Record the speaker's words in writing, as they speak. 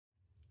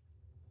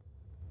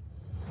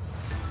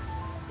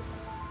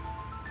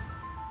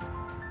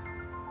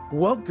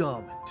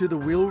Welcome to The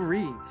Wheel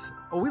Reads,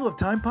 a Wheel of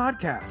Time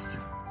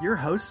podcast. Your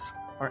hosts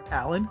are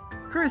Alan,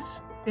 Chris,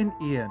 and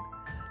Ian.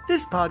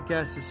 This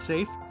podcast is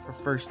safe for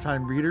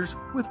first-time readers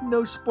with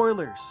no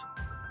spoilers.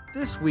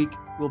 This week,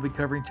 we'll be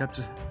covering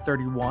chapters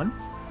 31,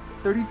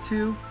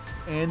 32,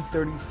 and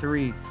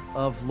 33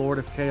 of Lord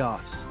of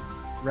Chaos.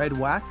 Red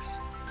Wax,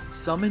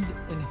 Summoned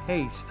in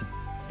Haste,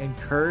 and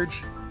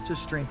Courage to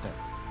Strengthen.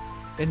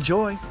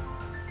 Enjoy!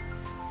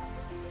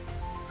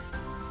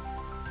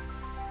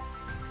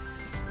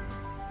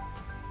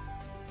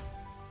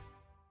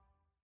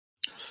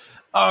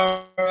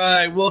 All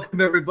right,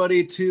 welcome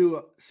everybody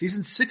to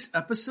season 6,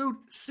 episode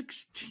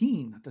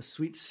 16, the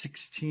Sweet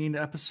 16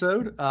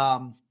 episode.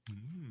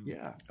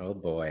 Yeah. Oh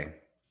boy.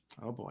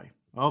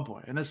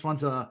 And this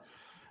one's a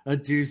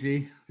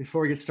doozy.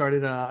 Before we get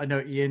started, I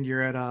know Ian,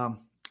 you're at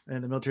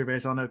in the military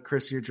base. I don't know,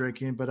 Chris, you're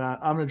drinking, but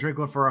I'm gonna drink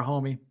one for our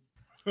homie.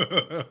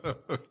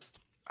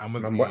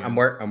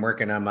 I'm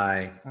working on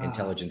my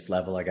intelligence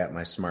level. I got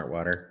my smart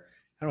water.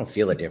 I don't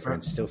feel a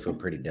difference. Still feel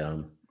pretty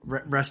dumb.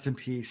 Rest in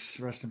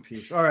peace.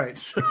 All right.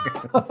 So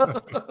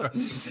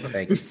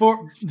Thank you.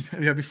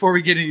 Before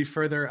we get any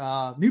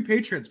further, new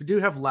patrons. We do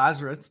have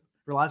Lazarus.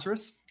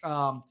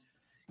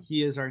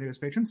 He is our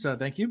newest patron. So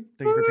thank you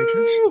for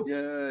patronage.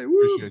 Yay,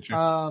 appreciate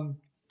you.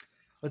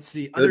 Let's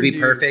see. It would be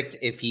perfect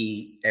if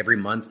he every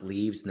month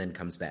leaves and then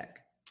comes back.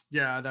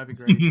 Yeah, that'd be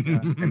great.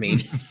 Yeah. I mean,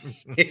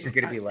 if you're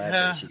gonna be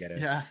Lazarus, you gotta.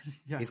 Yeah.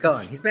 He's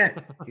gone. He's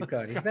back. He's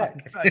gone. He's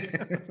back.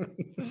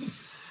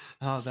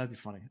 Oh, that'd be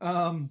funny.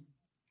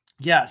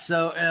 Yeah.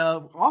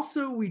 So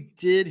also we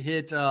did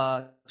hit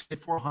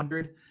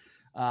 2,400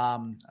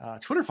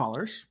 Twitter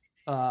followers.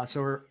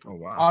 So we're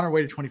on our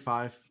way to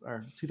 25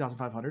 or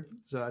 2,500.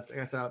 So I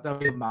guess that'll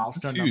be a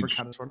milestone number,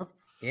 kind of, sort of.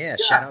 Yeah.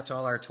 Shout out to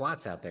all our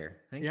twats out there.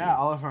 Thank you.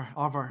 All of our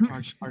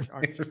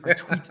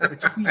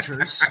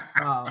tweeters.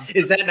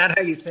 Is that not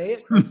how you say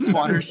it?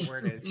 Twatters.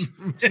 Word is.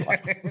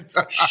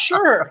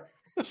 Sure.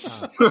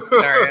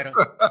 Sorry, I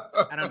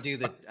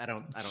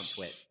don't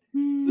twit.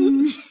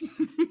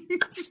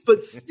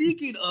 But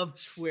speaking of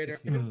Twitter,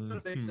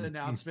 make an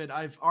announcement.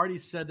 I've already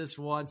said this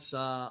once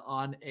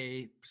on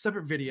a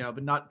separate video,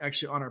 but not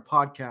actually on our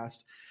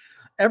podcast.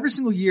 Every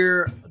single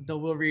year, the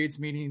Will Reads,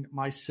 meaning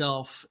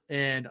myself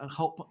and a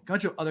whole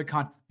bunch of other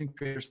content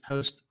creators,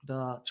 host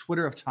the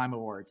Twitter of Time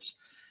Awards.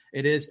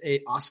 It is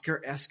a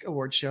Oscar-esque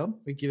award show.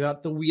 We give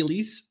out the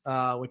Wheelies,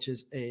 which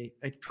is a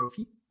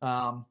trophy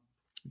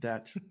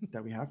that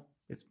we have.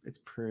 It's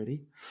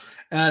pretty,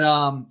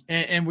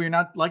 and we're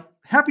not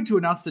happy to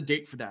announce the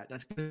date for that.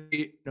 That's going to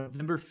be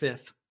November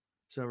 5th.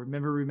 So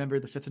remember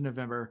the 5th of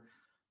November,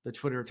 the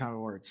Twitter Time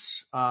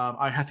Awards.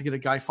 I have to get a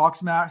Guy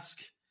Fawkes mask.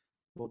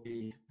 We'll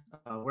be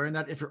wearing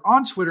that. If you're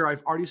on Twitter,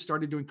 I've already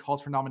started doing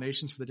calls for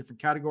nominations for the different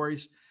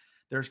categories.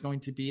 There's going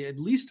to be at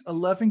least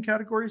 11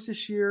 categories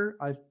this year.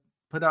 I've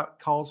put out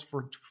calls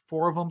for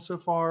 4 of them so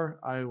far.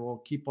 I will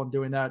keep on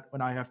doing that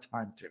when I have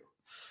time to.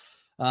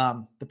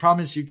 The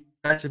problem is you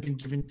guys have been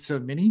given so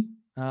many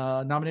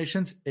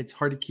nominations, it's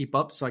hard to keep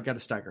up, so I got to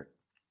stagger it.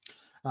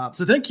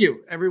 So thank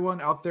you, everyone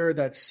out there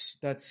that's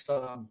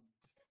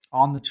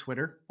on the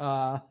Twitter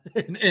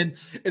and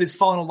it is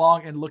following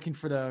along and looking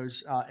for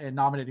those and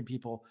nominating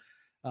people.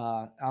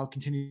 I'll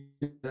continue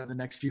in the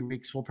next few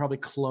weeks. We'll probably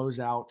close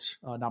out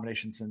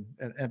nominations in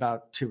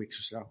about 2 weeks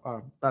or so,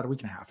 about a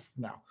week and a half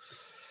from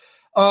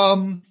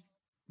now.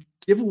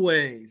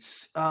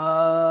 Giveaways.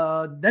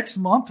 Next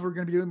month, we're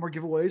going to be doing more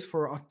giveaways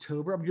for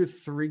October. I'm going to do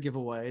 3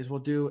 giveaways. We'll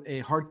do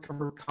a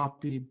hardcover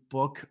copy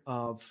book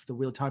of the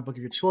Wheel of Time book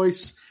of your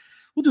choice.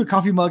 We'll do a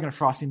coffee mug and a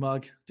frosty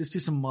mug. Just do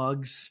some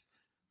mugs.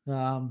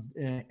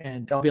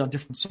 And they'll be on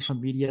different social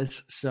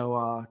medias.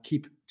 So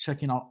keep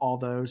checking out all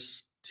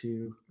those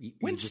to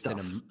win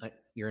stuff.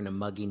 You're in a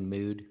mugging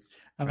mood.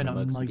 I'm in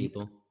a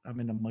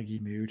muggy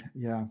mood.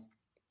 Yeah.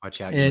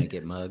 Watch out. You might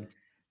get mugged.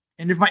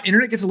 And if my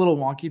internet gets a little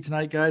wonky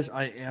tonight, guys,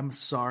 I am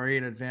sorry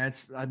in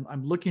advance.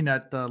 I'm looking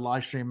at the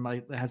live stream.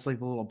 It has the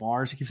little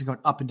bars. It keeps going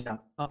up and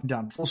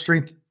down. Full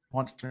strength,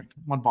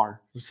 one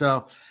bar.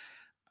 So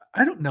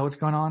I don't know what's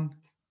going on.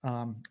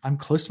 I'm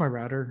close to my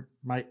router.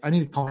 I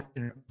need to call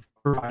my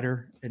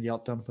provider and yell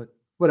at them, but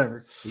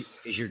whatever.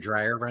 Is your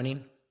dryer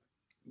running?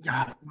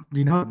 Yeah,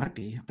 it might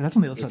be, but that's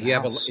on the other side of the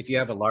house. If you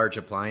have a large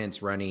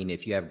appliance running,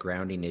 if you have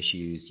grounding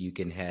issues, you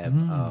can have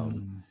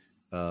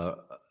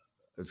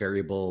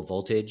variable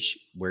voltage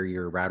where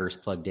your router's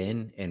plugged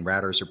in, and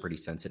routers are pretty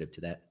sensitive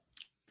to that.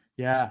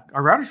 Yeah,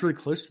 our router's really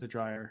close to the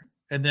dryer,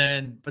 but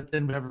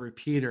then we have a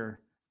repeater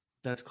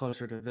that's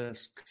closer to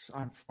this because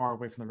I'm far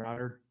away from the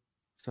router,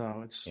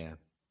 so it's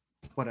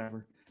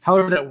whatever.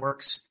 However that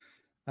works.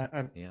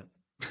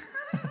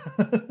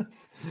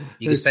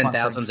 You can spend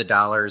thousands of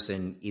dollars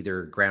and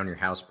either ground your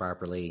house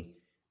properly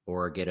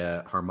or get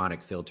a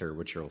harmonic filter,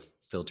 which will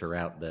filter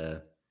out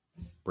the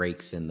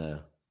breaks in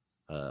the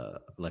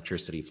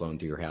electricity flowing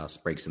through your house,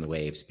 breaks in the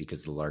waves because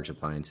of the large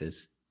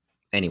appliances.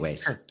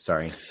 Anyways,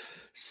 sorry.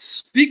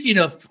 Speaking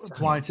of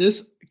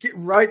appliances, get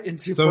right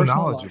into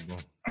personal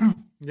life.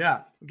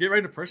 Yeah, get right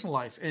into personal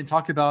life and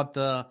talk about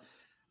the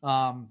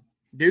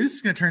Dude, this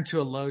is going to turn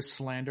to a Lowe's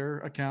slander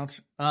account.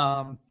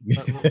 But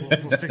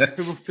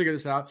we'll figure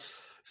this out.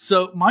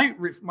 So my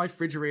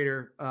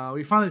refrigerator,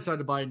 we finally decided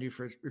to buy a new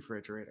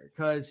refrigerator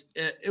because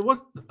it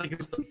wasn't like it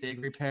was a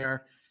big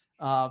repair.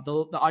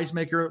 The ice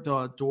maker,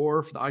 the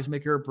door for the ice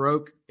maker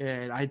broke,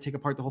 and I had to take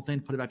apart the whole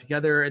thing, put it back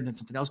together, and then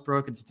something else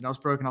broke, and something else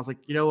broke, and I was like,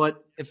 you know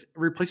what? If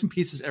we're replacing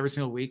pieces every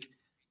single week,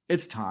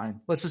 it's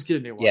time. Let's just get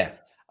a new one. Yeah,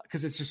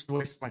 because it's just a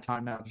waste of my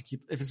time now to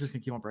keep if it's just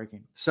gonna keep on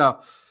breaking.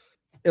 So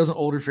it was an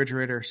old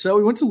refrigerator. So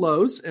we went to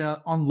Lowe's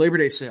on Labor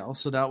Day sale.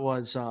 So that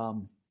was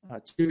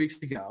 2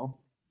 weeks ago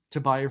to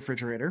buy a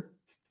refrigerator,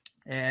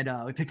 and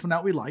we picked one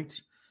out we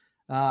liked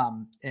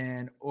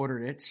and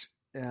ordered it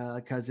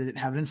because they didn't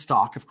have it in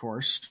stock, of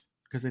course,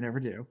 because they never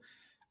do.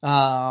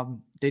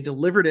 They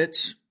delivered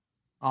it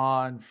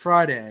on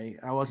Friday.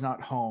 I was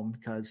not home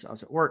because I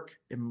was at work,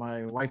 and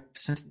my wife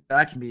sent it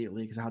back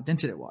immediately because of how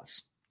dented it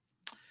was.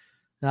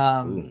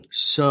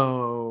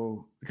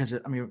 So because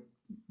we're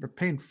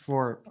paying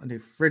for a new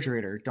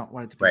refrigerator, don't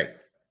want it to be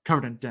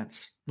covered in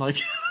dents, like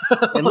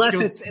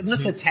unless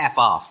it's half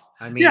off.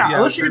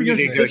 Unless you're gonna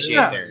negotiate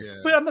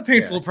there. But I'm not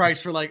paying full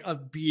price for like a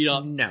beat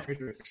up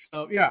refrigerator.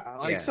 So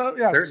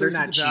they're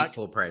not cheap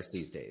full price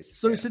these days.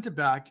 So we sent it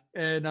back,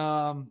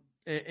 and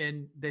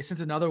they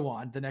sent another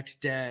one the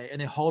next day, and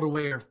they hauled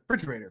away our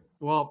refrigerator.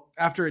 Well,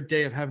 after a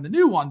day of having the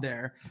new one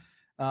there,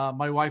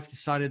 my wife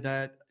decided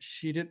that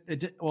she didn't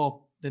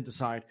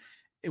decide.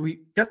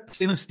 We got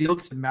stainless steel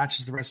because it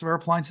matches the rest of our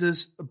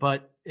appliances,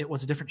 but it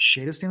was a different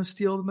shade of stainless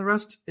steel than the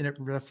rest, and it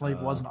definitely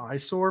was an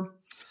eyesore.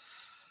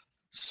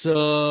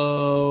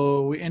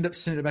 So we end up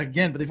sending it back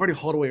again, but they've already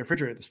hauled away a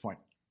refrigerator at this point.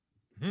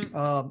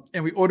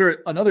 And we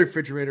order another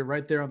refrigerator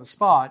right there on the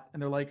spot,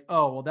 and they're like,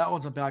 "Oh, well, that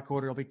one's on back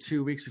order. It'll be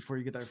 2 weeks before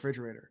you get that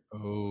refrigerator."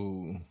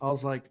 Oh, I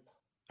was like,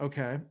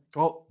 "Okay,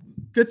 well,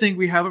 good thing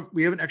we have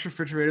an extra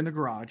refrigerator in the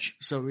garage,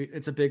 so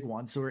it's a big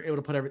one, so we're able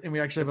to put everything. We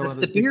actually have that's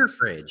the beer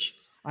fridge.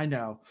 I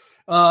know,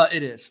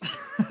 it is.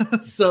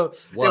 So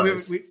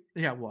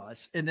it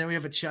was, and then we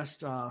have a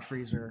chest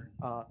freezer,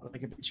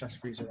 like a big chest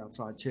freezer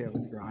outside too in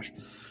the garage.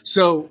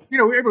 So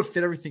we're able to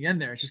fit everything in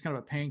there. It's just kind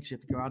of a pain because you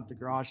have to go out to the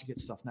garage to get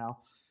stuff now.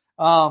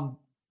 And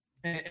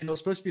it was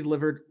supposed to be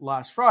delivered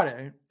last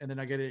Friday, and then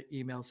I get an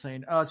email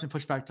saying, "Oh, it's been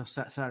pushed back to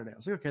Saturday." I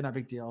was like, "Okay, not a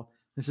big deal."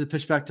 This is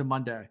pushed back to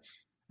Monday.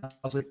 I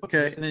was like,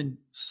 "Okay," and then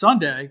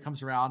Sunday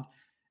comes around,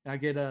 and I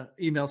get an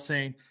email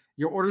saying,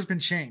 "Your order's been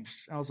changed."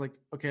 I was like,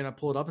 "Okay," and I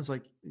pull it up. It's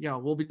like, "Yeah,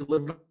 we'll be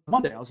delivered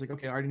Monday." I was like,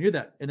 "Okay, I already knew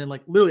that." And then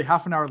like literally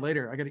half an hour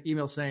later, I get an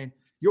email saying,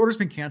 "Your order's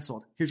been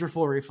canceled. Here's your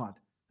full refund."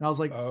 And I was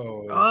like,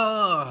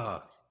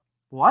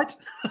 what?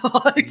 They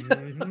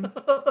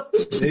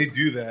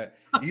do that.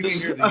 Even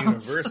here at the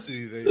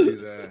university, they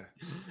do that.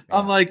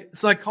 I'm like,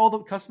 so I called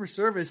up customer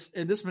service,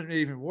 and this made it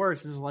even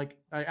worse. Is like,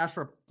 I asked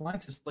for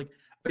appliances, like,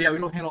 "But yeah, we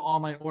don't handle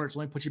online orders.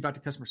 Let me put you back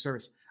to customer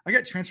service." I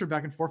got transferred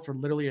back and forth for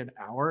literally an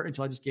hour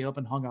until I just gave up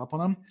and hung up on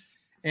them.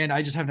 And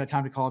I just haven't had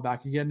time to call them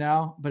back again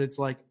now. But it's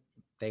like,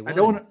 I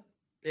don't want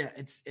to. Yeah,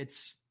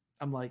 it's.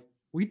 I'm like,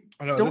 we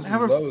don't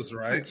have a Lowe's,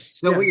 right?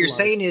 So what you're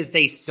saying is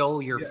they stole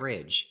your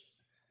fridge.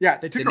 Yeah,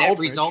 they took the net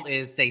result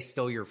is they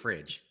stole your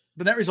fridge.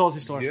 The net result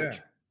is they stole our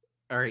fridge.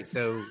 All right,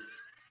 so.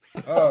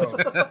 I'm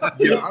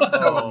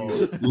telling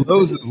you,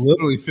 Lowe's is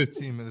literally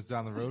 15 minutes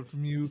down the road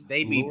from you.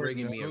 They'd be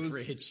bringing me a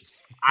fridge.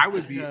 I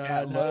would be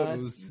at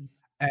Lowe's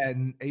at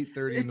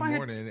 8:30 in the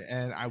morning,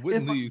 and I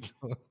wouldn't leave.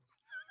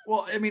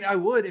 Well, I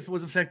would if it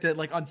was the fact that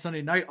like on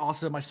Sunday night,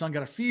 also my son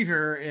got a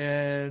fever,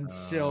 and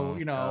so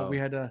we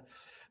had to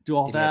do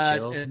all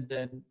that, and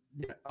then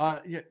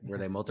were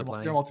they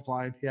multiplying? They're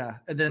multiplying, yeah,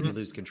 and then you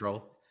lose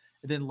control.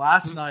 And then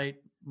last night,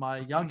 my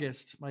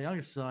youngest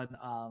son,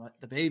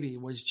 the baby,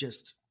 was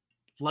just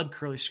blood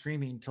curly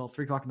screaming until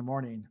 3:00 in the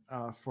morning.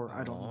 I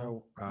don't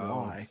know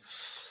why.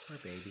 Poor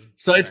baby.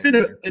 So it's been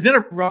a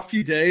rough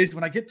few days.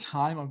 When I get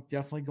time, I'm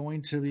definitely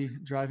going to be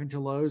driving to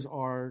Lowe's,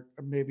 or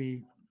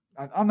maybe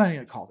I'm not even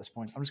gonna call at this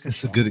point. I'm just gonna.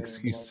 It's a good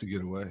excuse to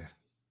get away.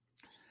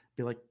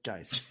 Be like,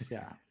 guys,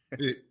 yeah.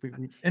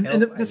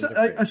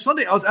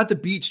 Sunday, I was at the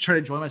beach trying to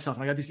enjoy myself,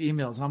 and I got these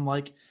emails, and I'm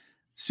like,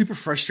 super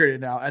frustrated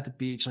now at the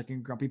beach, like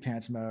in grumpy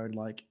pants mode.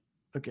 Like,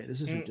 okay,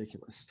 this is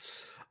ridiculous.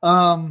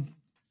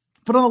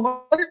 But on the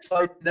lighter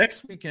side,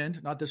 next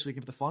weekend, not this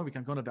weekend, but the following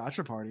weekend, I'm going to a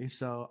bachelor party.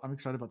 So I'm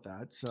excited about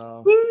that.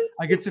 So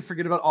I get to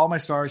forget about all my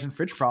SARS and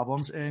fridge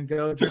problems and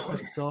go drink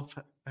myself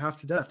half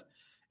to death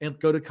and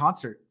go to a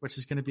concert, which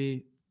is going to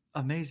be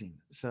amazing.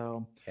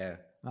 So,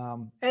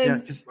 when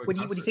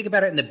you think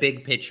about it in the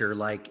big picture,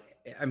 like,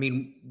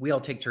 we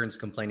all take turns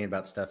complaining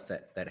about stuff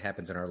that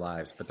happens in our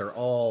lives, but they're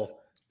all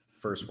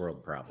first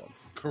world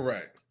problems.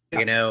 Correct.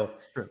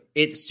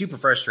 It's super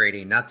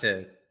frustrating not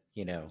to,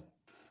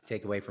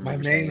 take away from my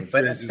what you're saying,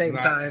 but at the same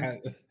time,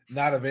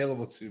 not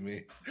available to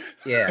me.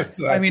 Yeah.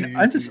 So I'm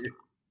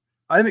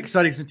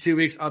excited because in 2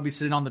 weeks I'll be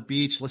sitting on the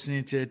beach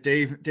listening to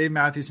Dave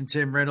Matthews and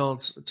Tim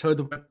Reynolds, Toad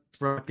the Wet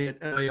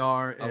Rocket,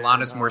 LAR,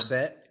 Alanis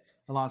Morissette.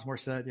 Alanis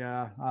Morissette,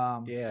 yeah.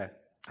 Yeah.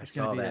 I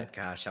saw that.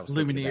 Gosh, I was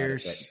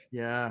Lumineers.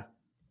 Yeah.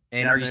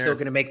 And are you still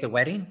going to make the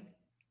wedding?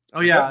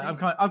 Oh yeah, I'm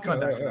coming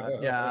back for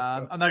that.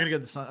 Yeah, I'm not gonna go to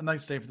the Sun. I'm not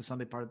gonna stay for the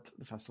Sunday part of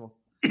the festival.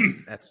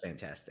 That's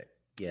fantastic.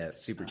 Yeah,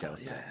 super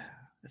jealous. Yeah, of that.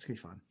 it's gonna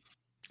be fun.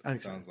 I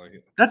think Sounds so. like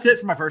it. That's it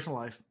for my personal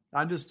life.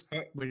 I'm just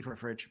waiting for a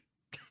fridge.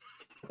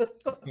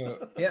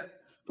 Yeah.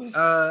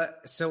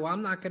 So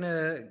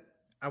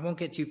I won't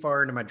get too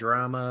far into my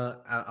drama.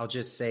 I'll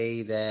just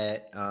say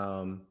that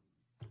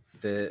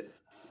the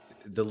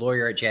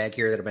lawyer at Jag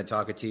here that I've been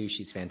talking to,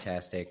 she's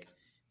fantastic.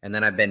 And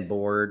then I've been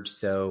bored,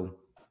 so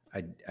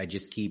I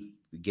just keep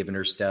giving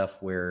her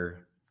stuff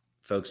where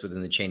folks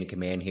within the chain of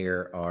command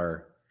here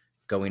are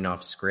going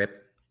off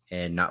script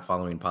and not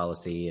following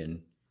policy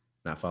and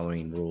not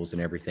following rules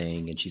and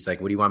everything. And she's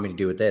like, "What do you want me to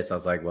do with this?" I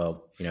was like,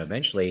 "Well,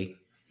 eventually,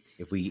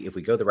 if we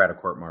go the route of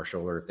court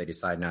martial, or if they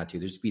decide not to,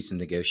 there's be some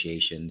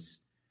negotiations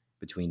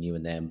between you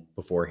and them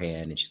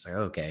beforehand." And she's like,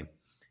 "Okay."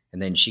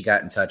 And then she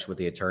got in touch with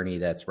the attorney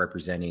that's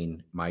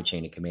representing my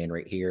chain of command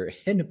right here.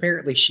 And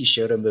apparently she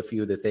showed him a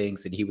few of the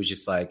things. And he was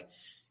just like,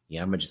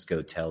 "Yeah, I'm going to just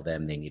go tell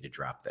them they need to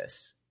drop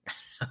this."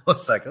 I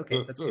was like,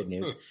 okay, that's good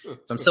news. So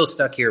I'm still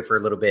stuck here for a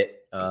little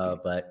bit.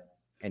 But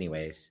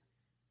anyways,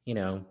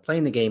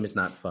 playing the game is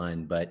not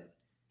fun. But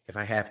if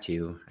I have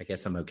to, I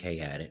guess I'm okay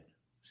at it.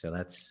 So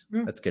that's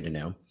good to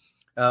know.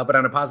 But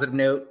on a positive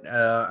note,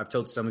 I've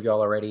told some of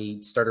y'all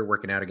already, started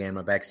working out again.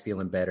 My back's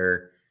feeling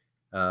better.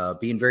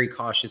 Being very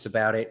cautious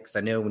about it, because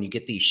I know when you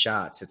get these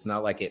shots, it's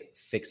not like it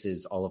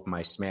fixes all of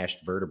my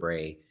smashed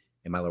vertebrae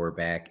in my lower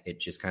back. It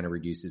just kind of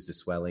reduces the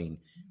swelling,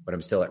 but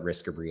I'm still at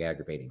risk of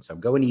re-aggravating. So I'm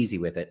going easy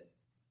with it.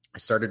 I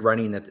started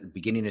running at the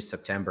beginning of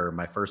September.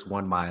 My first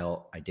 1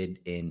 mile I did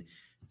in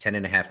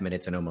 10.5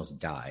 minutes and almost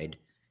died.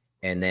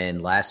 And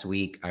then last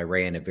week I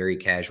ran a very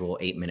casual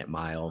 8-minute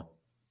mile.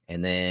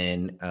 And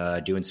then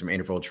doing some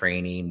interval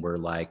training where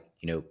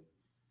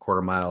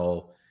quarter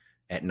mile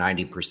at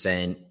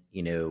 90%,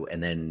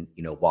 and then,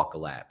 walk a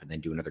lap and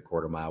then do another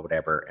quarter mile,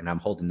 whatever. And I'm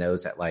holding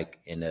those at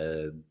in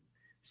a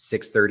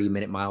 6:30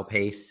 minute mile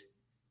pace.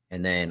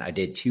 And then I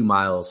did 2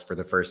 miles for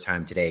the first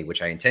time today,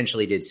 which I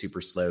intentionally did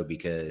super slow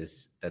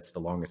because that's the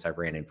longest I've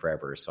ran in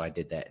forever. So I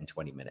did that in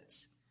 20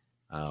 minutes.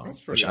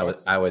 Which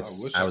awesome. I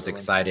was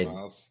excited.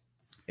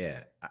 Yeah.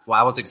 Well,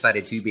 I was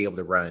excited to be able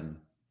to run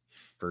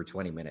for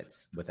 20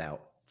 minutes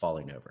without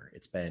falling over.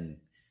 It's been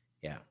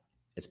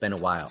a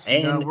while. So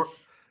and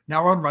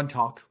now we're on Run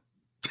Talk.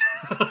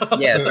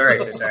 Yeah, sorry.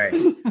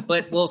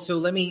 But so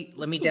let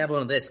me dabble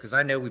on this, because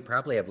I know we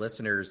probably have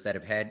listeners that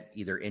have had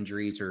either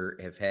injuries or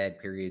have had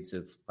periods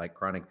of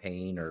chronic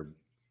pain, or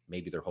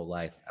maybe their whole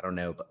life. I don't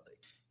know, but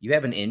you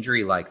have an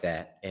injury like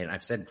that, and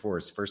I've said before,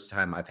 it's the first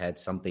time I've had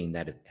something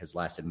that has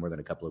lasted more than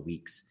a couple of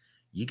weeks.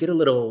 You get a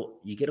little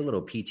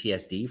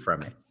PTSD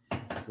from it.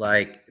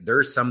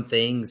 There's some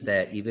things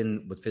that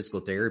even with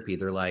physical therapy,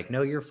 they're like,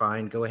 "No, you're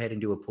fine. Go ahead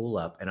and do a pull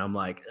up." And I'm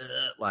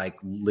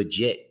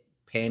legit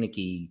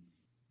panicky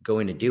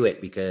going to do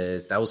it,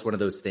 because that was one of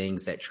those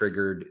things that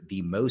triggered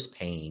the most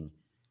pain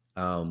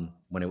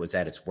when it was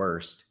at its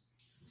worst.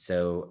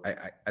 So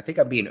I think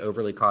I'm being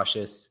overly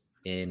cautious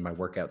in my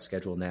workout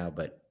schedule now,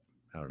 but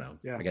I don't know.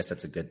 Yeah. I guess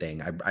that's a good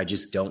thing. I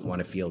just don't want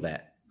to feel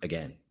that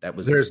again.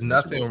 There's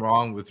nothing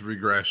wrong with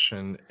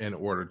regression in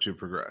order to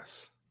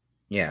progress.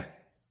 Yeah.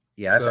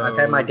 Yeah. So, I've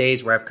had my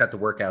days where I've cut the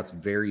workouts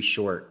very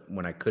short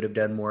when I could have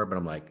done more, but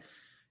I'm like,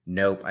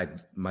 nope.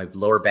 My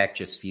lower back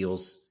just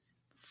feels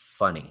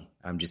funny.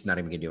 I'm just not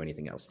even gonna do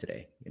anything else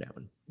today,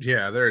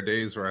 Yeah, there are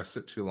days where I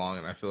sit too long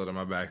and I feel it in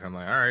my back. I'm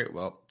like, all right,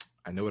 well,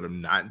 I know what I'm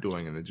not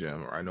doing in the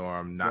gym, or I know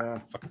I'm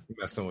not fucking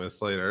messing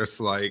with later.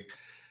 It's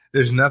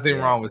there's nothing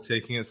wrong with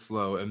taking it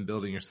slow and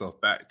building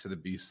yourself back to the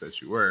beast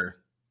that you were.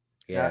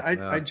 Yeah,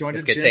 I joined.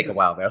 It's gonna take a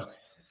while though.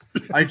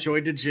 I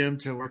joined a gym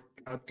to work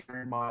out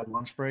during my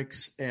lunch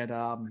breaks,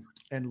 and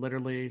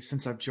literally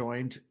since I've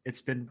joined,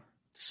 it's been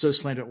so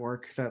slammed at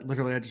work that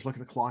literally I just look at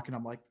the clock and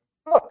I'm like,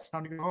 oh, it's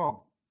time to go home.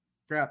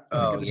 Crap.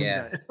 Oh,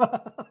 yeah.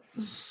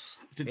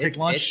 To take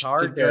lunch. It's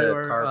hard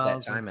to carve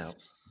that time out.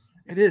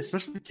 It is,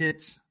 especially with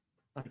kids.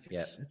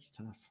 It's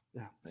tough.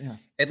 Yeah.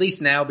 At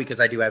least now,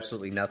 because I do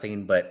absolutely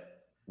nothing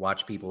but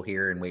watch people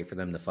here and wait for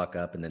them to fuck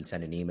up and then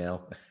send an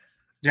email.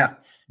 Yeah.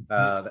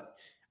 I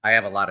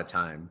have a lot of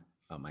time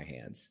on my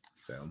hands.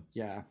 So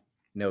yeah,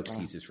 no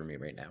excuses for me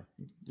right now.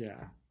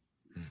 Yeah.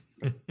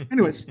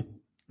 Anyways,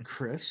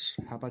 Chris,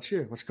 how about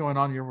you? What's going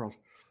on in your world?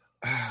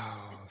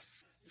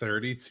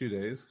 32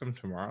 days come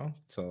tomorrow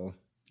till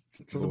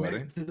the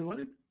wedding. To the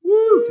wedding?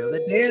 Woo! Till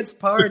the dance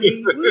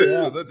party.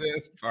 Yeah, the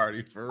dance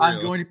party for real. I'm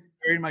going to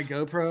carry my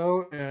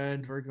GoPro,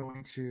 and we're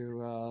going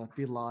to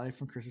be live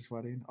from Chris's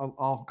wedding.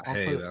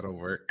 Hey, that'll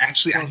work.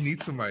 Actually, I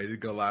need somebody to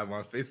go live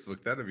on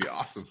Facebook. That'd be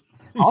awesome.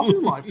 I'll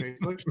do live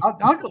Facebook.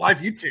 I'll go live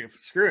YouTube.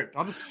 Screw it.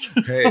 I'll just.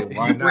 Hey,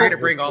 why not? We're going to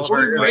bring all of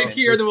our right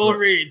here. The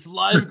Wolverines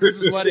live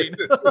Chris's wedding.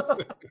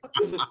 That'd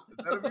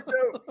be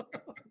dope.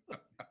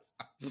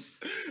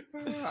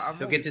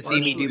 You'll get to see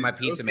me do my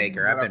pizza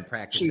maker. I've been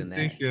practicing that.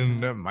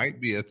 Thinking that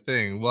might be a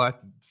thing. We'll have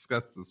to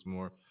discuss this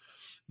more.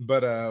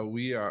 But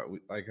we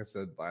like I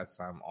said last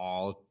time,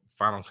 all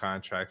final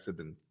contracts have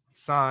been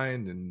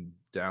signed and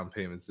down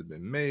payments have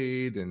been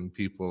made and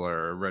people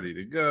are ready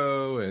to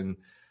go. And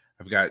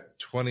I've got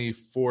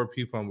 24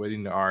 people I'm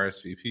waiting to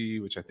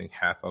RSVP, which I think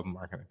half of them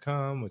are going to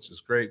come, which is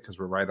great because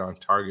we're right on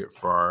target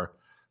for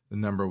the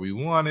number we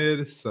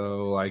wanted.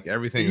 So like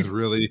everything is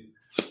really.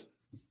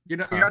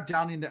 You're not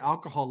downing the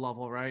alcohol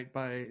level, right?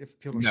 By if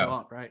people show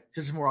up, right? It's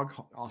just more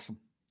alcohol. Awesome.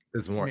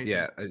 It's more,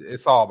 amazing.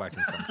 It's all by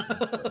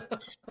consumption.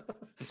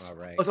 All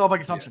right. It's all by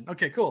consumption. Yeah.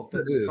 Okay, cool.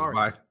 Sorry.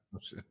 By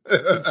consumption.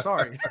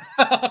 Sorry.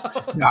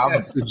 I'll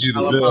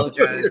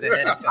apologize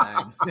ahead of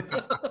time.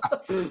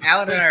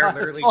 Alan and I are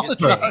literally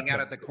just hanging out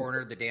at the corner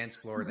of the dance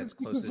floor that's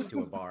closest to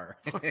a bar.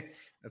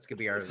 That's gonna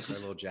be our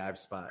little jive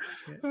spot.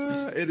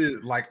 It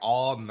is like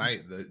all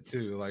night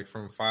too, like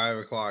from 5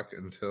 o'clock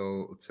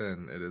until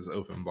 10. It is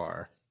open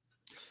bar.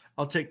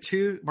 I'll take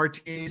 2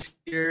 martinis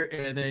here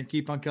and then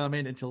keep on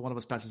coming until one of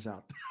us passes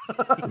out. It's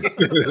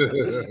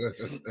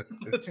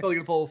probably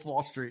gonna pull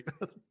Wall Street.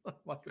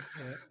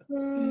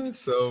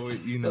 So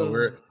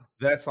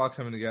that's all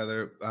coming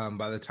together.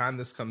 By the time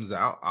this comes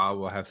out, I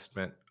will have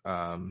spent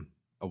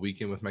a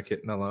weekend with my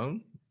kitten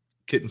alone.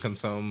 Kitten comes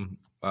home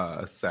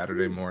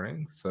Saturday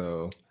morning,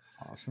 so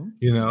awesome.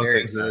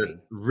 Things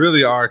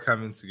really are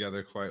coming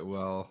together quite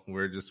well.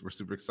 We're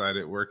super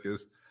excited. Work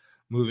is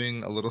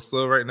moving a little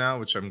slow right now,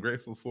 which I'm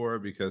grateful for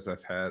because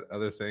I've had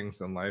other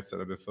things in life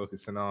that I've been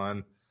focusing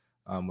on,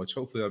 which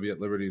hopefully I'll be at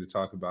liberty to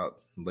talk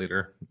about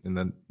later in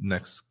the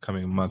next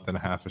coming month and a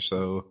half or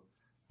so.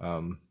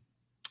 And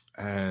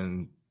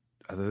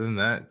other than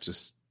that,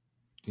 just,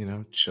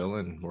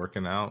 chilling,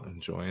 working out,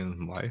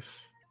 enjoying life.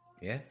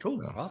 Yeah.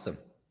 Cool. So. Awesome.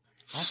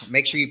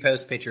 Make sure you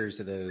post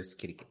pictures of those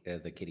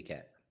the kitty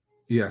cat.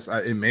 Yes.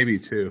 It may be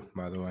 2,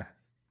 by the way.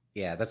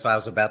 Yeah. That's what I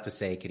was about to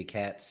say, kitty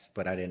cats,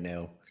 but I didn't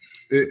know.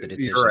 The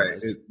decision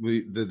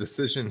the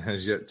decision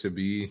has yet to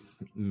be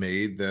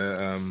made.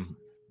 The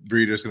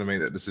breeder's going to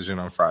make that decision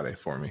on Friday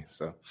for me.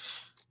 So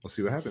we'll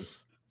see what happens.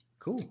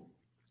 Cool.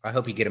 I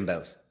hope you get them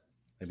both.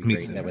 That'd be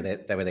great. That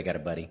way they got a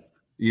buddy.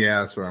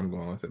 Yeah, that's where I'm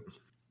going with it.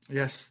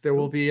 Yes, there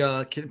will be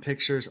kitten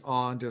pictures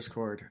on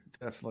Discord.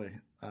 Definitely.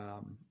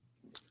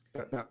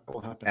 That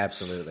will happen.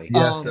 Absolutely.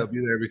 Yes, I'll be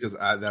there because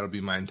that'll be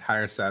my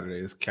entire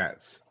Saturday is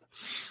cats.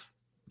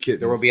 Kittens.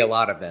 There will be a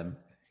lot of them.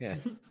 Yeah.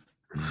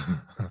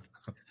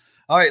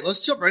 All right, let's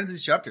jump right into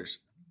these chapters.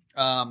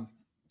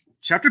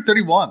 Chapter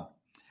 31,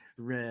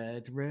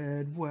 Red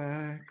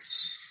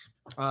Wax.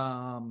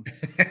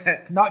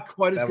 Not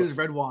quite as good as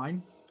red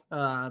wine,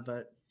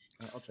 but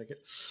I'll take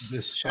it.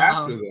 This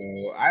chapter,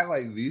 though, I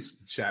like these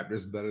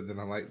chapters better than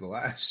I like the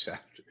last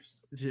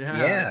chapters.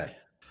 Yeah.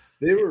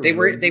 They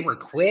were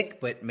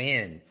quick, but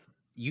man,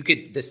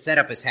 the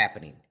setup is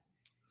happening.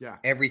 Yeah.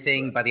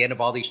 Everything by the end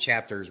of all these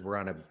chapters, we're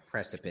on a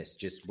precipice,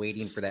 just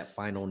waiting for that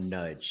final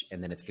nudge,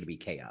 and then it's going to be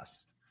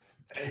chaos.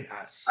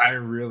 Yes. I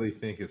really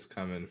think it's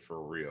coming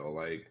for real.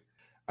 Like,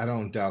 I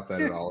don't doubt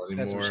that at all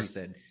anymore. That's what she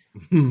said.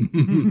 we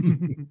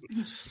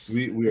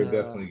are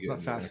definitely getting not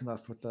fast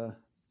enough with the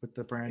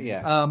brand.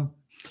 Yeah.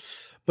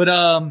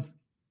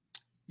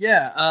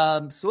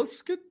 So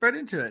let's get right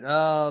into it.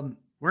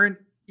 We're in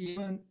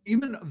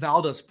even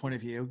Valda's point of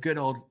view. Good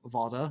old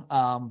Valda,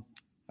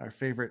 our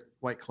favorite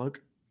white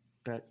cloak.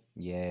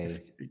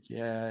 Yay,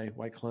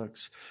 white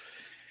cloaks.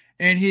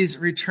 And he's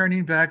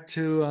returning back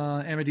to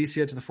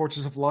Amadicia, to the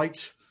Fortress of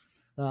Light.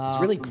 He's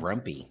really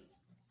grumpy.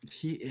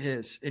 He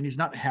is, and he's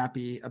not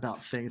happy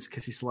about things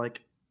because he's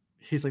like,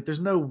 there's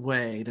no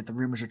way that the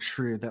rumors are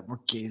true that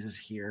Morghese is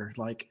here.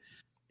 Like,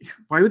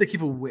 why would they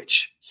keep a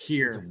witch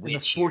here in the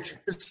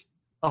Fortress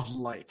of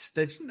Light?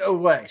 There's no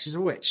way. She's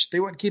a witch.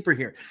 They wouldn't keep her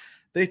here.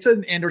 They said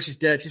in Andor she's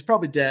dead. She's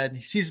probably dead.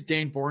 He sees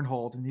Dane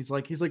Bornhold, and he's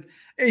like,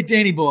 hey,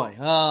 Danny boy,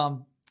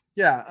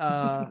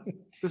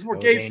 there's more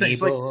gay things.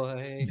 Boy,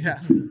 like,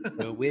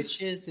 the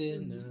witches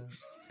in the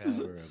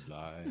Tower of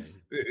Light.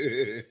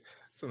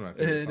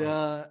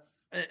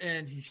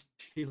 And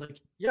he's like,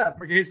 yeah,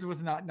 Morghese is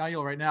with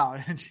Nihil right now,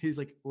 and she's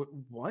like,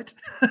 what?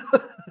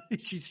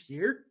 She's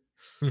here,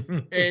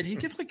 and he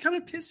gets like kind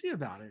of pissy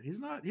about it. He's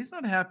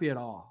not happy at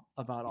all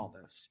about all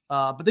this.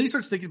 But then he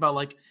starts thinking about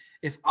like,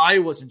 if I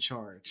was in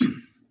charge,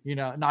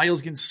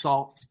 Nihil's getting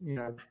soft,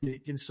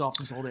 getting soft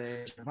in his old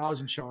age. If I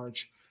was in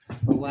charge. I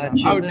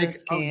would make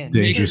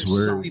dangerous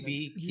words.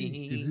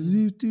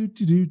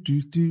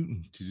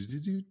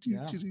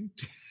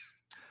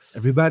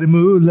 Everybody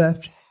move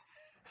left.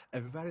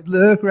 Everybody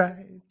look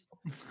right.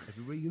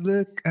 Everywhere you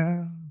look,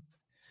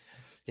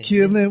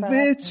 killing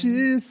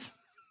witches.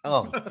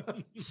 Oh,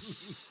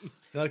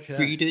 okay.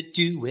 Free to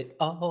do it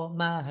all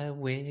my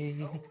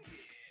way.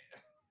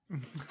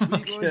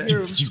 Okay.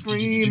 Hear him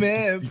scream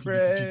and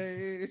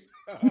pray.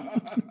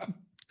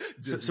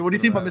 So what do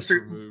you think about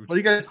Mr. What do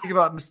you guys think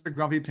about Mr.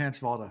 Grumpy Pants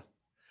Valda?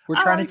 We're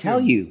trying to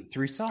tell you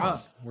through song.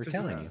 We're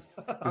telling you.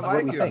 This is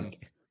what we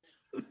think.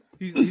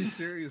 He's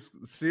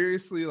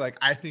seriously, like,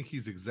 I think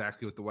he's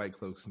exactly what the White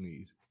Cloaks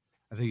need.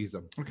 I think he's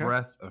a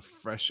breath of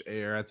fresh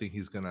air. I think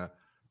he's gonna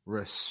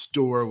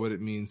restore what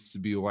it means to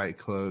be a White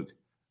Cloak.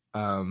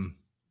 I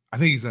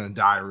think he's gonna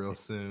die real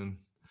soon.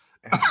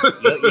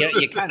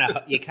 You kind of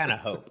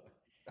hope.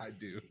 I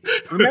do.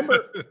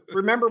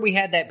 Remember we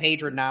had that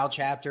Pedro Nile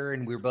chapter,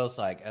 and we were both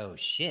like, "Oh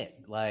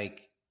shit!"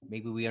 Like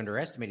maybe we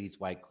underestimate these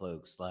white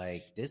cloaks.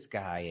 Like, this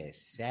guy is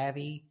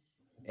savvy.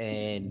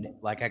 And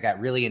like, I got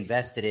really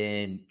invested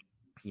in,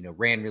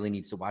 Rand really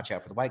needs to watch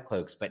out for the white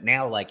cloaks. But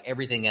now, like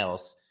everything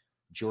else,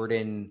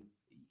 Jordan,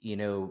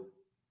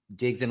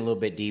 digs in a little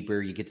bit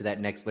deeper. You get to that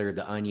next layer of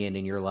the onion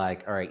and you're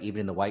like, all right,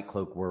 even in the white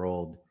cloak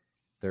world,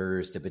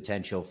 there's the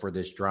potential for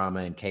this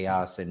drama and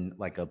chaos and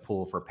like a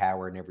pull for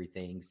power and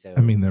everything. So,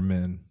 I mean, they're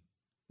men.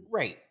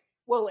 Right.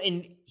 Well,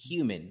 and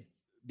human,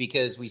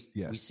 because we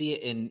see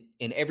it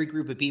in every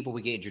group of people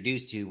we get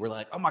introduced to. We're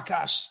like, oh my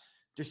gosh,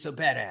 they're so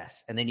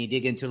badass. And then you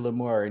dig into a little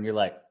more and you're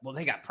like, well,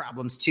 they got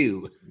problems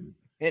too.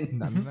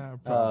 And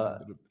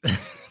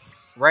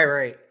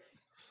right.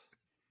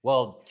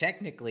 Well,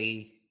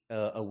 technically,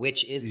 a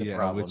witch is the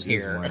problem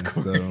here.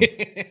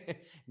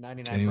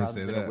 99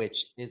 problems and a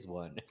witch is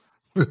one.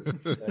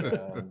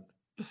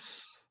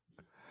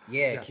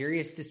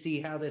 Curious to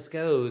see how this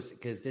goes,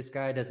 because this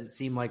guy doesn't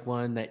seem like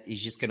one that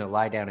is just going to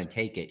lie down and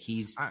take it.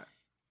 He's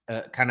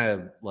kind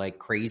of like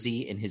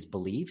crazy in his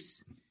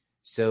beliefs.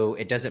 So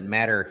it doesn't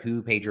matter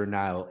who Pedro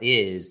Nile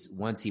is.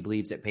 Once he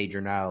believes that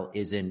Pedro Nile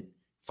isn't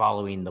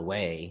following the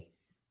way,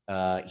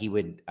 I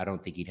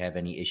don't think he'd have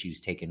any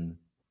issues taking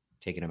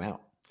him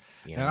out.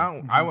 And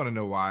I want to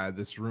know why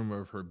this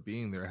rumor of her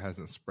being there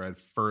hasn't spread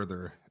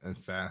further and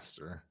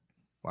faster.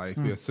 Like,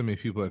 we have so many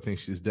people that think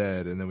she's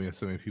dead, and then we have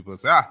so many people that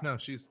say, no,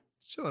 she's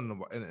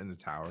chilling in the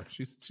tower.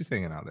 She's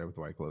hanging out there with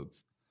the white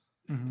clothes.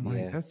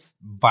 Like, that's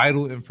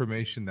vital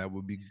information that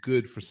would be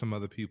good for some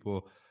other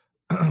people,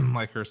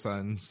 like her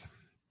sons,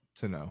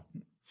 to know.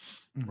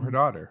 Or her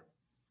daughter.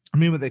 I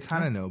mean, but they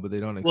kind of know, but they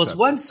don't accept. Well, his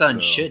one son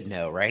should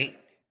know, right?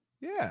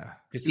 Yeah.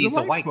 Because he's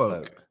a white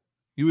cloak.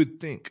 You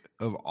would think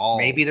of all.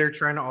 Maybe they're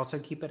trying to also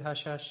keep it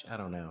hush-hush. I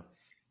don't know.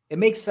 It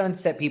makes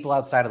sense that people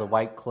outside of the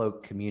white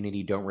cloak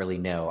community don't really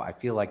know. I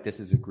feel like this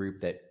is a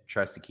group that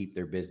tries to keep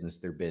their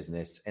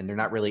business, and they're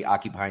not really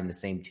occupying the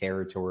same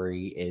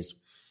territory as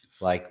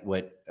like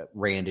what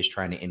Rand is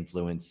trying to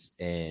influence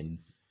in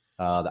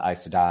the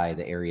Aes Sedai,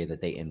 the area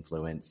that they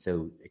influence.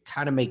 So it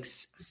kind of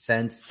makes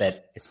sense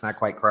that it's not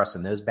quite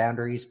crossing those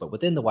boundaries. But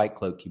within the white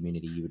cloak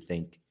community, you would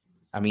think,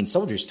 I mean,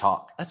 soldiers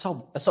talk. That's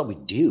all we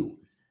do.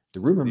 The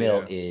rumor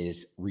mill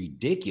is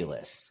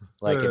ridiculous.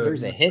 Like, if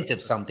there's a hint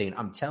of something,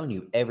 I'm telling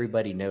you,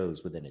 everybody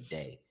knows within a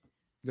day.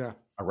 Yeah.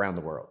 Around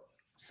the world.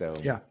 So,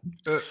 yeah.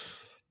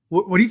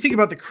 What do you think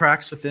about the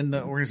cracks within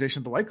the organization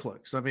of the White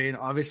Cloaks? I mean,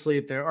 obviously,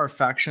 there are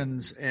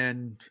factions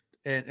and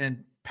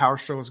power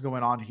struggles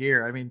going on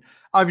here. I mean,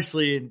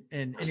 obviously,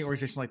 in any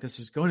organization like this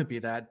is going to be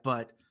that.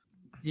 But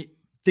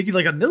thinking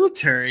like a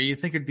military, you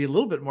think it'd be a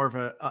little bit more of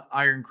a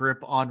iron grip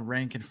on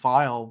rank and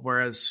file.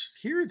 Whereas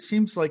here, it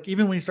seems like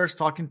even when he starts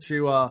talking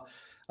to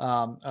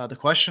the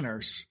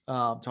questioners,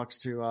 talks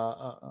to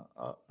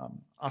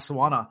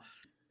Asawana,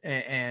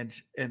 and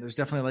there's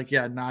definitely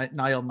like,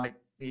 Niall might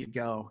need to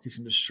go. He's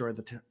going to destroy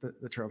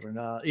the children,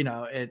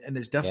 and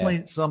there's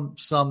definitely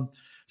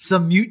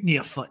some mutiny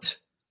afoot.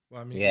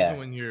 Well, I mean, even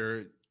when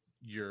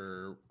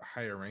your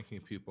higher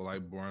ranking people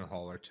like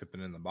Bornhall are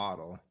tipping in the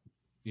bottle,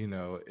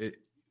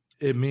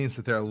 it means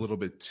that they're a little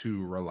bit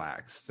too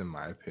relaxed, in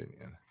my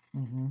opinion.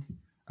 Mm-hmm.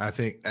 I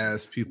think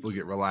as people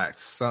get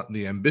relaxed,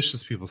 the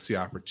ambitious people see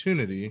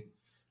opportunity,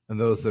 and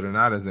those that are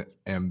not as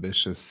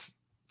ambitious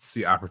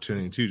see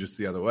opportunity too, just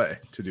the other way,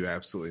 to do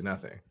absolutely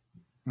nothing.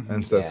 Mm-hmm.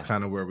 And so that's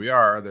kind of where we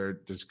are. They're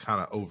just kind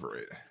of over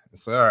it.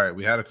 It's like, all right,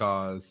 we had a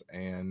cause,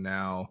 and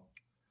now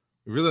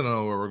we really don't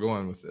know where we're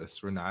going with this.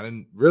 We're not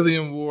really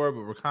in war,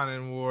 but we're kind of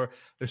in war.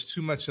 There's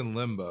too much in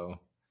limbo.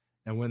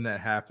 And when that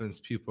happens,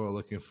 people are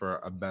looking for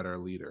a better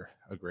leader,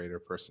 a greater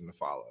person to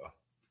follow.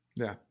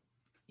 Yeah.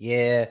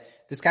 Yeah.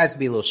 This guy's to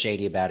be a little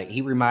shady about it.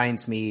 He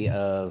reminds me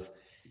of,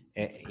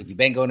 if you've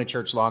been going to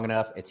church long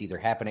enough, it's either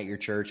happened at your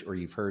church or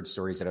you've heard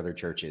stories at other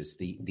churches.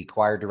 The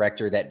choir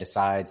director that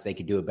decides they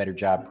could do a better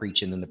job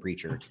preaching than the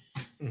preacher.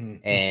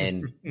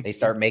 And they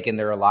start making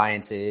their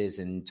alliances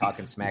and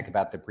talking smack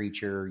about the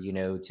preacher,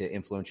 to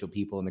influential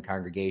people in the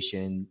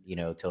congregation,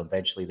 till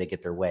eventually they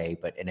get their way.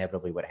 But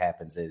inevitably what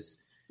happens is,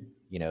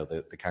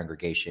 the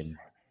congregation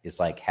is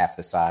like half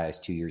the size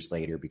 2 years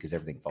later because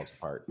everything falls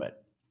apart.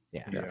 But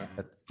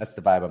that's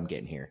the vibe I'm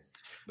getting here.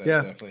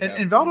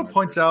 And Valdo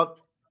points out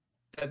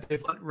that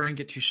they've let Rand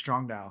get too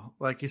strong now.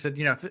 Like he said,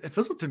 if it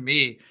was up to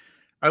me,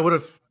 I would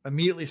have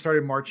immediately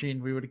started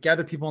marching. We would have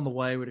gathered people on the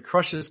way. We would have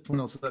crushed his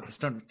plans so that the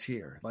stone would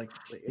tear. Like,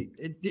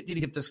 it didn't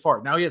get this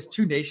far. Now he has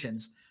two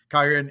nations,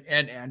 Kyron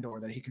and Andor,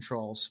 that he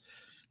controls.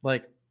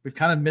 Like, we've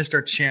kind of missed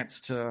our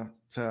chance to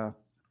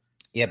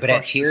yeah, but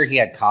at Tyr, he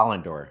had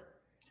Collindor.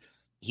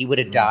 He would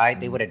have died.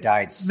 They would have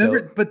died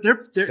so, but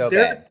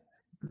bad.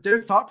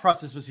 Their thought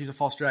process was he's a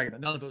false dragon.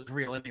 None of it was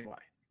real anyway.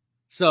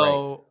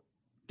 So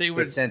they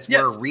would. But since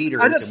we're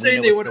readers and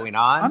we know what's going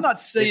on, I'm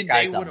not saying this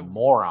guy's they would a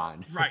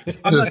moron. Right.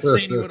 I'm not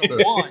saying he would have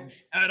won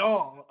at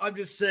all. I'm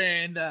just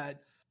saying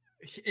that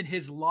in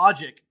his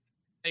logic,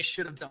 they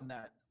should have done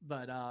that.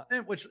 But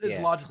which is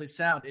logically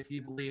sound if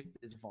you believe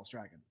it's a false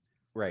dragon.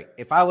 Right.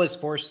 If I was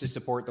forced to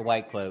support the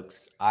White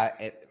Cloaks,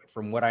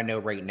 from what I know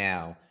right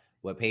now,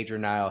 what Pedro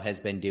Nile has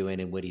been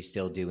doing and what he's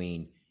still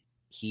doing,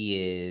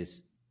 he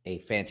is a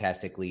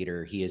fantastic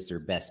leader. He is their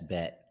best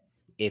bet.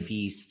 If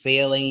he's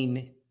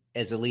failing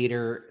as a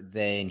leader,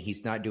 then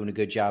he's not doing a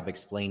good job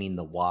explaining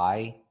the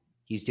why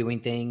he's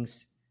doing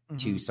things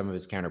to some of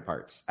his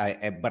counterparts.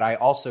 But I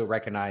also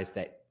recognize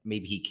that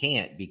maybe he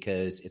can't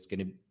because it's going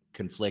to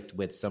conflict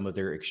with some of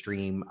their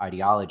extreme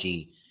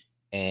ideology.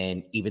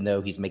 And even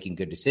though he's making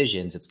good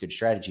decisions, it's good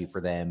strategy for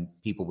them.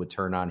 People would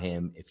turn on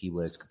him if he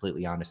was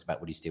completely honest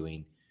about what he's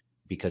doing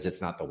because it's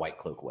not the White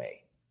Cloak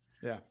way.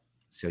 Yeah.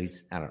 So I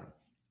don't know.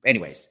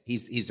 Anyways,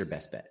 he's their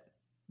best bet.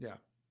 Yeah.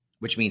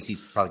 Which means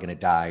he's probably going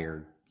to die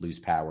or lose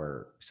power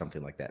or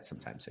something like that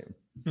sometime soon.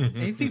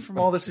 Anything from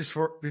all this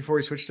before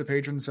we switch to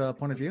Patron's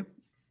point of view?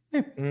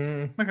 Yeah.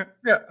 Okay.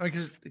 Yeah.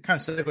 Because it kind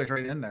of segues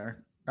right in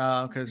there.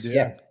 Because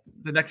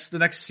the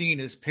next scene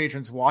is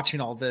Patron's watching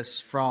all this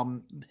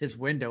from his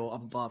window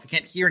up above. He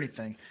can't hear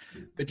anything,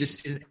 but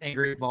just sees an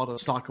angry Valdo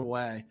stalk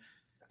away,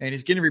 and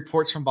he's getting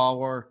reports from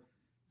Balor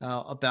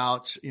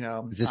about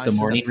Is this the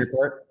morning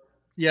report?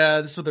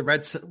 Yeah, this was the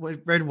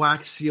red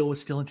wax seal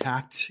was still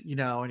intact. And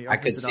I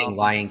could sing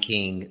Lion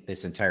King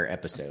this entire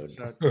episode.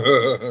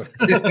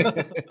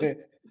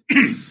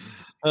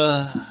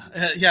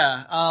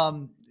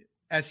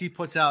 As he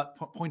points out,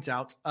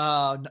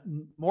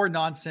 more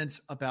nonsense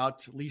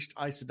about leashed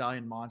Aes Sedai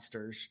and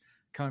monsters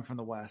coming from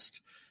the West.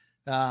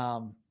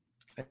 And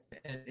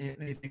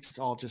he thinks it's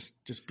all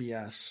just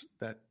BS.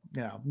 That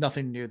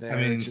nothing new there.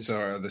 I mean, so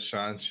are the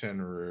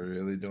Shan-Chen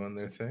really doing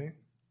their thing?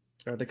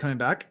 Are they coming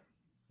back?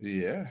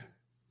 Yeah,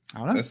 I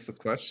don't know. That's the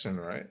question,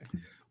 right?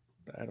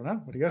 I don't know.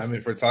 What do you guys? I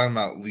mean, if we're talking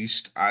about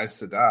leashed Aes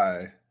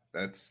Sedai,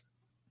 that's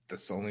the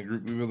only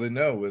group we really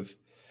know with.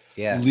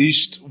 Yeah,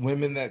 leashed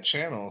women that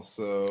channel.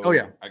 So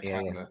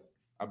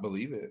I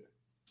believe it.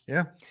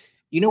 Yeah,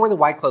 where the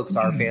White Cloaks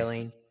are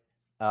failing.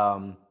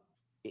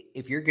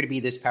 If you're going to be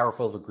this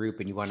powerful of a group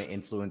and you want to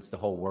influence the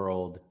whole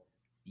world,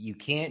 you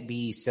can't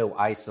be so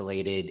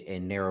isolated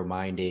and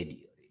narrow-minded.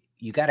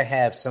 You got to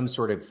have some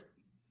sort of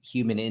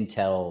human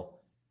intel,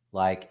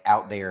 like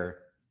out there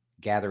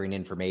gathering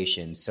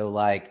information. So,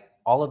 like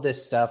all of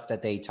this stuff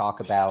that they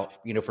talk about,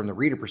 from the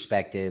reader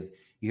perspective.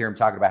 You hear him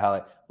talking about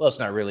how, it's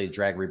not really a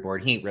drag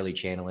reboard. He ain't really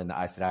channeling. The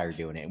Aes Sedai are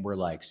doing it. And we're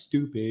like,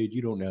 stupid,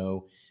 you don't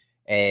know.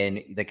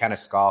 And they kind of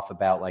scoff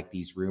about like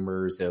these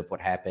rumors of what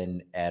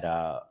happened at,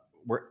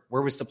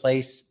 where was the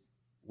place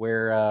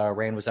where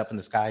Rand was up in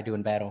the sky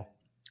doing battle?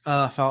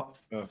 Faldara.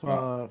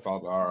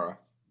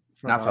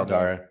 Not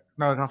Faldara.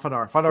 No, not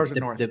Faldara. Faldara's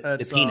in north.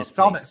 The penis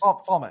Falmouth.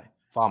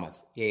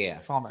 Yeah.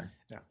 Falmouth.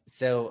 Yeah.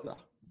 So...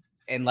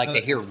 And like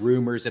they hear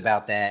rumors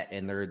about that,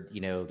 and they're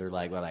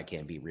like, well, that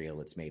can't be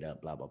real. It's made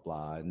up, blah blah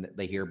blah. And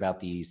they hear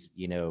about these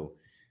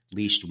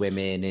leashed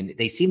women, and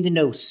they seem to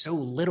know so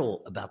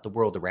little about the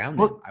world around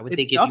them. I would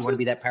think if you want to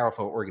be that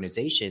powerful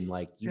organization,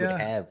 like you would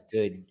have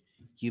good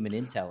human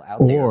intel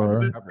out there.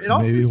 Or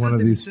maybe one of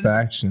these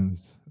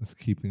factions is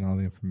keeping all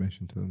the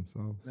information to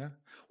themselves. Yeah.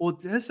 Well,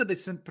 they said they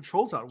sent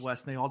patrols out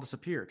west, and they all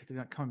disappeared. They're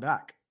not coming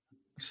back.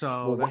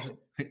 So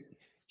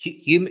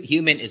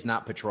human is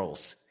not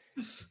patrols.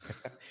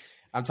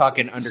 I'm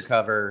talking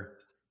undercover.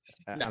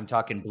 I'm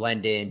talking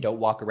blend in. Don't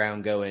walk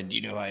around going,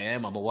 who I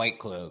am? I'm a White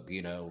Cloak.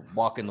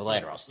 Walk in the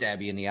ladder. I'll stab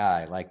you in the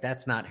eye. Like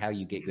that's not how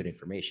you get good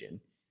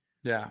information.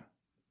 Yeah,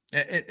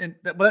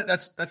 but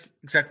that's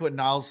exactly what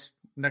Niall's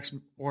next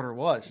order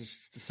was: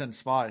 is to send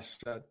spies.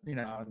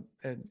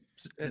 And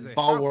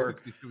Balor.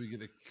 Could we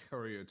get a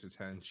courier to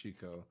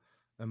Tanchico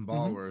and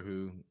Balor,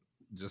 who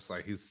just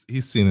like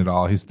he's seen it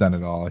all. He's done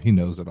it all. He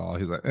knows it all.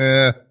 He's like,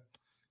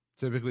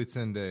 typically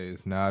 10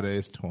 days.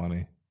 Nowadays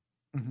 20.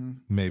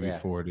 Maybe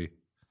 40.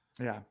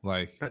 Yeah.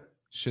 Like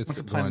shit's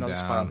going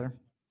down.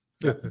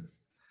 Yeah.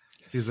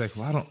 He's like,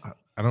 well,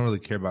 I don't really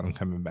care about him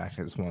coming back.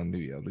 I just want to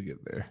be able to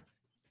get there.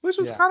 Which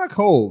was kind of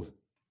cold.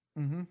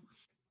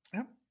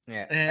 Yeah.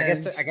 Yeah. And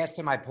I guess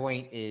to my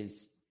point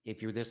is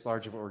if you're this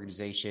large of an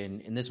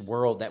organization and this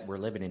world that we're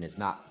living in is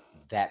not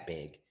that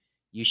big,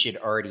 you should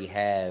already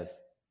have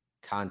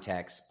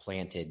contacts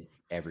planted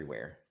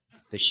everywhere.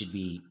 This should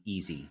be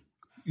easy.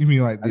 You mean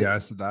like the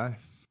Aes Sedai?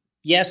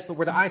 Yes, but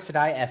where the Aes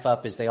Sedai F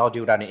up is they all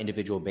do it on an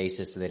individual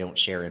basis, so they don't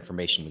share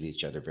information with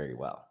each other very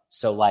well.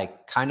 So,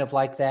 like, kind of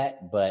like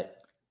that, but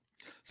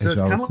so it's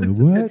kind of like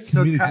what?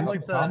 So it's kind of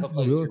like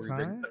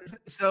the.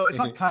 So it's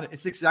not kind of.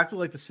 It's exactly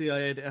like the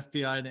CIA, the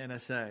FBI, and the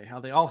NSA.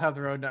 How they all have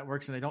their own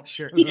networks and they don't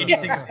share anything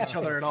with each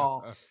other at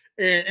all.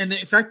 And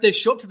in fact, they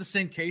show up to the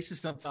same cases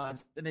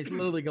sometimes, and they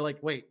literally go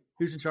like, "Wait,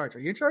 who's in charge? Are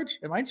you in charge?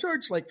 Am I in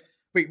charge?" Like.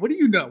 Wait, what do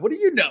you know? What do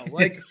you know?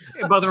 Like,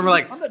 both of them are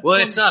like, well,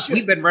 it's us.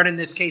 We've been running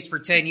this case for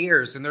 10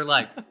 years. And they're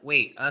like,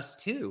 wait, us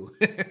too?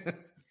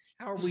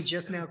 How are we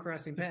just now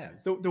crossing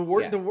paths? The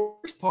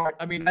worst part,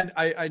 I mean,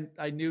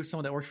 I knew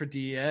someone that worked for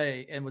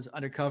DEA and was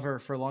undercover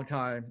for a long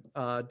time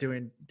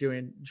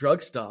doing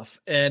drug stuff.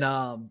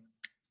 And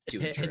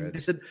they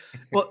said,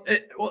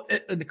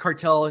 the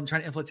cartel and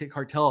trying to infiltrate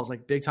cartels,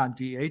 like big time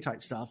DEA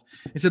type stuff.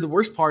 He said the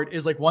worst part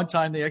is like one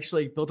time they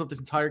actually built up this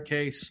entire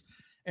case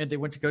and they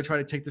went to go try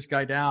to take this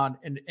guy down,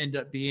 and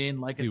ended up being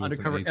like an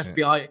undercover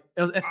FBI.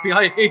 It was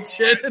FBI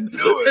agent, and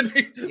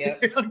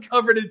they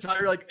uncovered an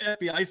entire like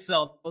FBI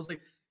cell. I was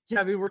like, yeah,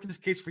 I've been working this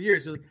case for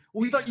years. They're like,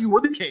 well, we thought you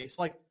were the case.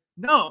 Like,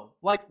 no,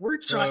 like we're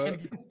trying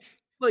to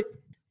like.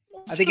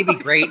 I think it'd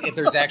be great if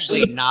there's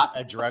actually not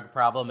a drug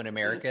problem in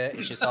America.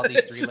 It's just all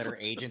these three-letter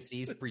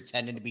agencies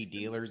pretending to be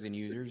dealers and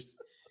users.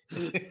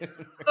 And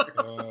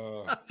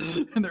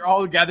they're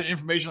all gathering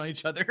information on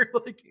each other.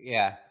 Like,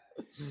 yeah.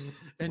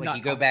 And like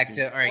you go back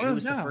to, all right, who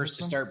was the first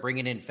to start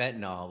bringing in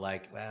fentanyl?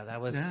 Like, wow,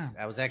 that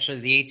was actually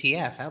the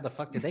ATF. How the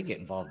fuck did they get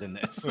involved in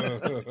this?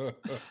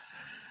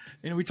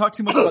 We talk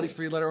too much about these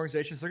three-letter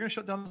organizations. They're going to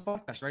shut down the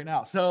podcast right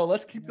now. So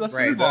let's move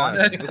on.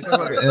 Let's talk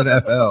about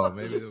the NFL.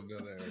 Maybe they'll go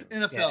there.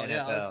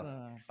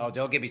 NFL.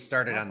 Don't get me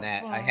started on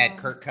that. I had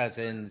Kirk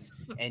Cousins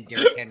and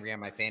Derrick Henry on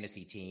my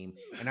fantasy team,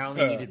 and I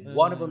only needed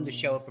one of them to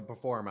show up and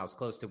perform. I was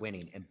close to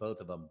winning, and both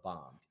of them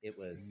bombed. It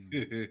was.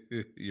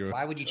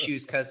 Why would you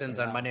choose Cousins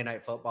on Monday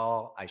Night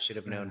Football? I should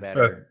have known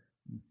better.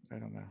 I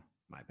don't know.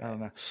 My bad. I don't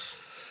know.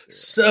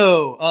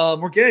 So,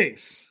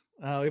 Morghese.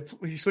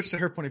 We switched to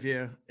her point of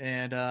view,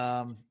 and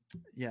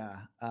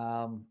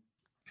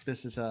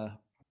this is a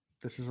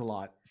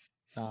lot.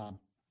 And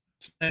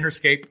her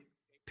escape.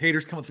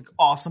 Pater's come with an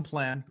awesome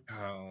plan.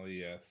 Oh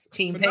yes,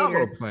 Team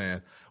Phenomenal Pater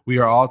plan. We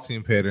are all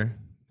Team Pater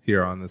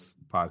here on this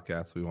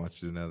podcast. We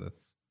want you to know this.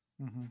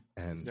 Mm-hmm.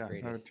 And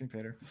Team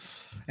Pater.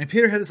 And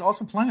Peter had this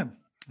awesome plan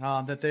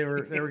that they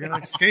were going to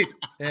escape,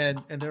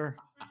 and they were.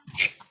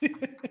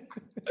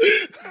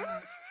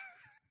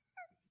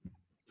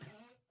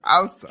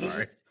 I'm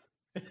sorry.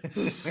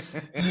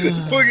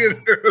 We'll get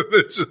her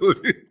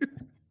eventually.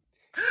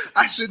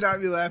 I should not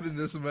be laughing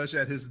this much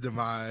at his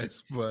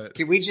demise, but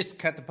can we just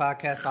cut the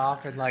podcast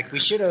off and we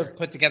should have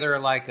put together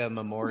a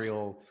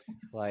memorial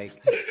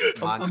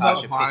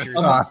montage of pictures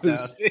and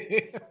stuff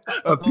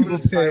of people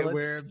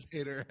wearing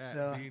Pater hat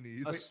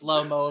beanies. A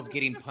slow-mo of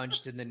getting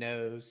punched in the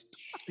nose.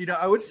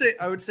 I would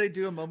say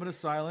do a moment of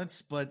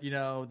silence, but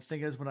the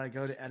thing is when I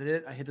go to edit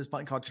it, I hit this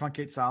button called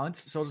truncate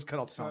silence, so I'll just cut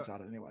all the silence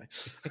out anyway.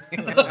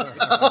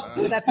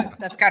 Well,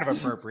 that's kind of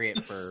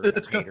appropriate for a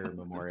Pater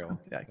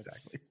memorial. Yeah,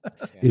 exactly.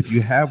 If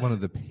you have one of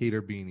the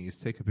Pater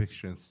beanies, take a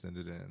picture and send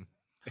it in.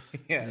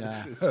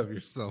 Of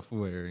yourself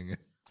wearing it.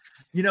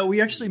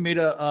 We actually made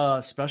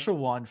a special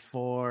one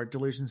for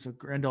Delusions of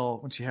Grendel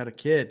when she had a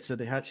kid. So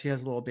she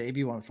has a little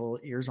baby one with little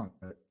ears on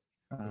it.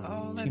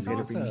 That's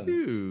awesome.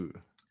 Cute.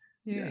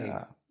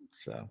 Yeah.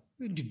 So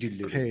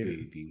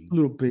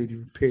little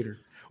baby Pater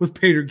with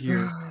Pater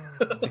gear.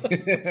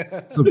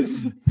 So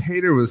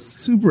Pater was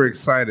super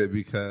excited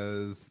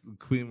because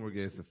Queen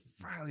Morghese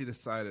finally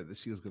decided that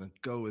she was going to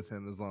go with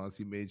him as long as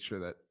he made sure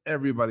that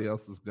everybody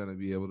else is going to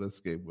be able to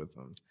escape with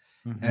him.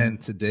 Mm-hmm. And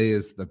today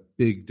is the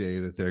big day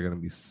that they're going to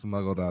be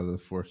smuggled out of the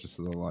Fortress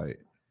of the Light.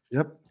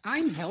 Yep.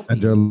 I'm helping.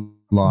 And their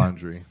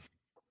laundry.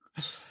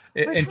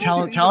 And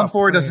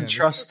Talonfor doesn't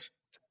trust.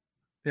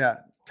 Yeah.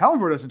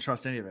 Talonfor doesn't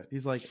trust any of it.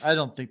 He's like, I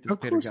don't think this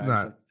Pater guy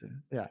not.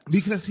 Yeah.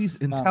 Because he's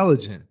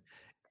intelligent.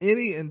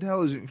 Any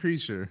intelligent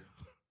creature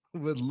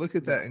would look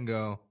at that and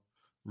go,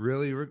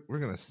 really? We're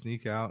going to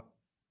sneak out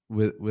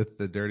with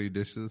the dirty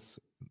dishes?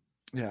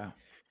 Yeah.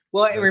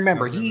 Well,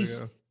 remember,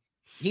 he's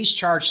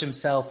charged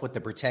himself with the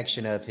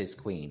protection of his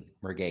queen,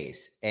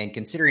 Morghese. And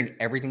considering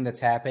everything that's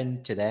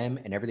happened to them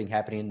and everything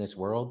happening in this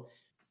world,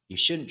 you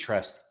shouldn't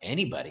trust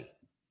anybody.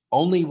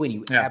 Only when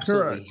you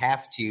absolutely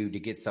have to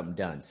get something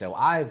done. So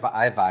I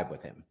vibe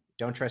with him.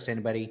 Don't trust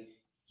anybody.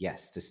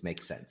 Yes, this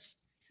makes sense.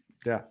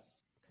 Yeah.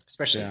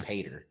 Especially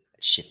Pater,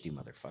 a shifty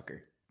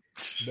motherfucker.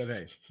 But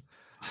hey,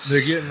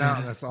 they're getting out,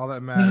 and that's all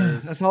that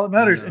matters. That's all that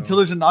matters until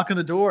there's a knock on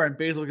the door, and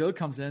Basil Gill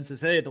comes in and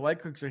says, "Hey, the White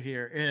Cooks are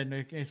here."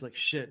 And he's like,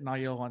 "Shit,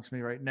 Nael wants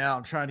me right now.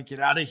 I'm trying to get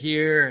out of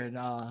here, and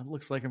it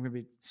looks like I'm going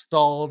to be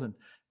stalled." And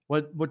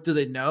what do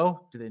they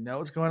know? Do they know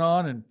what's going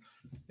on?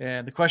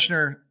 And the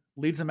questioner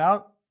leads them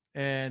out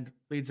and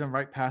leads them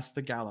right past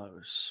the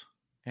gallows.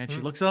 And she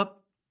looks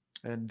up,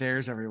 and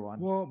there's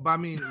everyone. Well, but I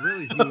mean,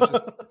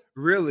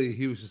 really,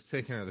 he was just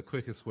taking her the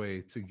quickest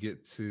way to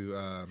get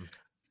to.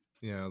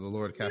 The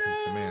Lord Captain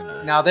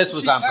Commander. Now this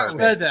was on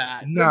purpose.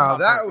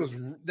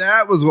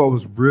 That was what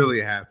was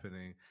really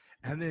happening,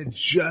 and then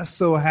just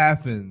so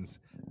happens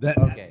that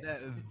at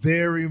that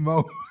very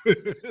moment,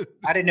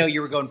 I didn't know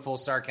you were going full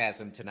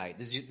sarcasm tonight.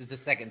 This is the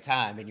second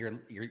time, and you're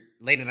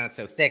laying it on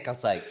so thick. I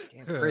was like,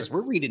 damn, Chris,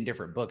 we're reading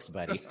different books,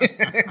 buddy.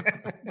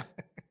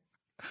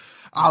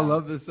 I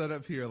love the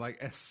setup here. Like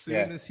as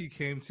soon as he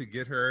came to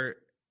get her,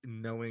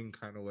 knowing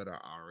kind of what I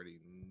already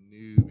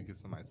knew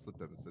because somebody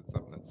slipped up and said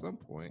something at some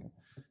point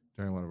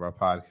during one of our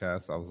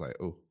podcasts, I was like,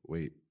 oh,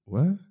 wait,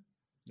 what?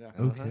 Yeah.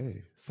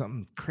 Okay.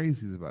 Something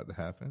crazy is about to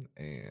happen.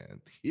 And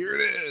here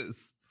it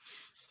is.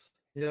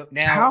 Yep.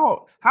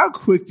 Now, how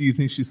quick do you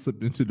think she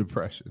slipped into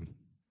depression?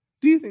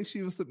 Do you think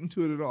she was slipped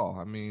into it at all?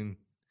 I mean,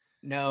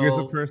 no. Here's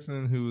a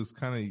person who was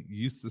kind of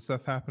used to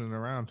stuff happening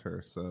around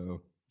her.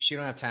 So she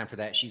don't have time for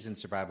that. She's in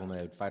survival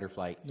mode, fight or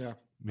flight. Yeah.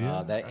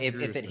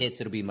 If it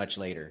hits, it'll be much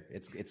later.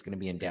 It's going to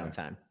be in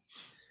downtime.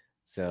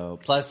 So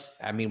plus,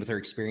 I mean, with her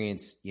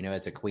experience,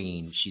 as a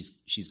queen,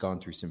 she's gone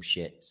through some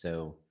shit.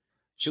 So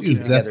she'll keep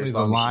it together as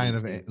long as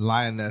she needs to.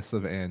 Lioness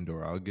of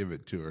Andor. I'll give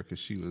it to her because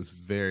she was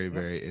very,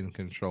 very in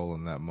control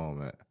in that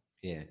moment.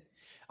 Yeah.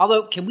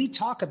 Although, can we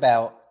talk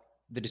about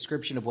the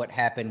description of what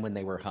happened when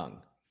they were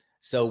hung?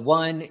 So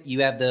one,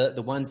 you have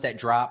the ones that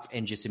drop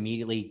and just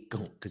immediately go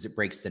because it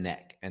breaks the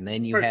neck. And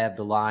then you have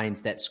the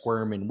lines that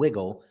squirm and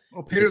wiggle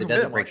because it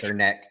doesn't break their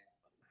neck.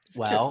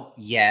 Well,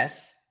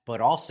 yes.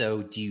 But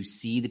also, do you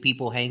see the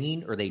people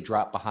hanging or they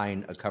drop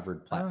behind a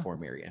covered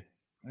platform area?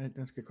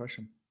 That's a good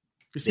question.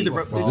 You see the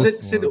rope. They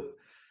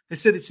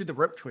said they see the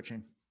rope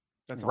twitching.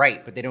 That's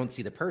right, but they don't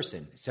see the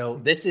person.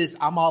 So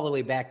I'm all the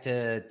way back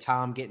to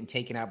Tom getting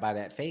taken out by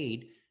that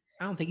fade.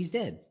 I don't think he's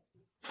dead.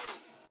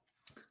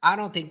 I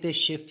don't think this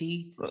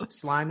shifty,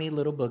 slimy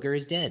little booger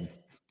is dead.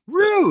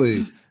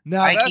 Really?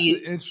 Now that's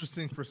an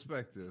interesting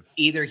perspective.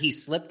 Either he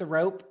slipped the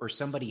rope or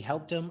somebody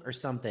helped him or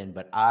something,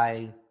 but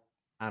I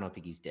don't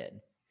think he's dead.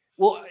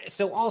 Well,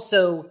 so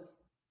also,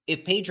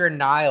 if Pedro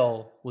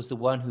Nile was the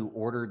one who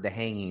ordered the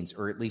hangings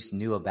or at least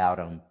knew about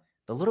them,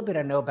 the little bit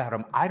I know about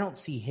him, I don't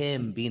see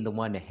him being the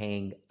one to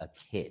hang a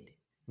kid.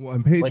 Well,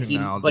 and Pedro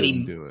Nile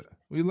didn't do it.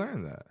 We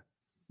learned that.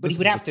 But he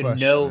would have to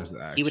know.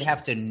 He would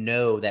have to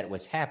know that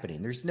was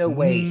happening. There's no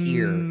way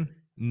here.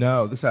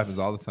 No, this happens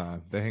all the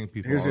time. They hang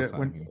people all the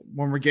time.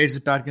 When Mergaze is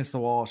back against the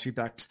wall, she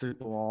backs through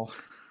the wall.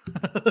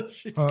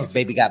 Because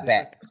baby got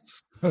back.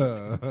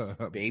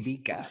 Baby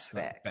got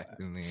back.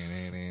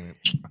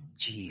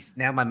 Jeez,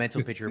 now my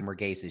mental picture of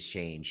Mergaze has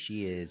changed.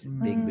 She is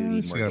big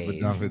booty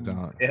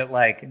Mergaze.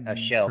 Like a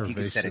shelf. You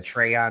can set a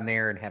tray on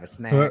there and have a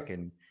snack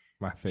and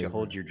she'll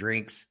hold your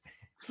drinks.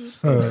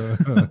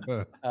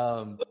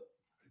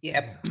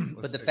 Yeah,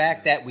 but the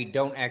fact that we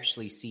don't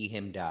actually see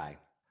him die.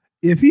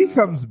 If he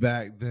comes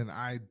back, then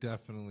I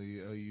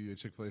definitely owe you a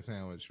Chick-fil-A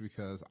sandwich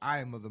because I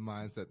am of the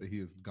mindset that he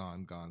is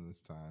gone this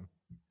time.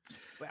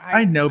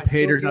 I know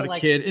Pater's not a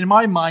kid. In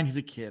my mind, he's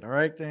a kid. All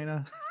right,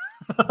 Dana?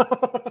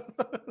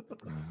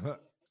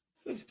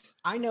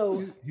 I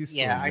know.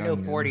 I know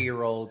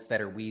 40-year-olds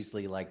that are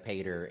Weasley like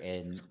Pater,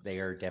 and they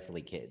are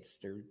definitely kids.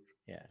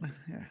 Yeah.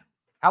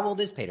 How old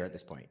is Pater at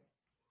this point?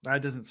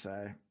 That doesn't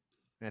say.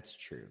 That's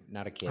true.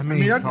 Not a kid. I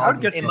mean, I'd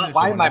guess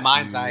why in my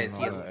mind's eye is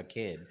he a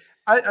kid?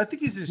 I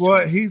think he's his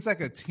 20s. He's like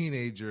a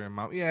teenager in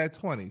my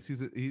 20s.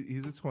 He's a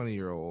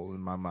 20-year-old in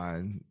my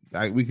mind.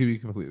 We could be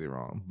completely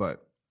wrong,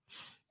 but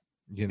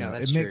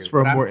it makes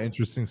for a more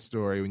interesting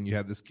story when you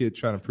have this kid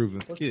trying to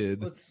prove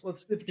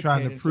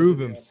trying to prove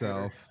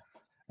himself,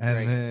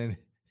 and then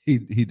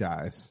he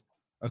dies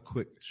a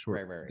quick,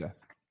 short death.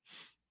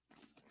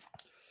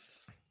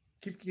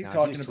 Keep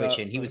talking about.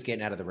 He was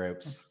getting out of the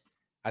ropes.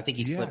 I think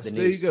he slipped the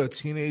noose. There you go,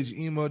 teenage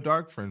emo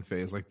dark friend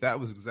phase. Like that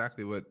was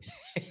exactly what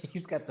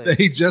he's got.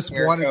 He just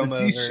wanted the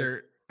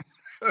T-shirt.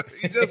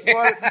 He just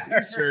wanted the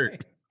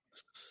T-shirt.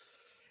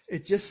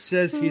 It just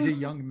says he's a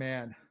young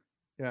man.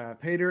 Yeah,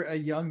 Pater, a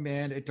young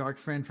man, a dark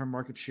friend from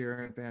Market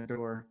Share and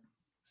Vandor.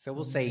 So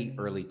we'll say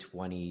early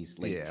 20s,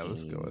 late teens. Yeah,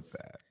 let's go with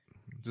that.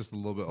 Just a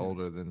little bit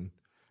older than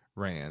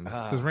Rand,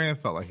 because Rand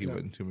felt like he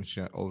wasn't too much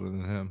older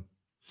than him.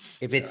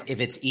 If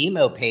it's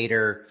emo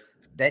Pater.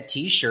 That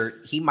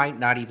T-shirt, he might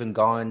not even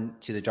gone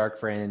to the Dark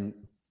Friend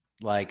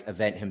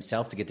event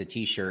himself to get the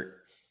T-shirt.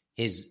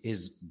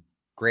 His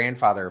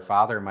grandfather or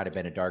father might have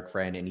been a Dark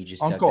Friend, and he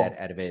just dug that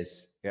out of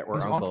his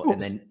uncle,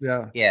 uncles. And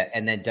then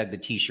and then dug the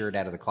T-shirt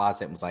out of the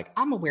closet and was like,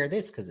 "I'm gonna wear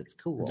this because it's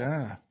cool."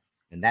 Yeah,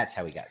 and that's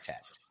how he got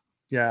tapped.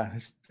 Yeah,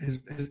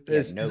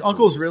 his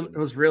uncle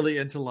was really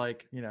into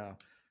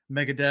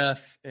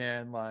Megadeth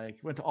and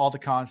went to all the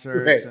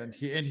concerts and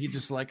he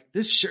just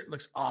this shirt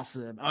looks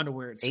awesome. I want to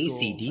wear it.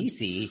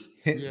 AC/DC.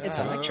 It's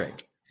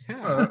electric.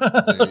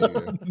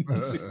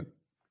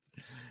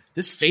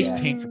 This face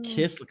paint for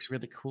Kiss looks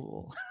really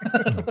cool.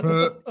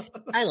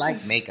 I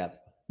like makeup.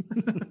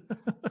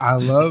 I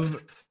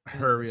love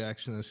her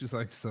reaction. She's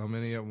like so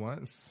many at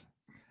once.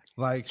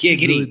 She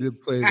really did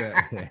play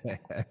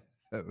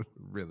that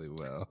really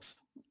well.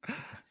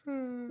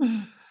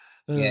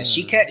 Yeah,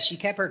 she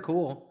kept her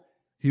cool.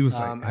 He was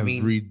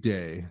every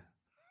day.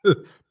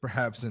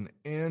 Perhaps in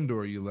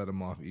Andor you let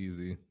him off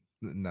easy,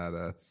 not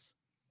us.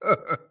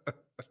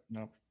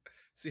 No.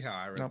 See how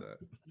I read that?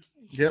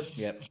 Yep.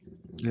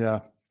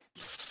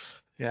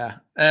 Yeah.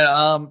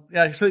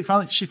 And so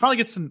she finally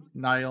gets to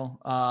Nile.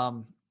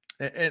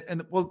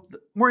 And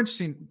more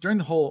interesting during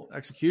the whole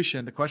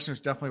execution, the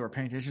questioners definitely were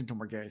paying attention to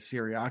Mergaze, see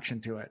her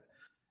reaction to it,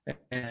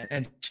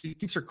 and she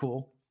keeps her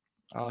cool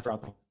throughout the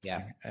whole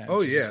thing.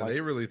 And they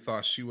really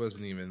thought she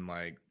wasn't even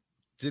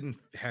didn't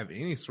have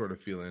any sort of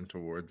feeling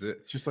towards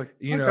it. Just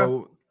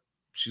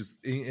she's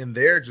in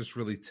there just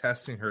really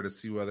testing her to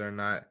see whether or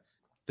not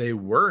they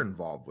were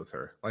involved with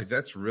her.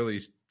 That's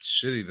really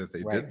shitty that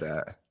they did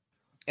that.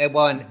 And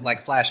one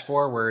flash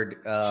forward,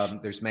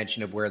 there's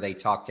mention of where they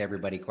talked to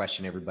everybody,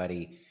 questioned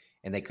everybody,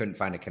 and they couldn't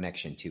find a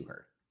connection to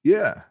her.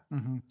 Yeah.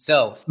 Mm-hmm.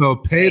 So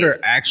Pater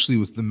actually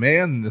was the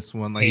man in this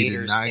one. Pater he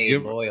did not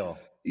give loyal.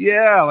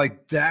 Yeah,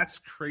 that's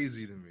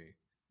crazy to me.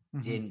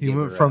 Didn't He give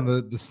went her from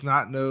up. the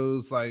snot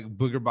nose like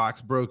booger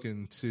box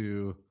broken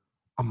to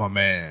I'm a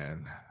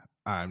man.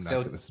 I'm not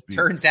So going to speak.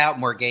 turns out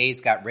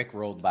Morgaze got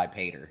rickrolled by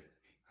Pater.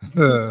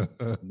 Never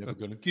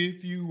gonna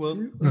give you up.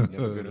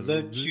 Never gonna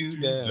let you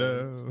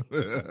down.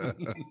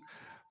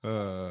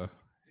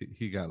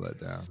 He got let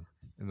down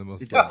in the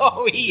most.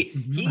 Oh, he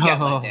got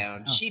let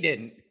down. She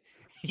didn't.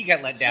 He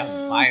got let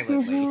down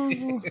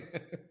violently.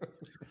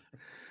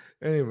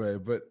 Anyway,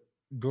 but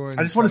going.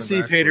 I just want to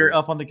see Pater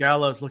backwards. up on the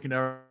gallows looking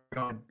over,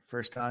 going,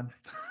 first time.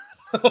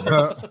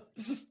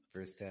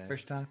 First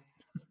time.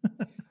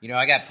 You know,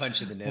 I got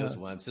punched in the nose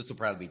once. This will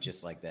probably be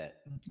just like that.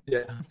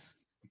 Yeah,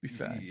 be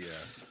fine. Yeah.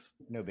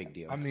 No big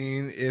deal. I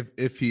mean,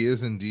 if he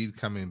is indeed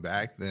coming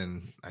back,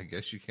 then I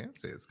guess you can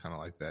say it's kind of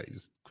like that. You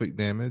just quick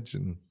damage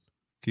and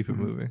keep it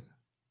moving.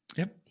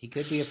 Yep. He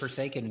could be a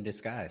Forsaken in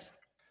disguise.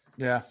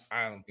 Yeah.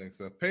 I don't think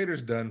so.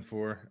 Pater's done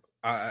for.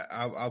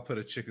 I'll put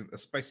a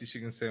spicy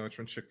chicken sandwich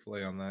from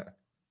Chick-fil-A on that.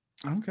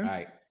 Okay. All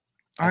right.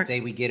 I say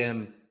we get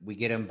him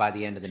by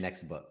the end of the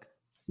next book.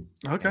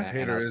 Okay.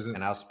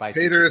 And I'll spice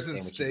Pater the chicken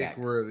isn't sandwich steak back.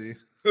 worthy.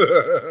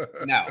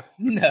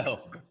 No.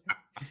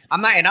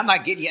 I'm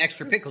not getting you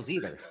extra pickles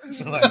either.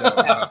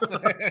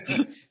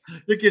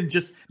 You're getting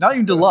just not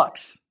even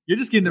deluxe. You're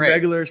just getting the Right.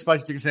 regular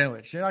spicy chicken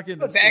sandwich. You're not getting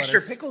The extra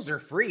lettuce. pickles are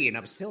free, and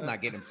I'm still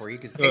not getting them for you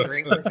because Pater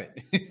ain't worth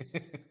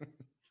it.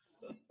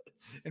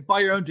 And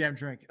buy your own damn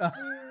drink.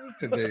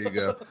 There you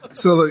go.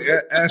 So look,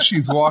 as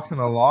she's walking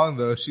along,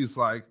 though, she's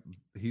like,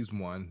 "He's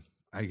won.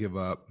 I give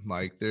up.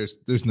 Like,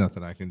 there's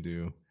nothing I can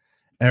do.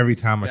 Every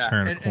time I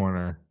turn a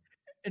corner."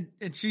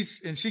 And she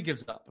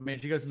gives up. I mean,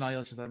 she goes to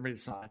Nihil. She's like, "I'm ready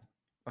to sign.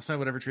 I'll sign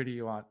whatever treaty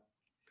you want."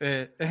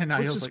 And Which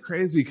Nihil's is like,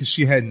 crazy because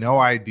she had no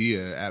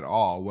idea at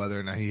all whether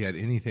or not he had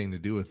anything to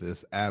do with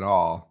this at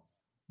all.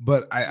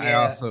 But I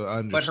also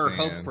understand. But her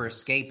hope for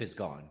escape is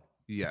gone.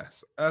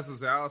 Yes, as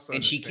is also,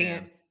 and she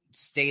can't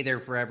stay there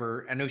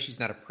forever. I know she's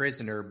not a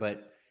prisoner,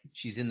 but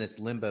she's in this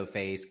limbo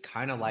phase,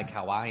 kind of like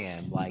how I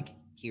am, like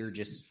here,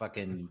 just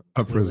fucking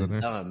a twiddling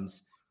prisoner,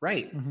 thumbs,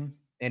 right? mm-hmm.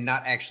 And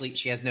not actually,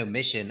 she has no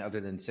mission other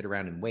than sit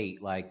around and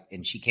wait. Like,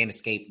 and she can't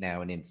escape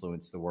now and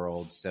influence the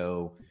world.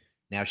 So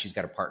now she's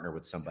got to partner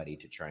with somebody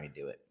to try and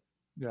do it.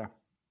 Yeah,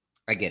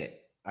 I get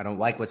it. I don't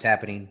like what's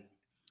happening,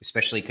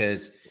 especially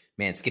because,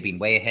 man, skipping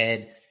way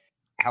ahead.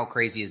 How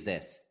crazy is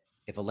this?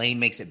 If Elaine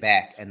makes it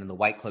back and then the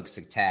White Cloaks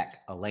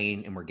attack,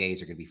 Elaine and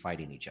Morgaze are going to be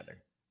fighting each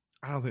other.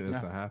 I don't think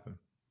that's going to happen.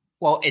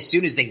 Well, as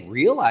soon as they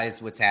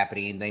realize what's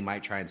happening, they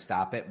might try and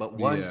stop it. But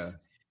once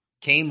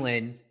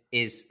Caemlyn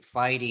is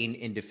fighting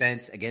in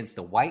defense against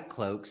the White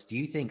Cloaks, do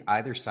you think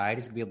either side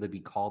is going to be able to be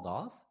called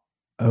off?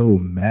 Oh,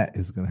 Matt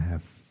is going to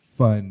have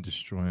fun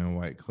destroying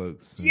White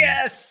Cloaks.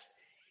 Yes!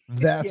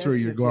 That's where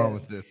you're going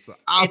with this. So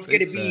it's going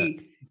to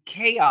be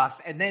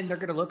chaos, and then they're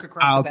going to look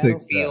across the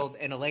battlefield,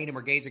 and Elaine and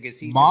Morgaze are going to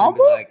see each other and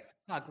be like,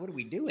 fuck, what are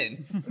we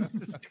doing?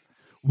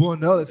 Well,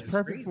 no, it's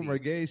perfect for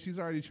Morgaze. She's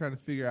already trying to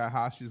figure out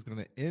how she's going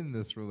to end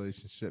this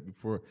relationship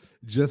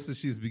just as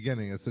she's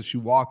beginning. And so she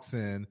walks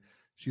in.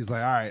 She's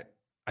like, all right,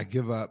 I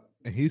give up.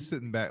 And he's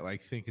sitting back,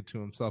 like, thinking to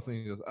himself. And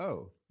he goes,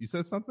 oh, you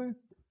said something?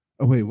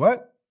 Oh, wait,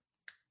 what?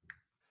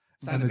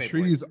 And the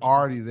treaty's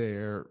already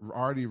there,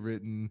 already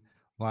written.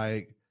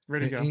 Like,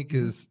 the ink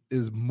is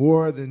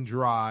more than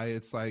dry.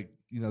 It's like,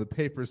 the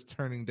paper's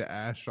turning to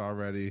ash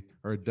already,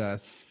 or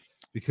dust,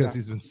 because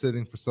he's been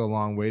sitting for so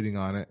long waiting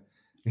on it.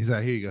 He's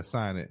like, here you go,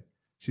 sign it.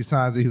 She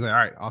signs it. He's like, all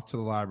right, off to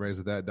the libraries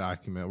with that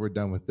document. We're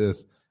done with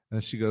this.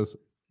 And she goes,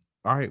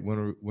 all right, when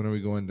are we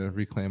going to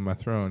reclaim my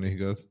throne? And he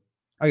goes,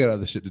 I got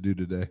other shit to do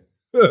today.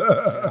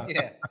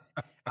 Yeah.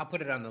 I'll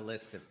put it on the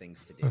list of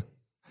things to do. We'll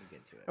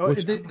get to it. Oh,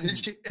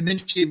 and then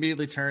she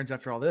immediately turns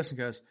after all this and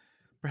goes,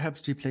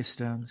 perhaps do you play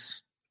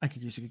stones? I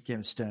could use a good game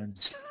of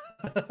stones.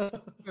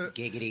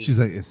 Giggity. She's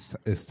like,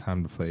 it's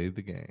time to play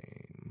the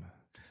game.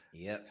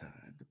 Yep.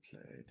 Time to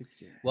play the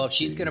game. Well, if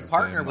she's going to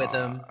partner with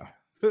him,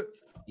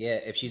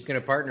 if she's going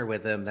to partner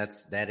with him,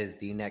 that is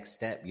the next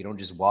step. You don't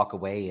just walk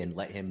away and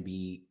let him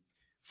be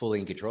fully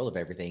in control of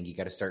everything. You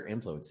got to start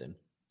influencing.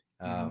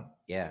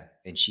 Yeah,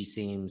 and she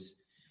seems.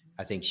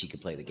 I think she could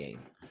play the game.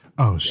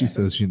 Oh, she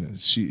says,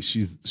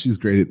 she's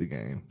great at the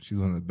game. She's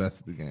one of the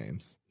best at the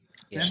games.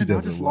 Yeah, she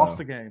does. Just lost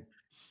the game.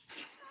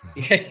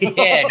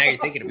 Yeah, now you're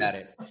thinking about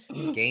it.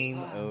 Game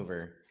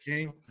over.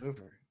 Game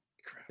over.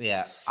 Crap.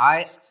 Yeah,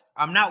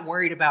 I'm not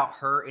worried about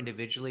her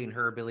individually and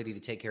her ability to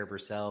take care of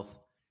herself,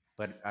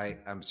 but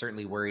I'm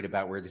certainly worried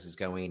about where this is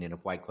going and if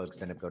White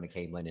Cloaks end up going to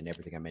Caemlyn and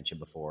everything I mentioned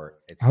before.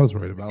 I was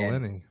worried about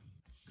Lenny.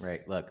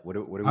 Right. Look, what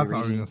are we I thought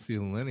reading? we were going to see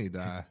Lenny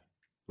die.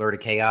 Lord of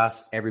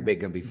Chaos. Everybody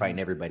going to be fighting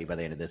everybody by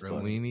the end of this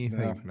book. Lenny,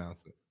 how you pronounce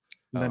it?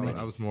 Lenny.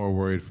 I was more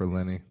worried for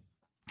Lenny.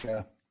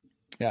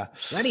 Yeah.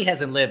 Lenny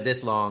hasn't lived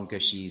this long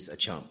because she's a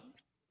chump.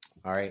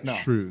 All right. No.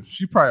 True.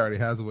 She probably already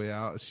has a way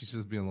out. She's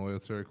just being loyal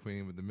to her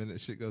queen, but the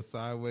minute shit goes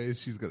sideways,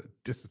 she's going to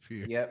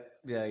disappear. Yep.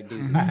 Yeah, I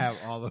do. I have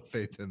all the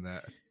faith in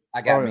that.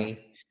 I got me.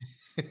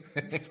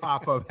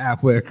 Pop up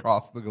halfway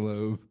across the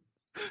globe.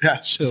 Yeah.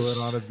 Chilling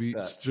on a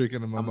beach,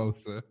 drinking a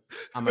mimosa.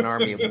 I'm an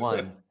army of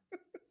one.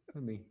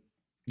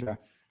 Yeah.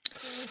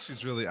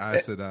 She's really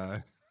Aes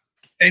Sedai.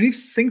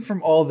 Anything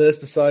from all this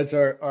besides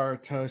our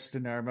toast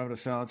and our moment of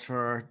silence for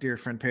our dear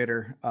friend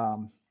Pater?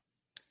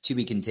 To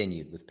be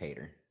continued with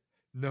Pater.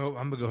 No,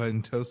 I'm gonna go ahead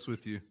and toast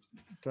with you.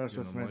 Toast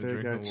with me. I'm There you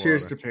go. drinking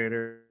Cheers water. to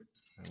Pater.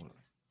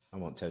 I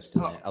won't toast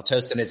in that. I'll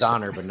toast in his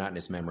honor, but not in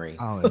his memory.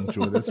 I'll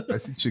enjoy this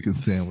spicy chicken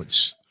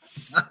sandwich.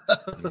 I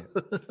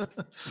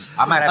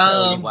might have to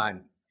owe you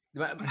one.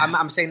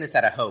 I'm saying this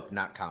out of hope,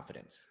 not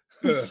confidence.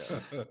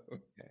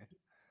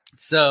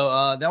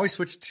 So now we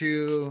switch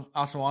to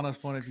Asawana's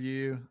point of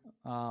view.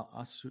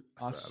 Asanawa.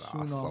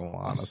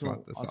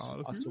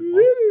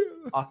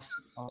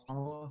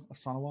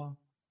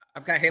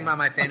 I've got him on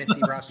my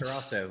fantasy roster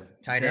also.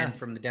 Tight end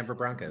from the Denver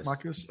Broncos.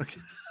 Marcos. Okay.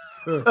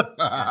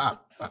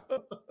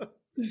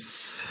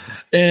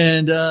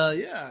 And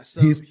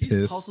so he's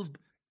puzzled.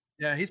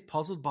 Yeah, he's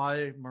puzzled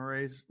by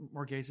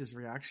Morgase's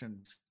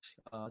reactions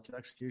to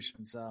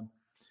executions.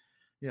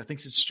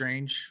 Thinks it's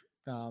strange.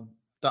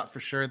 Thought for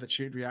sure that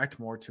she'd react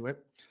more to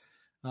it.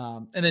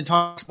 And then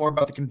talks more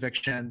about the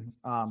conviction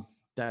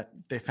that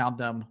they found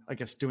them, I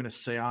guess, doing a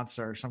seance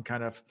or some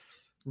kind of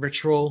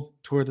ritual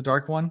toward the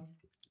Dark One.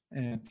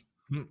 And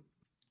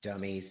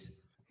dummies.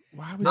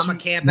 I'm gonna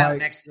camp out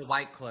next to the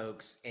White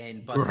Cloaks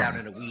and bust out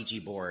in a Ouija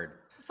board.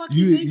 What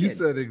the fuck you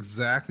said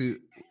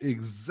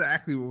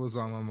exactly what was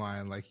on my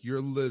mind. Like,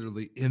 you're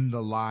literally in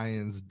the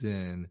lion's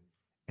den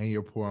and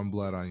you're pouring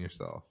blood on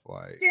yourself.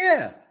 Like,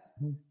 yeah,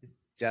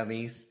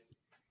 dummies.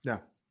 Yeah,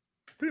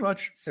 pretty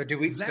much. So do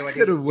we? So I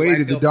could have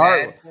waited. The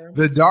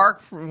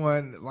dark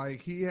one,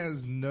 like, he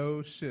has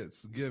no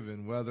shits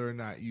given whether or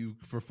not you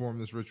perform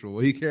this ritual.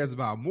 What he cares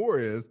about more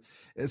is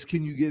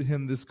can you get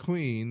him this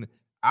queen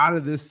out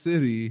of this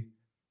city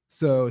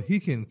so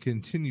he can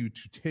continue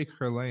to take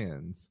her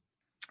lands.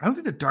 I don't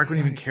think the Dark One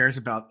even cares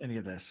about any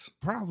of this.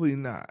 Probably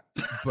not,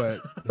 but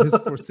his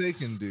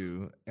Forsaken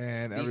do,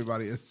 and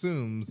everybody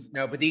assumes.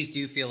 No, but these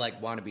do feel like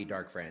wannabe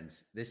Dark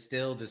Friends. This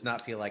still does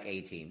not feel like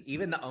A-Team.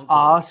 Even the uncle.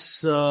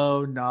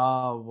 Asanawa.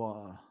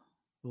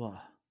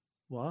 What?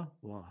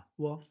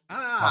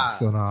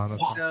 So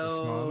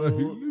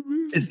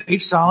is the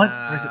H silent?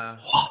 Or is it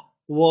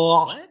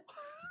what?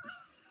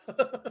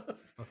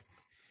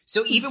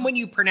 So even when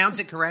you pronounce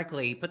it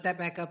correctly, put that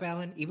back up,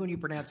 Alan. Even when you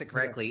pronounce it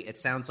correctly, it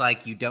sounds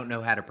like you don't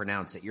know how to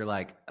pronounce it. You're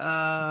like,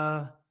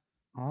 what?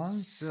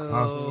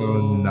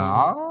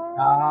 Nah.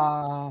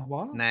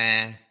 What?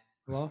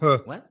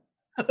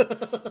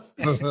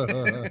 It's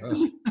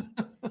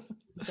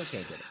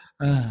okay, get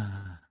it.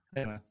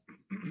 Anyway.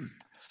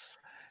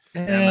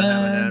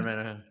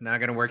 Not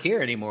gonna work here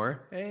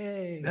anymore.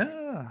 Hey,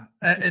 yeah,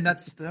 and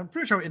that's I'm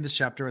pretty sure in this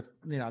chapter with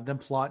them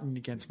plotting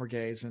against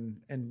Morgase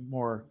and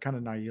more kind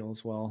of Nihil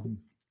as well.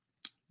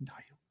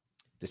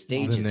 The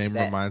stage is set. The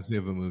name reminds me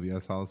of a movie I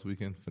saw this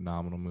weekend.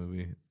 Phenomenal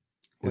movie.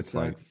 It's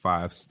like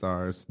 5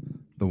 stars.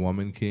 The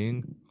Woman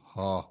King.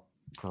 Oh,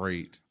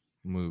 great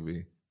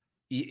movie.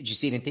 Did you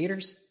see it in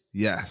theaters?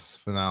 Yes,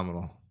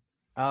 phenomenal.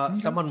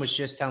 Someone was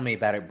just telling me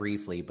about it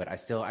briefly, but I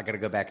got to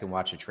go back and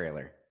watch a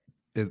trailer.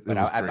 But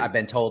I've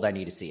been told I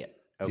need to see it.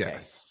 Okay.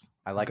 Yes.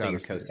 I like that you're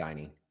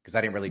co-signing because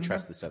I didn't really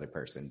trust this other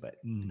person, but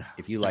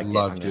if you liked it,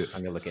 I'm going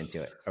to look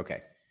into it.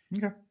 Okay.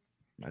 I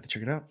have to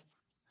check it out.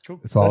 Cool.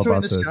 It's all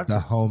about the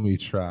Dahomey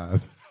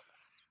tribe.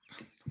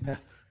 Yeah.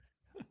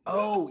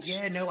 Oh,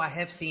 yeah. No, I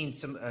have seen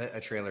a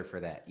trailer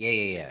for that.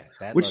 Yeah.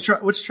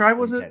 Which tribe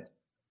was it?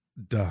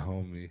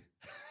 Dahomey.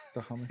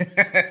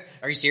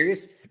 Are you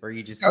serious? Or are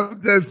you just? I'm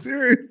dead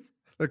serious.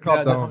 They're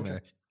called Dahomey.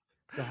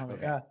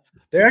 Yeah.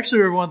 They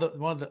actually were one of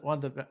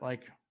the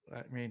like,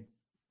 I mean,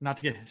 not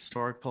to get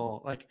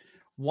historical, like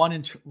one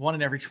in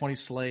every 20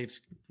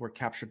 slaves were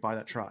captured by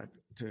that tribe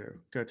to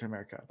go to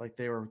America. Like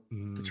they were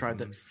the tribe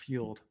that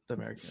fueled the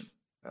American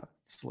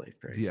slave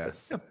trade.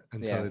 Yes.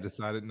 Until they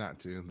decided not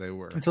to.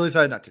 Until they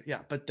decided not to. Yeah.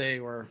 But they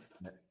were.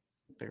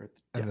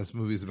 And this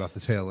movie's about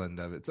the tail end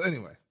of it. So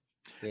anyway.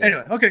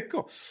 Okay,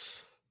 cool.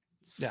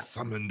 Yeah.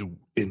 Summoned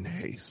in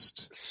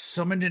haste,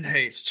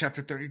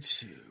 chapter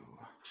 32.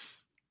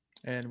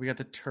 And we got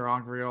the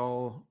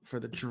ter'angreal for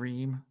the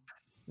dream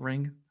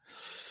ring.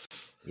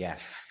 Yeah.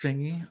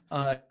 Thingy.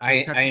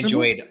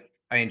 I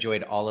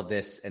enjoyed all of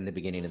this in the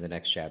beginning of the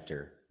next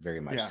chapter. Very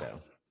much so.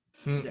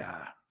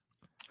 Yeah.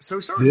 So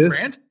we started with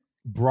Rand.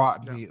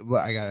 Brought me,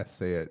 well, I gotta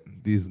say it,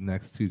 these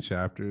next 2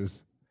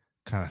 chapters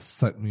kind of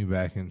sucked me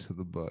back into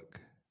the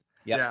book.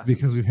 Yeah.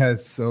 Because we've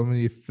had so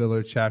many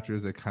filler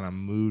chapters that kind of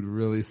moved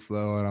really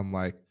slow, and I'm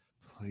like,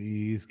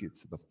 please get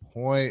to the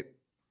point.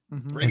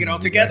 Bring it all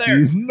together.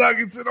 These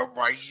nuggets, and I'm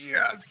like,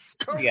 yes,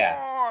 come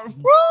on.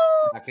 Woo!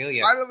 I feel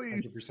you.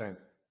 Finally. 100%.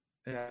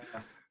 Yeah.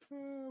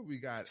 We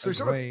got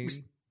Egwene.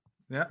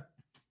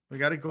 We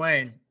got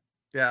Egwene.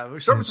 Yeah, we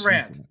start with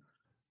Rand.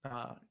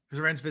 Because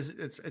Rand's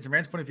it's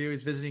Rand's point of view.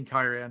 He's visiting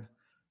Chiron.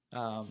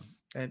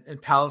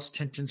 And palace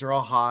tensions are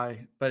all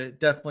high, but it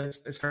definitely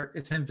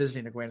it's him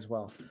visiting Egwene as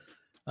well.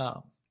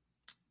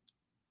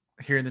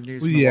 Hearing the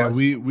news.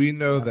 We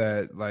know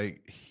that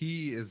like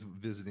he is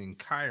visiting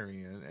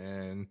Chiron,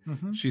 and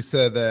she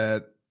said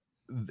that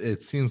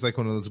it seems like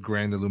one of those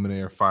grand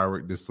Illuminator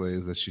firework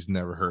displays that she's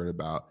never heard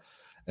about.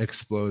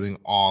 exploding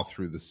all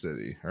through the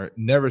city. Or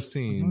never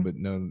seen, but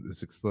known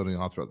it's exploding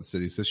all throughout the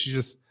city. So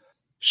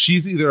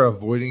she's either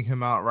avoiding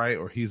him outright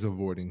or he's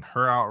avoiding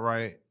her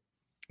outright.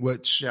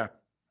 Which,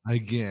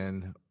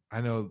 again,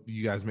 I know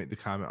you guys make the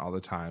comment all the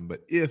time,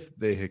 but if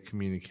they had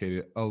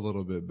communicated a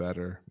little bit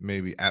better,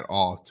 maybe at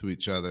all to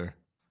each other,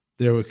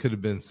 there could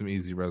have been some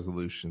easy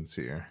resolutions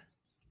here.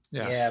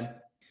 Yeah. Of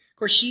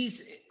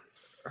course,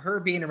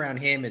 her being around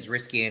him is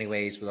risky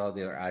anyways with all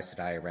the other Aes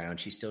Sedai around.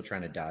 She's still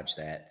trying to dodge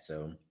that.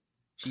 So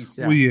she's...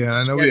 Well, yeah,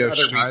 I know we have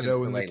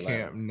Shido in the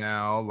camp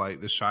now.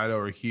 Like the Shido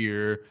are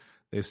here.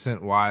 They've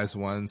sent wise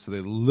ones. So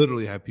they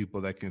literally have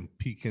people that can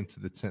peek into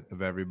the tent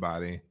of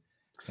everybody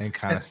and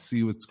kind of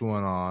see what's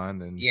going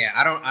on. And yeah,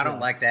 I don't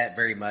like that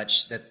very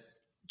much. That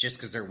just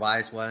because they're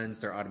wise ones,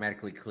 they're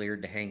automatically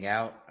cleared to hang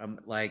out.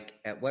 Like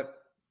at what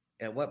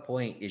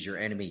point is your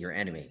enemy your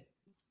enemy?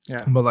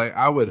 Yeah, but like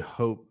I would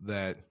hope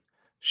that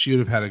she would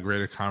have had a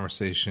greater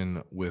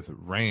conversation with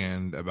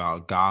Rand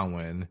about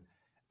Gawain,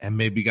 and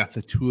maybe got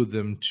the two of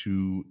them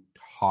to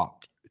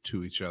talk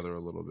to each other a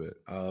little bit.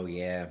 Oh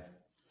yeah.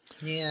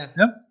 Yeah.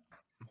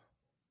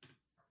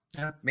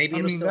 Maybe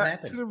it'll still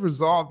happen. Could have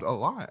resolved a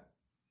lot.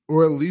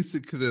 Or at least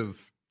it could have.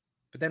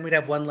 But then we'd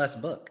have one less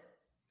book.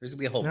 There's gonna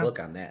be a whole book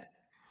on that.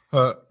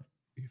 You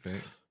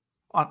think?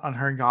 On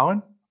her and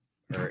Gawain?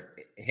 Or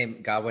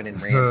him, Gawain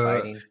and Rand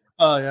fighting.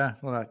 Oh yeah.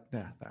 Well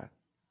that.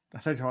 I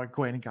thought you were like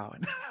Gawain and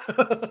Gawain.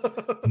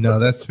 No,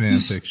 that's fan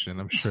fiction.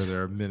 I'm sure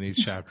there are many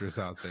chapters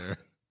out there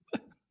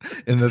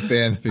in the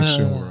fan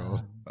fiction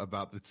world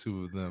about the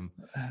two of them.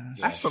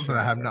 That's something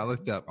I have not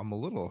looked up. I'm a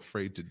little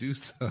afraid to do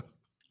so.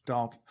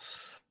 Don't.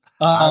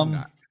 I'm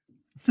not.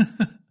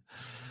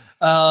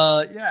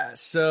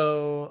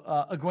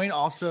 So Egwene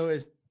also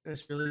is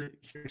really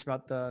curious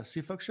about the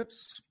Sea Folk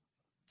ships.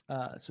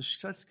 So she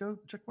decides to go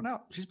check one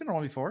out. She's been on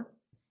one before.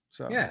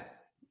 So yeah.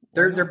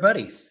 They're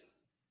buddies.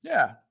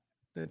 Yeah.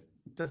 It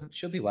doesn't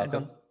She'll be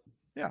welcome.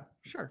 Yeah,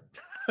 sure.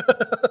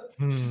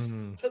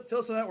 Tell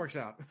us how that works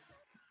out.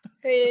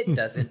 It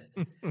doesn't.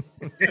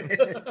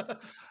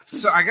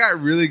 So I got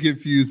really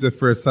confused at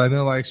first. I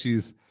know like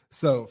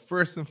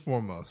first and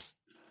foremost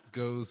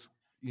goes,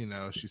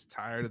 she's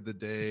tired of the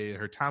day.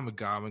 Her time with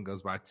Gawain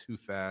goes by too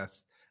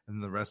fast,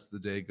 and the rest of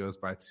the day goes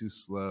by too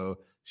slow.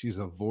 She's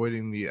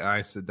avoiding the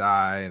Aes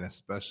Sedai and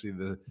especially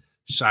the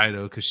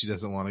Shido because she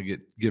doesn't want to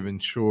get given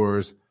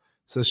chores.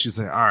 So she's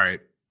like, all right,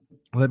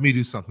 let me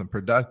do something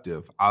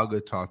productive. I'll go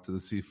talk to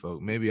the sea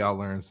folk. Maybe I'll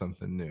learn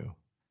something new.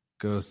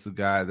 Goes to the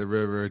guy at the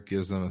river,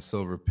 gives him a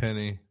silver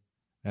penny,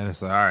 and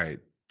it's like, all right,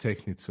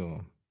 take me to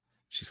him.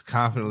 She's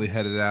confidently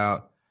headed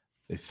out.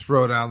 They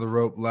throw down the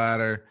rope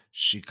ladder.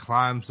 She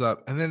climbs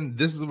up. And then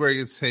this is where it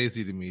gets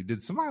hazy to me.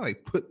 Did somebody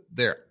like put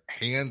their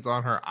hands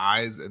on her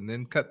eyes and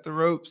then cut the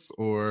ropes?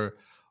 Or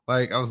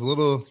like I was a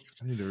little...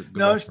 I need to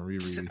go back and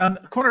reread. On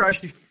the corner, I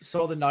actually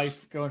saw the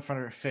knife go in front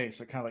of her face.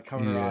 It kind of like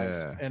covered her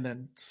eyes and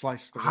then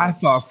sliced the ropes. I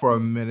thought for a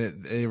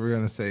minute they were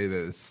going to say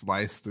that it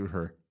sliced through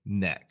her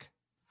neck.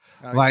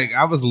 Okay. Like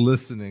I was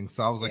listening.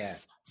 So I was like,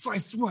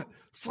 slice what?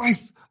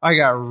 Slice. I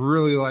got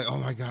really like, oh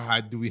my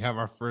God, do we have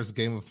our first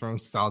Game of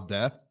Thrones style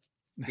death?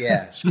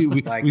 Yeah.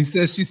 We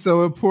said she's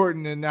so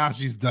important and now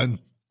she's done.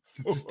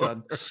 It's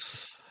done.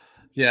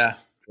 Yeah.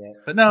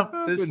 But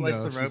no, they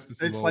sliced the rope.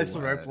 They sliced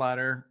the rope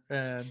ladder.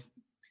 And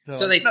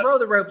so they throw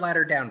the rope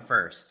ladder down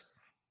first,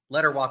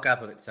 let her walk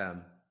up with it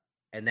some,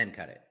 and then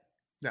cut it.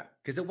 Yeah.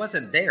 Because it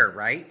wasn't there,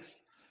 right?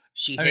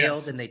 She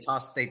hailed and they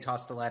tossed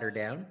the ladder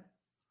down.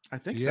 I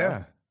think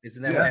so.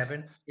 Isn't that what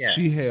happened? Yeah.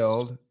 She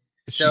hailed.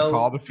 She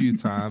called a few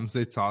times.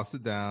 They tossed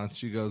it down.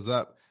 She goes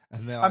up.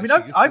 And then, I've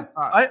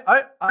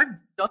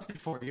done this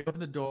before. You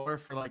open the door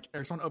for like,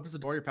 or someone opens the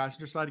door, your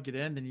passenger side to get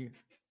in, then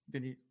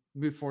you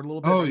move forward a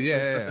little bit. Oh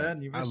yeah.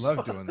 I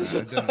love doing that.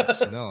 I've done that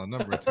Chanel a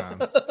number of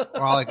times.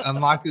 Or I'll like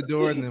unlock the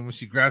door, and then when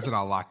she grabs it,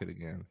 I'll lock it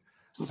again,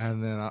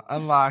 and then I'll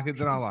unlock it,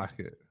 then I'll lock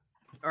it.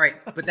 All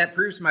right, but that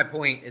proves my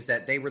point is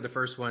that they were the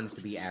first ones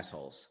to be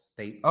assholes.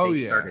 They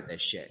started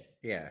this shit.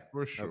 Yeah,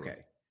 for sure. Okay.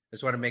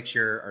 Just want to make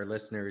sure our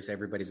listeners,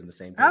 everybody's in the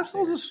same page.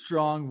 Asshole's a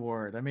strong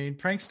word. I mean,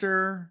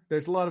 prankster,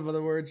 there's a lot of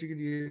other words you could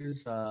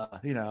use. Where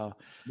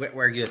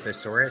are you a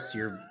thesaurus?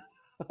 You're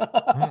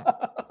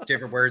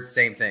different words,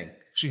 same thing.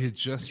 She had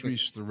just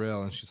reached the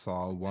rail and she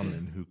saw a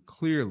woman who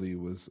clearly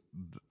was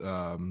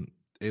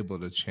able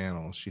to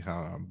channel. She had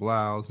on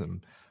blouse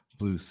and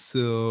blue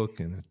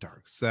silk and a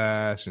dark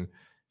sash, and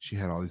she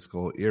had all these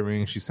gold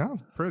earrings. She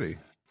sounds pretty,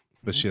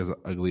 but she has an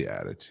ugly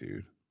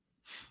attitude.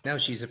 No,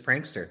 she's a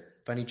prankster.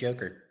 Funny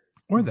joker.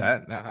 Or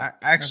that.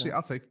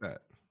 I'll take that.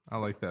 I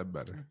like that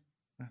better.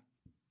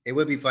 It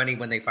would be funny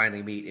when they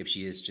finally meet if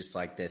she is just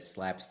like this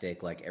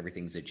slapstick, like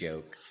everything's a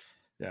joke.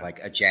 Yeah.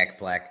 Like a Jack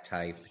Black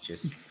type,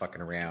 just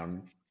fucking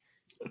around.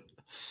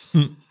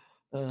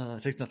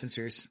 Takes nothing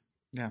serious.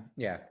 Yeah.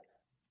 Yeah.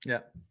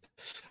 Yeah.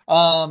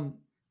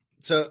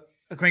 So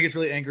Egwene gets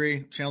really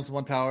angry, channels the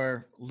one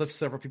power, lifts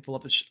several people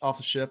up off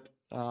the ship.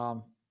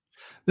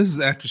 This is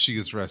after she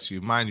gets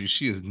rescued. Mind you,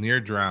 she is near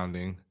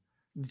drowning.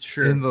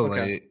 Sure. In the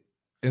lake,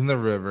 in the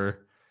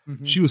river.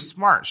 Mhm. She was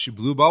smart. She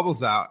blew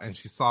bubbles out and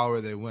she saw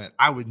where they went.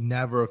 I would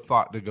never have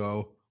thought to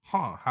go,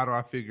 how do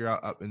I figure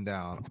out up and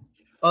down?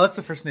 Oh, that's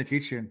the first thing they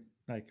teach you,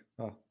 like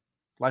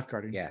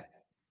lifeguarding. Yeah.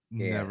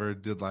 Never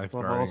did Blow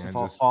lifeguarding.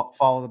 bubbles and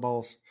follow the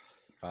bubbles.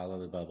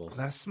 Follow the bubbles.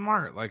 That's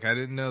smart. Like, I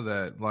didn't know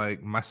that.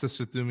 Like, my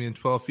sister threw me in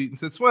 12 feet and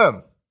said,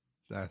 swim.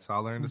 That's how I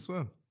learned to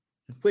swim.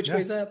 Which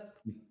way's up?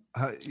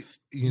 I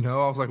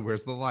was like,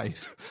 where's the light?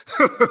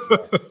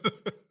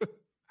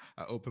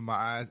 I opened my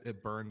eyes.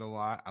 It burned a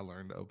lot. I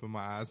learned to open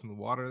my eyes in the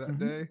water that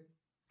day.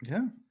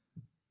 Yeah.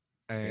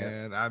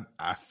 And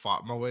I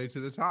fought my way to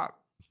the top.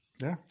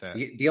 Yeah.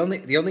 The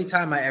only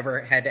time I ever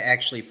had to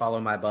actually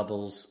follow my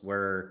bubbles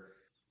were,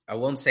 I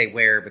won't say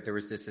where, but there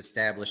was this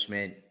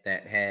establishment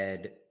that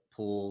had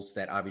pools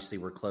that obviously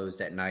were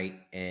closed at night,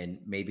 and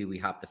maybe we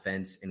hopped the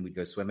fence and we'd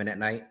go swimming at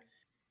night,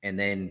 and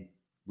then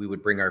we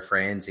would bring our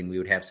friends and we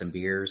would have some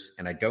beers.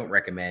 And I don't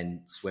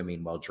recommend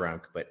swimming while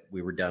drunk, but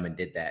we were dumb and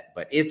did that.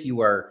 But if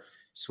you are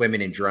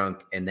swimming and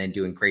drunk and then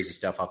doing crazy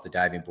stuff off the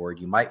diving board,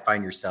 you might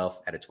find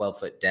yourself at a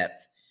 12-foot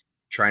depth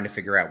trying to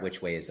figure out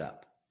which way is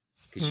up,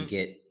 because you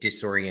get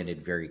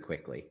disoriented very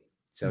quickly.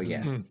 So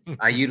yeah,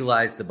 I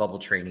utilized the bubble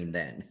training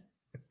then.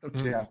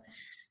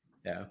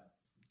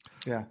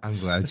 Yeah. I'm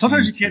glad.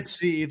 Sometimes you can't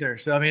see either.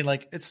 So I mean,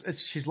 like it's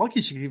she's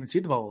lucky she can even see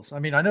the bubbles. I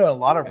mean, I know a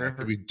lot of rivers it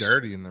could be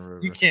dirty in the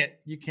river.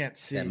 You can't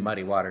see that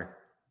muddy water.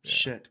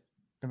 Shit.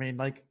 I mean,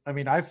 I've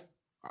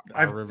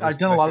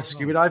done a lot of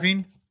scuba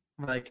diving,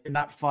 like, and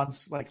not fun.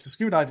 Like, so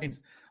scuba diving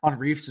on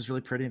reefs is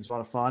really pretty and it's a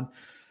lot of fun.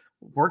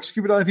 Work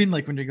scuba diving,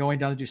 like when you're going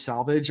down to do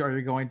salvage or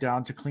you're going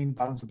down to clean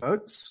bottoms of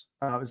boats,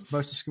 is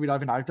most of scuba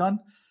diving I've done,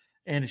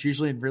 and it's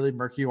usually in really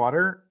murky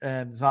water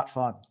and it's not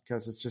fun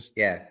because it's just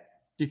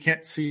you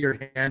can't see your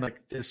hand like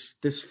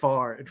this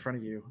far in front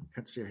of you. You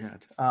can't see your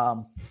hand.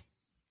 Well,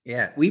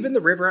 even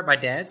the river at my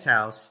dad's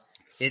house,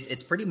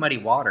 it's pretty muddy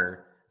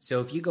water. So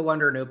if you go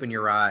under and open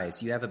your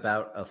eyes, you have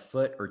about a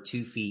foot or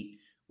 2 feet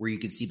where you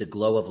can see the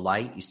glow of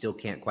light. You still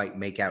can't quite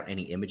make out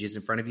any images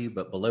in front of you,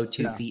 but below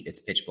 2 feet, it's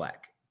pitch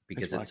black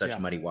because it's such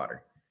muddy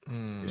water.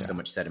 There's so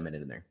much sediment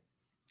in there.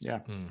 Yeah.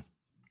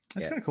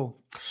 That's kind of cool.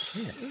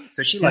 Yeah.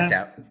 So she lucked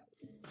out.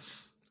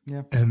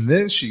 Yeah. And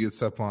then she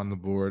gets up on the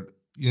board.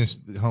 The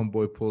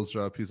homeboy pulls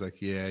her up. He's like,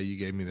 yeah, you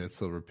gave me that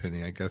silver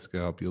penny. I guess I can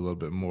help you a little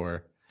bit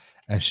more.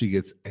 And she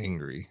gets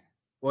angry.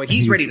 Well,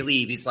 he's ready to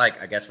leave. He's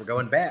like, I guess we're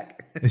going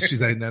back. And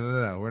she's like,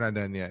 no, we're not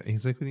done yet. And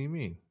he's like, what do you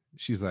mean?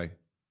 She's like,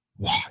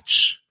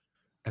 watch.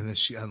 And then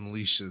she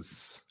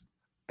unleashes.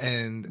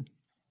 And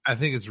I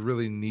think it's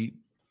really neat.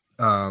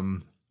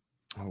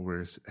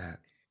 Where's it at?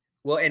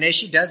 Well, and as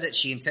she does it,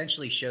 she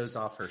intentionally shows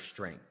off her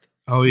strength.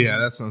 Oh, yeah,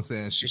 that's what I'm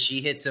saying.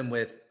 She hits him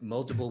with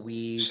multiple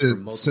weaves so,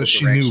 from multiple so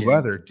she directions. knew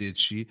weather, did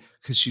she?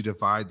 Could she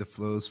divide the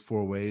flows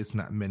 4 ways?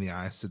 Not many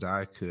eyes to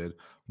die could.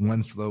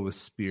 One flow was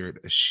spirit,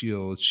 a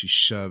shield she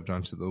shoved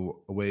onto the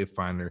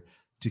wayfinder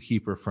to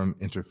keep her from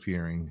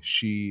interfering.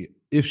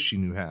 If she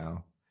knew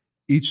how.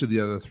 Each of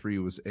the other 3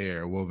 was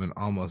air, woven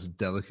almost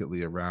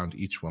delicately around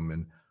each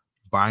woman,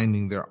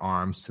 binding their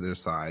arms to their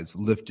sides.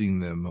 Lifting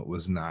them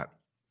was not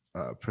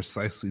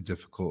precisely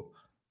difficult,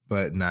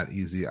 but not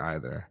easy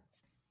either.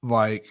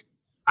 Like,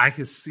 I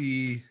could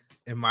see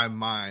in my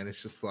mind,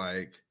 it's just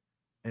like,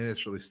 and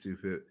it's really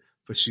stupid,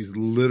 but she's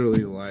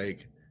literally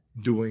like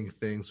doing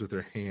things with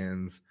her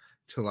hands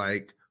to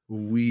like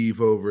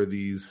weave over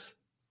these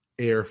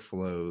air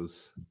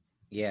flows.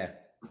 Yeah.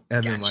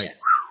 And then like,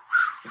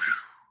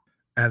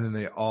 and then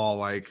they all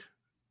like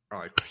are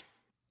like,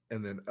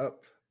 and then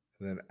up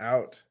and then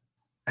out.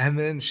 And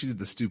then she did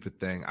the stupid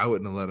thing. I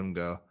wouldn't have let them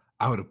go.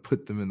 I would have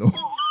put them in the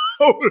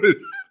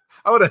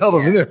I would have held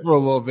them in there for a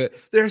little bit.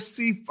 They're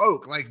sea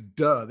folk, like,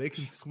 duh, they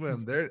can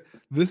swim.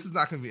 This is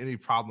not going to be any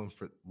problem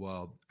for.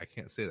 Well, I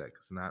can't say that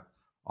because not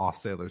all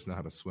sailors know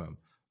how to swim,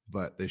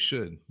 but they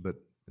should. But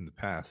in the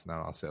past,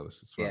 not all sailors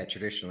could swim. Yeah,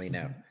 traditionally,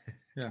 no.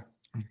 Yeah,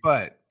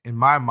 but in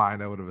my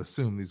mind, I would have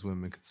assumed these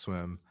women could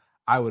swim.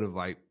 I would have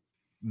like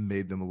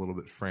made them a little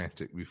bit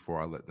frantic before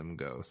I let them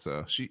go.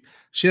 So she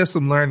has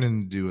some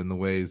learning to do in the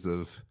ways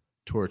of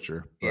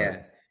torture. But.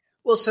 Yeah.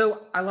 Well,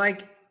 so I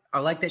like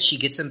that she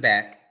gets him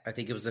back. I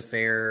think it was a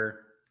fair,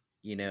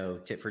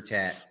 tit for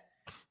tat.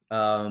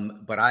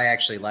 But I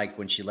actually liked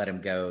when she let him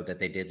go that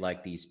they did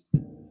like these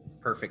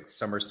perfect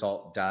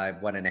somersault dive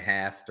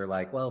 1.5. They're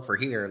like, well, for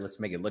here, let's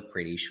make it look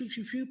pretty. Shoop,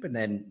 shoop, shoop. And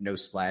then no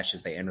splash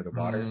as they enter the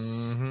water.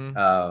 Mm-hmm.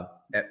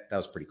 That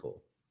was pretty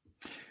cool.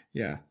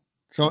 Yeah.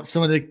 So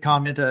someone did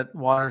comment that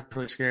water is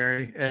really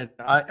scary. And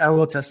I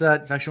will test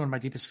that. It's actually one of my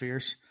deepest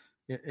fears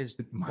is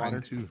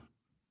water. Too.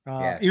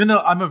 Even though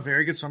I'm a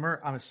very good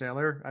swimmer, I'm a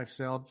sailor. I've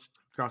sailed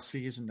across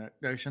seas and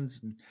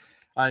oceans, and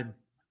I'm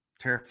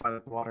terrified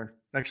of the water.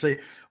 Actually,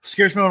 what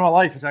scares me in my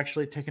life is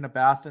actually taking a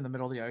bath in the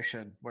middle of the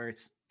ocean where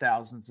it's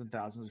thousands and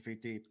thousands of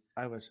feet deep.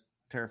 I was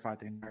terrified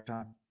the entire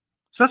time,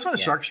 especially when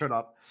the shark showed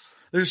up.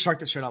 There's a shark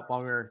that showed up while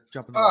we were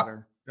jumping in the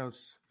water. It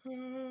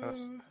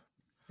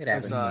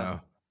happens.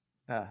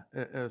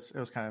 It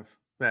was kind of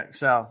big.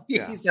 So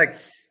yeah. He's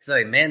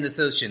like, man, this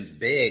ocean's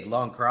big,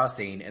 long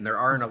crossing, and there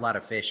aren't a lot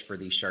of fish for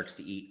these sharks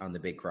to eat on the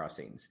big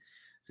crossings.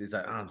 So he's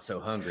like, oh, I'm so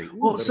hungry. Ooh,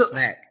 Well, little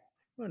snack.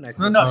 Oh, nice.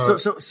 No.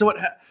 So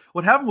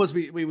what happened was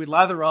we would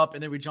lather up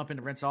and then we jump in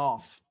to rinse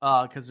off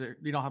because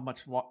we don't have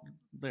much water.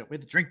 We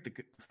had to drink the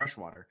fresh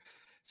water,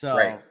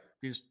 so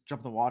we just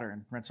jump in the water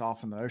and rinse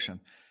off in the ocean.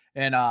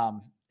 And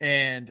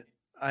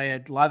I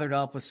had lathered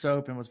up with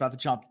soap and was about to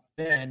jump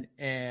in,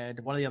 and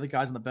one of the other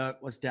guys on the boat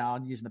was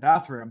down using the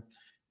bathroom,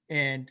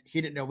 and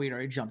he didn't know we'd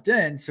already jumped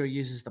in, so he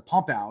uses the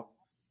pump out,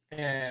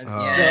 and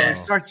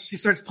so he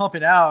starts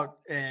pumping out,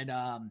 and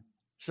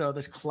so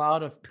this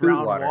cloud of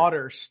brown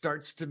water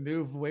starts to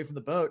move away from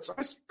the boat. So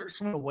I start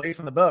swimming away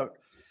from the boat,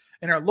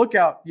 and our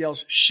lookout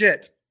yells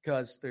 "shit"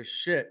 because there's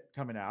shit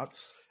coming out.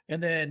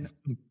 And then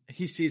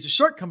he sees a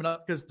shark coming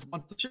up because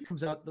once the shit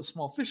comes out, the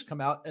small fish come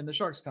out and the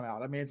sharks come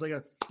out. I mean, it's like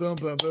a boom,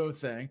 boom, boom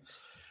thing.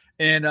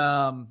 And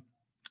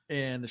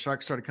the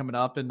shark started coming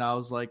up, and I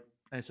was like,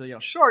 I said, "Yo,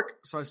 shark!"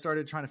 So I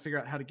started trying to figure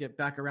out how to get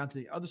back around to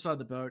the other side of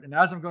the boat. And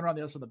as I'm going around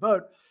the other side of the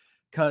boat,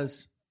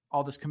 because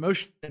all this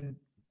commotion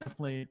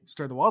definitely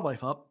stirred the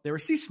wildlife up, there were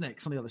sea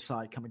snakes on the other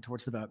side coming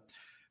towards the boat.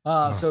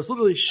 So it's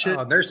literally shit.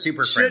 Oh, they're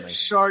super friendly.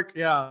 Shark,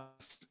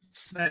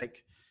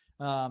 snake.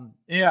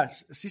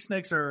 Sea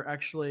snakes are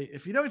actually,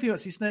 if you know anything about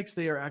sea snakes,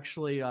 they are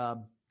actually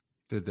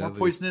more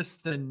poisonous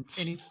than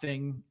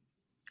anything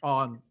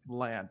on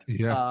land.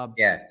 Yeah.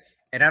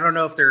 And I don't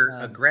know if they're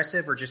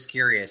aggressive or just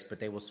curious, but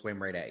they will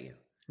swim right at you.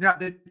 Yeah,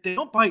 they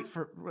don't bite.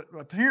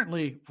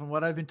 Apparently, from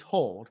what I've been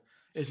told,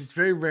 is it's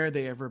very rare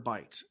they ever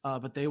bite.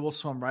 But they will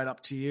swim right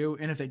up to you,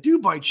 and if they do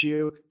bite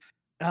you,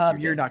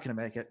 you're not going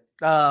to make it.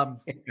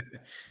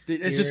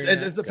 It's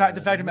the fact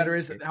of the matter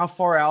is how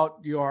far out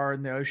you are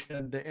in the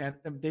ocean.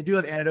 They do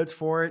have antidotes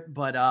for it,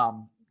 but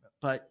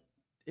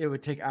it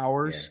would take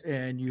hours,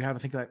 and you have to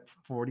think like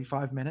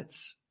 45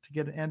 minutes to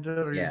get an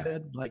antidote, or you're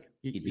dead. Like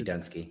you'd be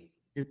Dunsky.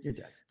 You're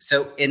dead.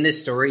 So in this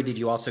story, did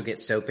you also get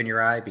soap in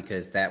your eye?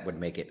 Because that would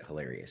make it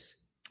hilarious.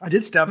 I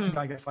did stab him.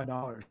 I got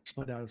 $5.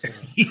 But that was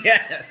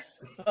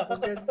yes.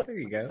 There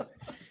you go.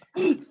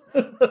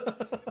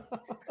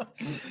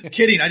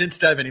 Kidding, I didn't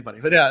stab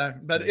anybody, but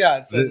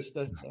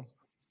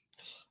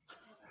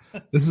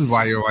this is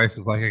why your wife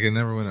is like, I can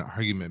never win an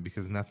argument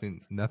because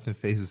nothing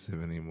phases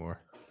him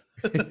anymore.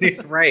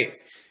 Right.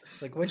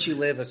 It's like once you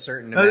live a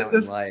certain amount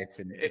in life,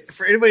 and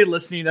for anybody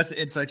listening, that's an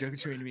inside joke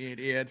between me and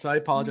Ian. So I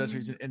apologize for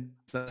using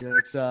inside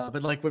jokes.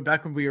 But like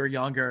back when we were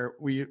younger,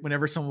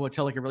 whenever someone would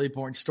tell like a really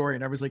boring story,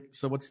 and everyone's like,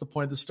 "So what's the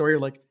point of the story?"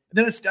 Like, and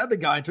then I stabbed a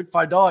guy and took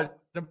 $5.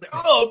 I'm like,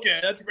 "Oh,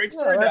 okay, that's a great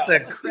story." That's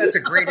a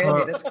great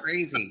ending. That's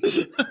crazy.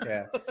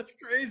 Yeah, that's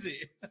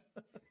crazy.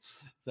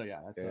 So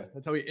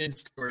that's how we end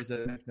stories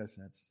that make no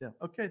sense. Yeah.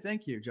 Okay.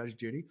 Thank you, Judge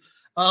Judy.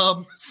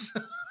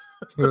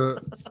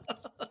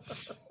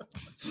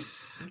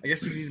 I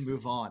guess we need to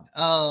move on.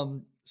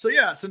 So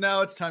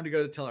now it's time to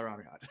go to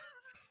Tellerramiad.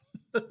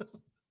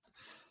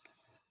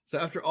 So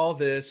after all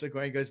this,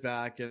 Egwene goes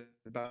back and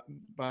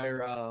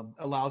Buyer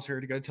allows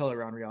her to go to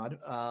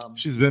Tellerramiad.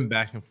 She's been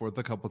back and forth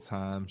a couple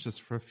times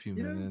just for a few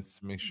minutes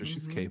to make sure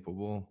she's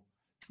capable.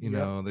 You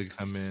know, they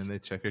come in, they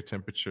check her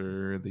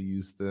temperature, they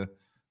use the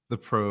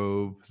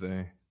probe.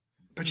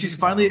 But she's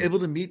finally able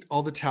to meet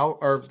all the tower,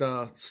 or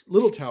the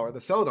little tower, the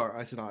Seladar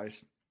Aes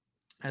Sedai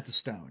at the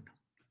stone.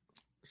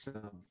 So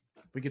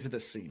we get to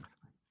this scene.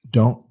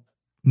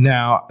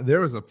 Now, there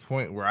was a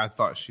point where I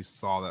thought she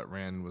saw that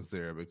Rand was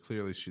there, but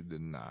clearly she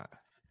did not.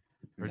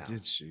 Or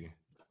did she?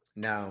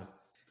 No.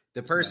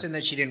 The person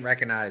that she didn't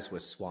recognize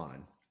was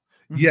Swan.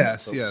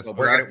 Yes. But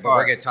we're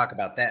going to talk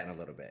about that in a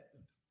little bit.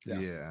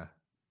 Yeah.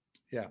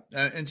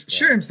 And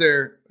Shiriam's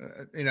there,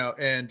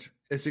 and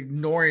it's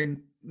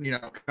ignoring,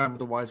 kind of what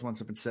the Wise Ones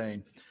have been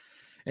saying.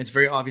 And it's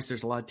very obvious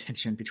there's a lot of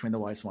tension between the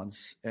Wise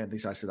Ones and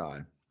these Aes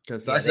Sedai.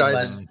 Because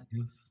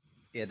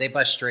they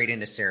bust straight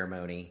into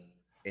ceremony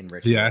in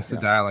ritual. Yeah, Aes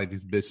Sedai, like,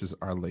 these bitches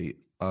are late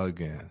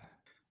again.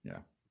 Yeah.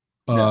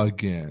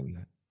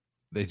 Again.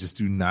 They just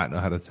do not know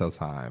how to tell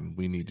time.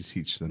 We need to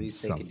teach them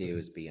least something. They can do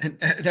is be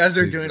and as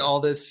they're doing all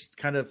this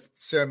kind of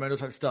ceremonial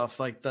type stuff,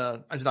 like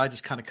the Aes Sedai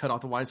just kind of cut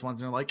off the Wise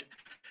Ones and they're like,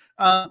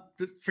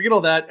 forget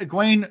all that.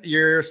 Egwene,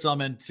 you're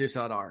summoned to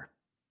Seladar.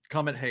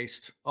 Come in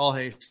haste. All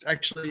haste.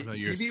 Actually, no,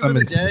 you're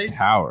summoned to the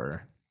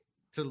tower.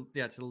 To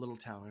the little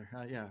tower.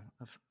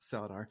 Of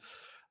Seladar.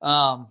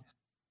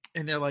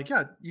 And they're like,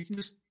 yeah, you can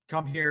just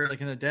come here like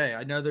in a day.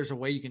 I know there's a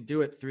way you can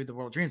do it through the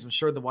World of Dreams. I'm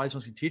sure the Wise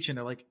Ones can teach you. And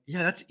they're like,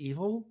 yeah, that's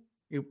evil.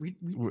 We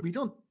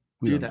don't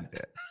do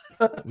that.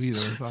 We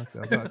don't talk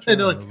about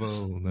travel. Like,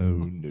 no.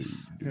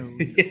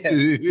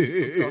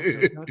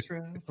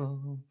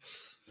 Travel.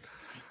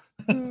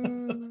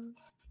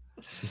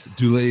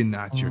 Delay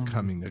not your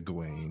coming,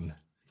 Egwene.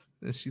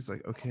 And she's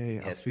like, okay,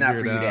 it's not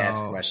for you to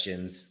ask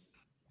questions.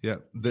 Yeah,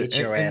 get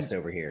your ass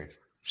over here.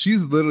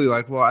 She's literally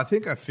like, well, I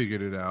think I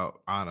figured it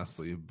out,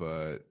 honestly,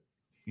 but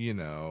I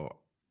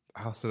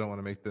also don't want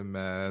to make them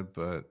mad,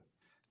 but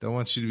don't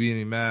want you to be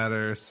any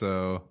madder.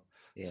 So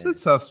it's a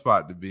tough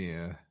spot to be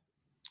in.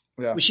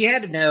 Yeah. Well, she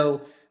had to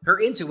know. Her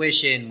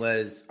intuition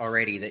was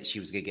already that she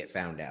was going to get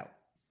found out.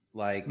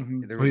 Like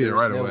there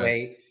was no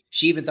way.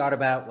 She even thought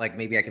about like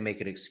maybe I can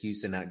make an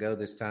excuse and not go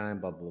this time,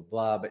 blah blah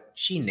blah. But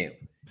she knew.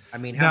 I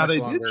mean, how now much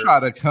they longer? did try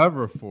to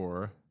cover for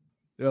her.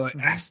 They're like,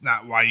 ask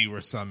not why you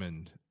were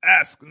summoned.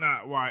 Ask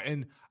not why.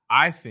 And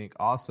I think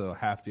also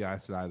half the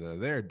Aes Sedai that are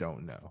there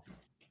don't know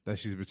that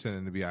she's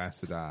pretending to be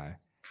Aes Sedai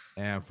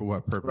and for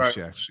what purpose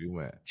she actually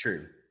went.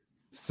 True.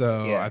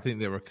 So I think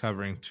they were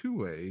covering two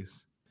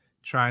ways,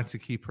 trying to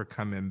keep her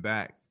coming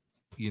back,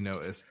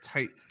 as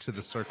tight to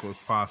the circle as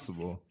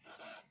possible.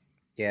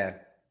 Yeah.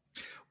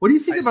 What do you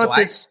think about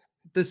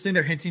this thing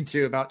they're hinting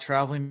to about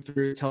traveling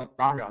through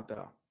Tel'aran'rhiod,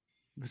 though?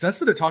 Because that's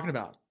what they're talking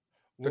about.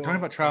 They're talking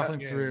about traveling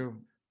through.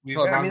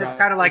 I mean, that's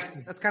kind of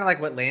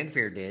like what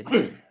Lanfear did.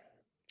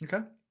 Okay.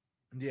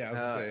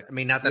 Yeah. I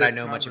mean, not that I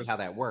know much of how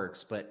that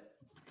works, but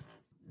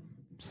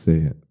say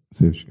it.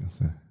 See what you're gonna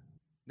say.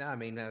 No, I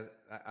mean,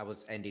 I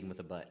was ending with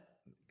a but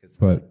because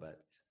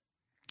butts.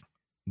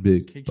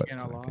 Big butts.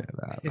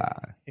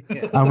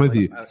 I'm with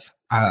you.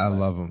 I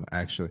love them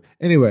actually.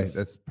 Anyway,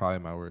 that's probably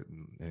my word.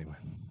 Anyway,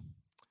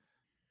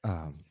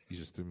 you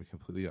just threw me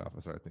completely off.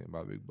 I started thinking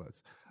about big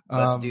butts.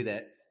 Let's do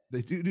that.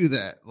 They do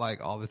that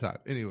like all the time.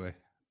 Anyway,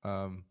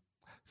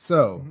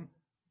 so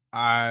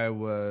I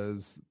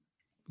was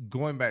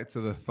going back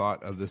to the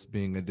thought of this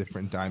being a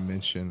different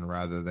dimension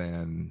rather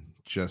than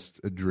just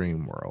a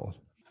dream world.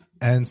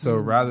 And so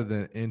rather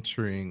than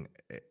entering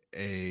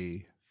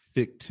a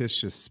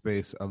fictitious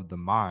space of the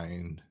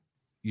mind,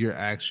 you're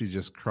actually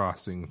just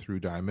crossing through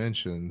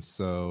dimensions.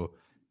 So,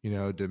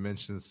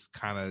 dimensions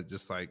kind of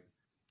just like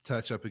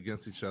touch up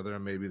against each other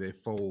and maybe they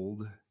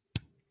fold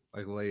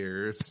like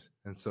layers.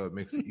 And so it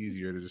makes it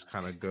easier to just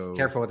kind of go.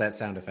 Careful with that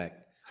sound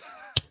effect.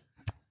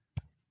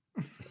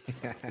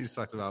 You just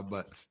talked about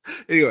butts.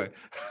 Anyway.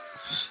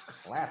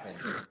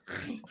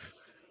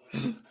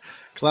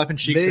 Clapping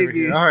cheeks over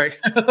here. All right.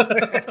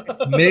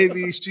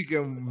 Maybe she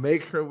can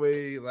make her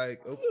way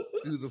like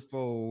through the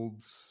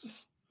folds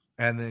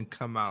and then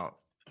come out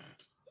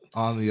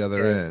on the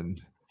other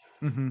end.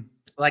 Mm-hmm.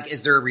 Like,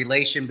 is there a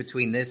relation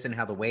between this and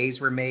how the ways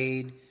were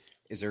made?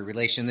 Is there a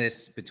relation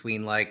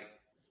between like,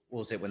 what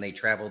was it when they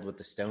traveled with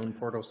the stone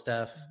portal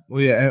stuff?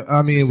 Well, yeah,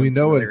 I mean, we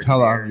know in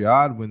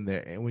Tel'aran'rhiod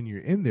when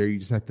you're in there, you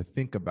just have to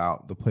think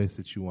about the place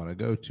that you want to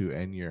go to,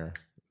 and you're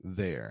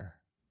there.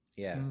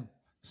 Yeah.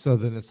 So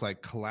then it's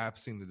like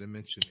collapsing the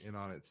dimension in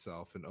on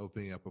itself and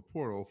opening up a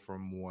portal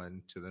from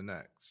one to the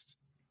next,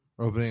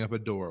 or opening up a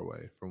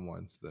doorway from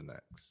one to the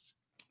next.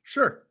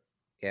 Sure.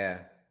 Yeah.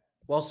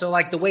 Well, so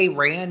like the way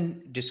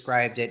Rand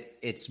described it,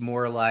 it's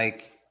more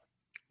like.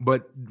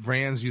 But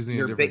Rand's using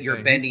you're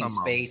bending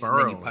space and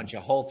then you punch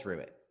a hole through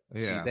it.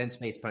 Yeah. So you bend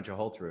space, punch a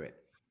hole through it.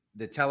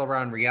 The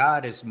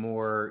Tel'aran'rhiod is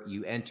more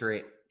you enter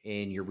it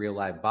in your real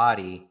life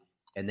body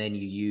and then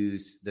you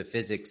use the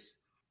physics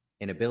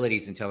and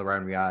abilities in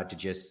Tel'aran'rhiod to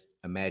just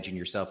imagine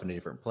yourself in a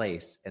different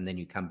place and then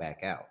you come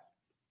back out,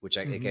 which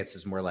I guess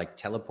is more like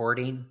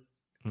teleporting,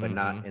 but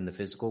not in the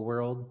physical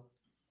world.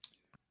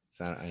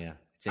 So yeah,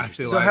 it's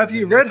interesting. So have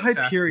you read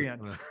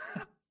Hyperion?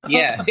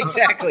 Yeah,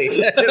 exactly.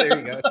 There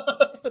you go.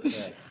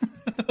 Yeah.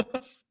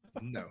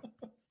 No.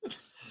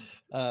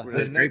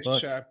 The next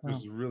chapter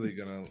is really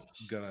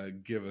gonna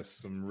give us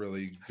some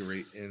really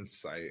great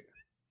insight.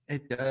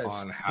 It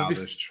does on how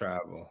this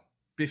travel.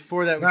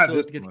 Before that, we still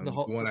have to get to the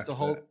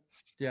whole.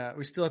 Yeah,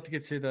 we still have to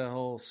get to the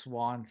whole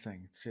swan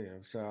thing too.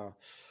 So,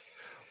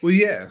 well,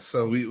 yeah.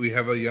 So we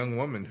have a young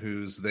woman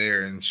who's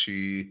there, and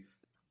she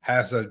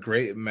has a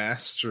great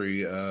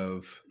mastery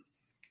of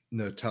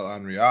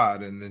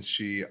Tel'aran'rhiod, and then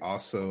she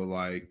also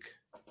like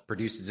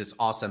produces this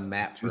awesome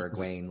map for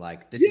Egwene.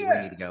 Like, this is where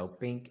you need to go.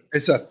 Bink.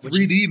 It's a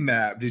 3D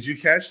map. Did you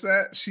catch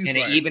that? She's and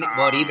like,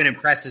 it even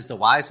impresses the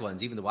wise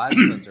ones. Even the wise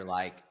ones are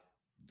like,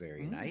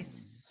 very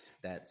nice.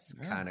 That's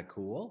kind of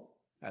cool.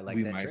 I like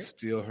that. We might trick.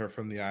 steal her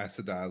from the Aes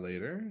Sedai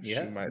later.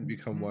 Yeah. She might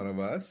become one of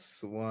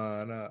us.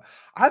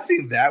 I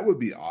think that would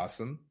be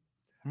awesome.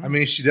 I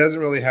mean, she doesn't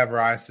really have her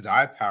Aes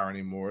Sedai power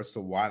anymore,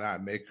 so why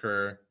not make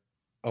her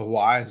a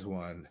wise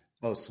one?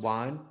 Oh,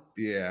 Swan?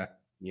 Yeah.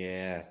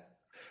 Yeah.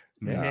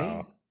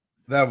 No,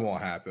 that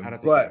won't happen.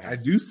 But I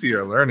do see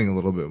her learning a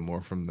little bit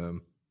more from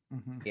them.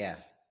 Mm-hmm. Yeah.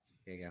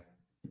 There you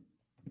go.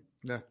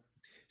 Yeah.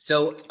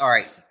 So, all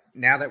right.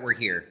 Now that we're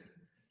here.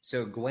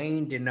 So,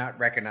 Egwene did not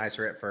recognize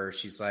her at first.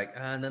 She's like,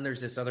 and then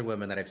there's this other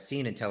woman that I've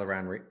seen in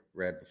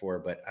Tel'aran'rhiod before,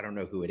 but I don't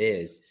know who it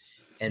is.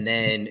 And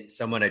then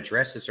someone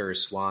addresses her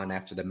as Swan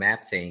after the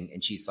map thing.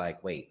 And she's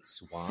like, wait,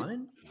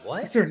 Swan?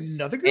 What? Is there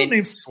another girl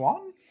named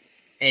Swan?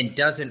 And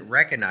doesn't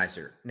recognize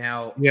her.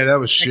 Now, yeah, that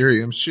was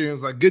Shiriam.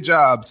 Shiriam's like, good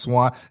job,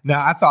 Swan.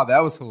 Now, I thought that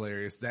was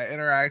hilarious. That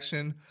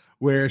interaction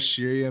where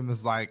Shiriam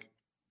is like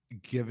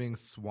giving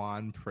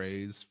Swan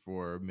praise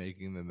for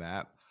making the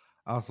map.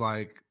 I was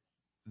like,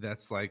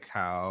 that's like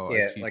how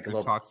a teacher like a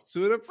little, talks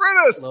to an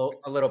apprentice.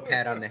 A little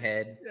pat on the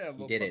head. Yeah,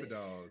 you did it.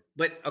 Dog.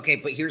 But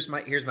here's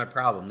my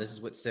problem. This is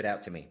what stood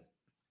out to me.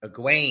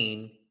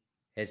 Egwene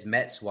has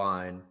met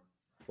Swan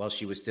while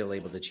she was still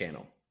able to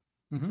channel,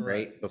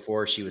 right?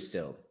 Before she was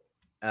stilled.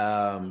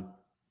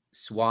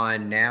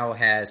 Swan now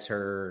has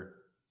her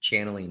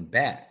channeling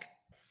back,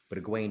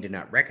 but Egwene did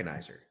not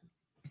recognize her.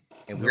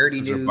 And we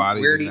already knew.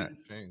 Body did not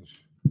change.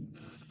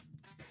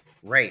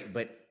 Right,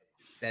 but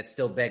that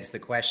still begs the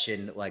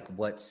question: like,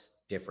 what's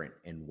different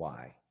and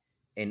why?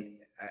 And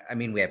I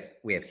mean, we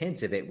have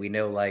hints of it. We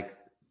know like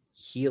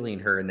healing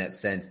her in that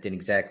sense didn't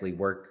exactly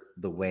work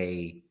the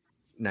way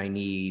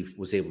Nynaeve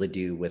was able to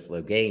do with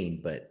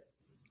Logain, but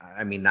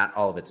I mean, not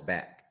all of it's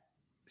back.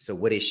 So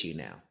what is she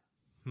now?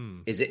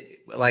 Is it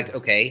like,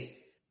 okay,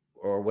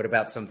 or what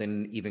about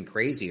something even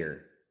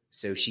crazier?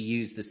 So she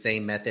used the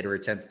same method or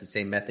attempted the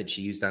same method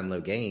she used on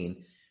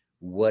Logain.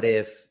 What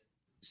if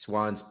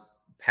Swan's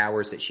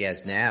powers that she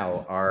has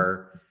now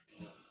are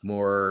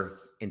more,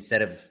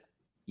 instead of,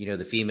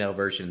 the female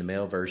version and the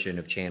male version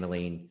of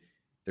channeling,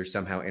 they're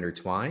somehow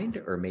intertwined,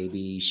 or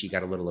maybe she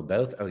got a little of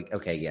both. Oh,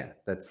 okay. Yeah.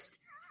 That's,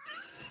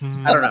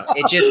 I don't know.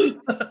 It just,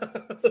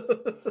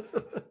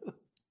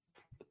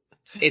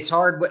 it's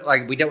hard.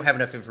 Like, we don't have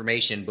enough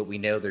information, but we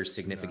know there's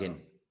significant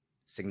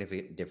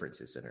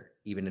differences in her,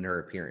 even in her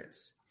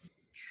appearance.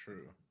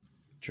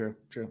 True.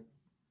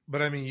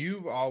 But I mean,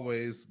 you've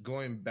always,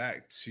 going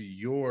back to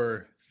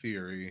your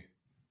theory,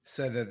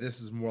 said that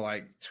this is more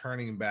like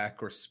turning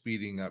back or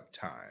speeding up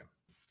time.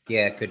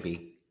 Yeah, it could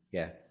be.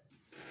 Yeah.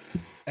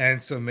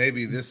 And so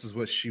maybe this is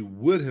what she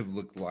would have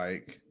looked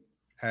like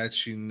had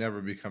she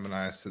never become an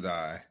Aes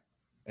Sedai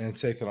and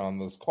taken on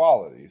those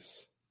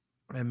qualities.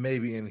 And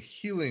maybe in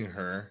healing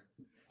her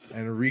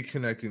and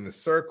reconnecting the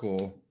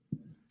circle,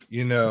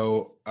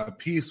 a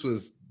piece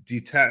was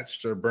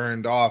detached or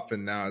burned off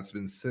and now it's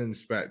been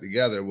singed back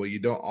together. Well, you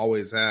don't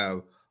always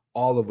have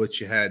all of what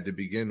you had to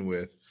begin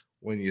with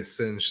when you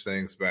singe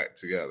things back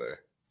together.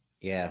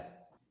 Yeah.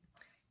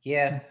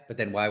 Yeah. But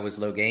then why was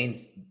Logain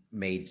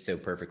made so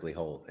perfectly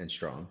whole and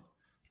strong?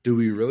 Do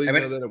we really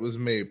know that it was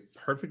made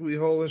perfectly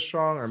whole and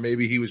strong, or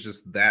maybe he was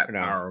just that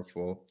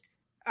powerful?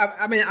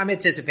 I mean, I'm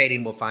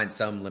anticipating we'll find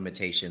some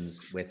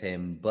limitations with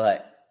him,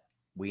 but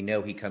we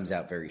know he comes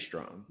out very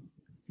strong.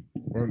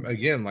 Or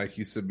again, like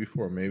you said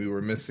before, maybe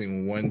we're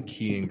missing one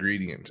key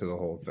ingredient to the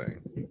whole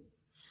thing.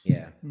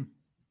 Yeah.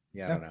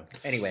 I don't know.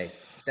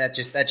 Anyways, that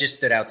just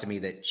stood out to me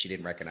that she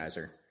didn't recognize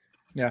her.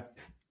 Yeah.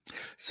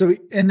 So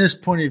in this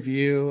point of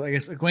view, I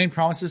guess Egwene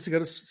promises to go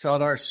to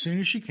Seladar as soon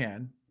as she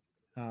can,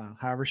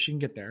 however she can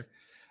get there.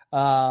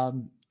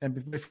 And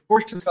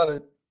before she comes out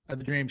of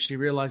the dream, she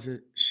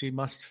realizes she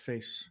must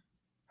face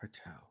her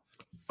Tau.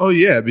 Oh,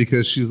 yeah,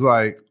 because she's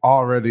like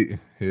already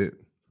hit.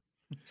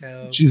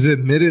 She's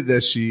admitted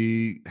that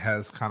she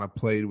has kind of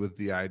played with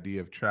the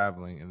idea of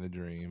traveling in the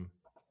dream,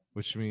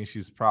 which means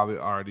she's probably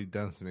already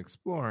done some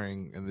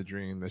exploring in the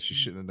dream that she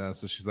shouldn't have done.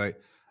 So she's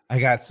like, I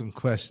got some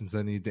questions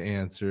I need to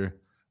answer.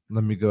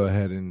 Let me go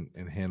ahead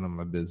and handle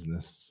my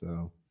business.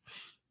 So,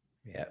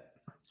 yeah,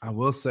 I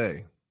will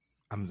say,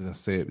 I'm going to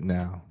say it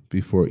now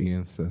before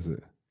Ian says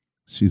it.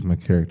 She's my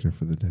character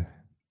for the day.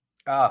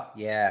 Oh,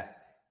 yeah.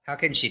 How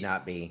can she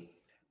not be?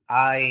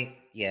 I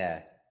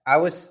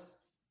was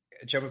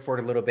jumping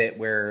forward a little bit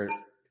where,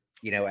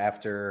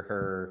 after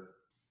her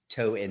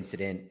toe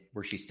incident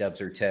where she stubs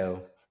her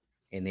toe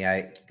and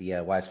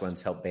the wise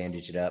ones help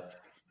bandage it up,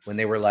 when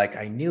they were like,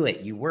 I knew it,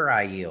 you were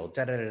Aiel,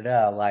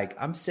 da-da-da-da. Like,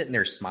 I'm sitting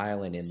there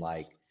smiling and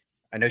like,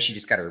 I know she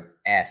just got her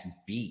ass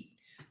beat,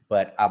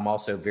 but I'm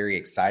also very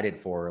excited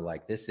for her.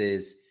 Like, this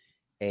is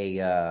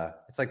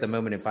it's like the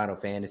moment in Final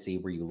Fantasy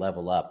where you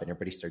level up and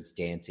everybody starts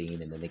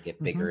dancing and then they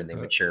get bigger and they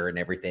mature and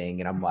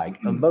everything. And I'm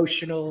like,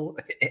 emotional,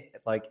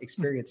 like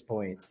experience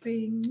points,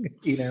 bing,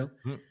 Yeah.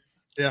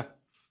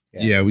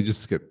 Yeah, we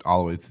just skipped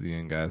all the way to the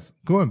end, guys.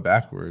 Going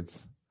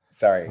backwards.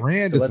 Sorry.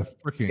 Rand is a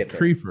freaking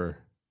creeper.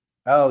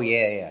 Oh,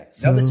 yeah.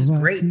 No, this is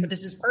great, but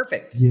this is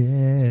perfect.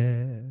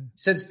 Yeah.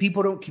 Since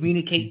people don't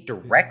communicate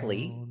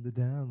directly,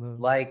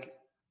 like,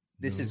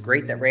 this is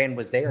great that Rand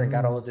was there and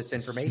got all of this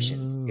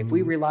information. If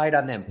we relied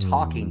on them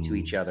talking to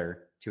each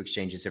other to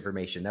exchange this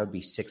information, that would be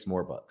 6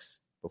 more books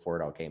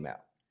before it all came out.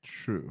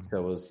 True. So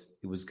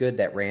it was good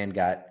that Rand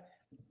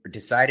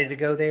decided to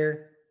go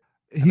there.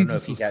 I don't know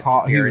if he got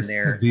Tavir in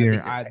there.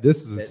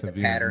 This is the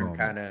pattern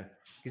kind of,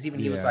 because even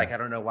he was like, I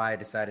don't know why I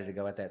decided to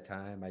go at that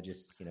time. I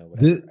just,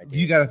 whatever.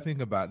 You got to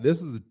think about it.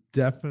 This is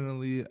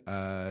definitely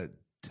a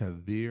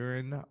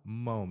Taviran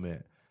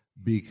moment,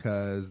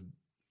 because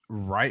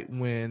right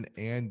when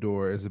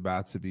Andor is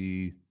about to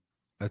be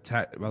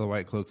attacked by the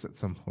White Cloaks at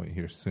some point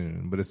here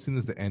soon, but as soon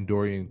as the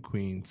Andorian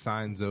queen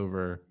signs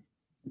over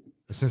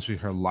essentially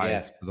her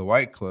life to the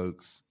White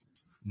Cloaks,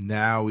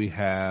 now we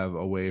have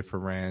a way for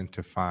Rand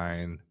to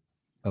find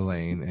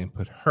Elaine and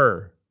put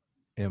her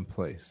in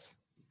place.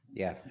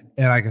 Yeah.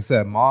 And like I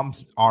said,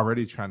 mom's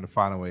already trying to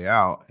find a way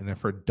out. And if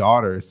her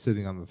daughter is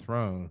sitting on the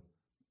throne,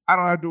 I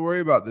don't have to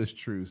worry about this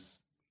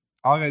truce.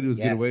 All I got to do is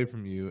get away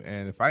from you.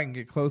 And if I can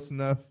get close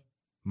enough,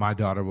 my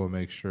daughter will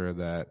make sure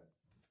that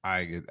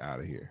I get out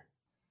of here.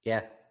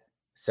 Yeah.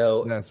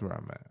 So that's where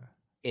I'm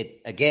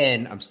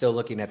at. I'm still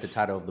looking at the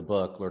title of the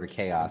book, Lord of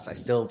Chaos. I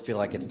still feel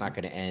like it's not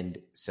going to end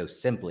so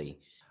simply.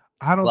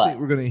 I don't think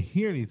we're going to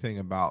hear anything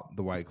about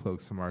the White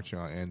Cloaks marching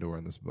on Andor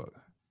in this book.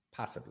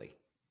 Possibly.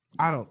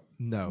 I don't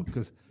know,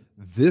 because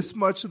this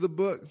much of the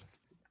book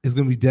is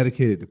going to be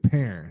dedicated to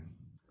Perrin.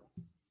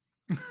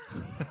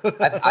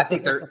 I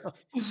think they're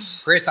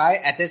Chris.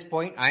 At this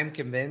point, I'm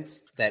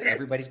convinced that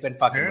everybody's been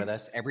fucking with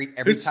us. Every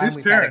time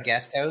we've had a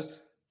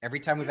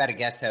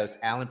guest host,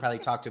 Alan probably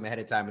talked to him ahead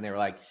of time, and they were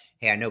like,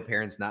 "Hey, I know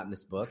Perrin's not in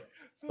this book,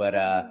 but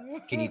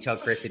can you tell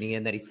Chris and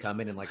Ian that he's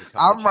coming in like a couple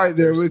I'm right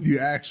there with you.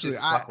 Actually,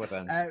 Just fuck with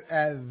him.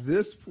 At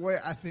this point,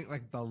 I think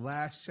like the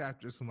last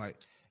chapter, I'm like,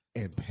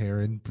 and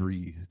Perrin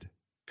breathed.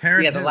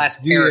 Perrin, the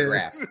last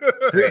paragraph.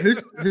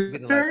 Who's The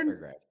last Perrin?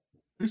 paragraph.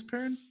 Who's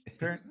Perrin?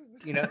 Perrin.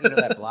 You know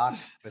that block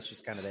that's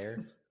just kind of there.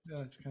 Yeah,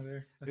 it's kind of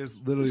there.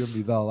 It's literally gonna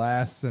be the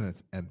last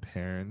sentence. And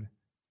Perrin.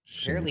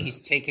 Apparently,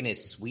 he's taking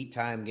his sweet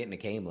time getting to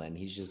Camelin.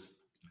 He's just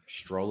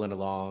strolling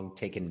along,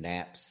 taking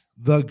naps.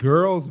 The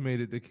girls made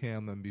it to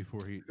Camelin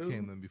before he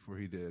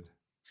did.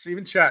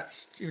 Steven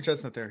Chat's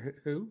not there.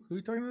 Who are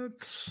you talking about?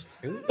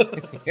 Who?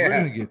 We're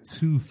gonna get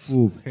 2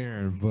 full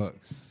Perrin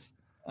books.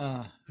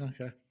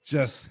 Okay.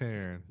 Just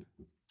Perrin.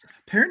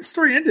 Perrin's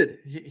story ended.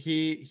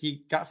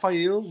 He got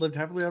Fael, lived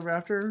happily ever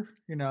after,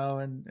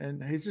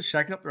 and he's just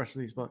shacking up the rest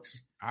of these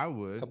books. I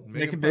would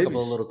Making A babies.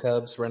 couple of little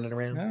cubs running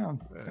around. Yeah,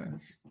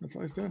 that's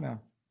all he's doing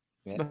now.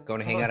 Yeah, going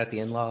to hang out at the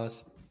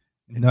in-laws.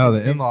 No,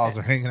 the in-laws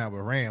are hanging out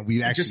with Rand.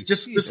 We actually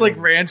just like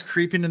Rand's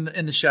creeping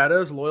in the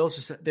shadows. Loyal's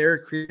just there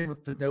creeping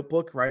with the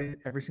notebook, writing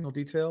every single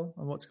detail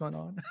on what's going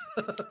on.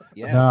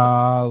 Yeah.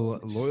 Nah,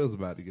 Loyal's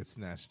about to get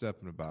snatched up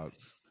in about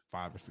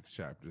 5 or 6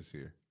 chapters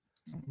here.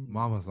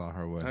 Mama's on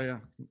her way. Oh yeah,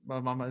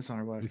 Mama is on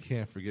her way. We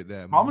can't forget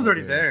that. Mama's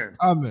already there.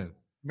 Coming.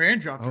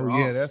 Rand dropped her Oh off.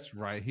 yeah, that's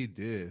right. He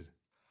did.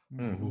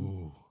 Mhm.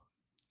 Ooh.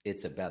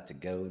 It's about to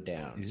go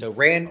down. It's So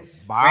Rand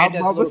My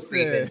does a mama little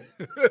creeping.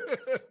 said.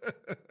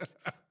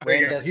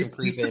 Rand does he's, some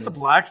creeping. he's just a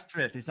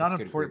blacksmith. He's not That's an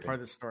good important creeping.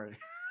 part of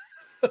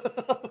the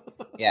story.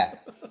 Yeah.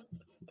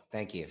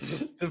 Thank you.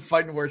 The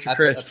fighting words for That's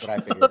Chris. what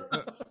I figured.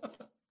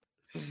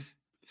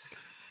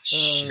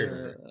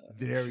 Sure.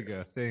 There we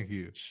go. Thank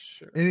you.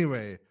 Sure.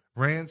 Anyway,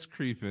 Rand's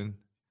creeping.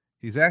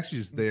 He's actually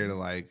just there to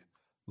like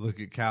look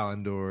at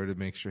Calendor to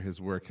make sure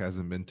his work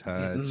hasn't been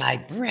touched. My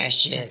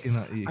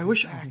precious. I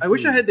wish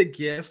I had the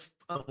gif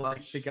of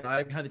like the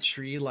guy behind the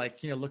tree, like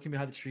looking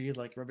behind the tree,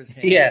 like rub his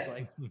hands. Yeah.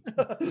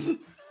 Like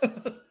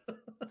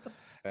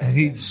And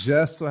he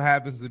just so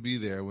happens to be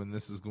there when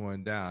this is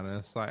going down. And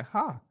it's like,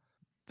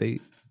 they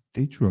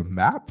drew a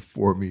map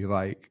for me.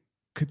 Like,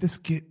 could this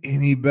get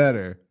any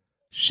better?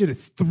 Shit,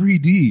 it's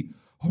 3D.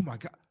 Oh my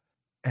God.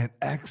 And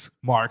X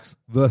marks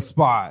the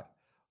spot.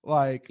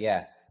 Like,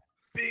 Yeah.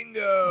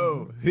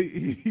 bingo.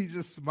 He's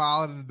just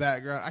smiling in the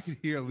background. I could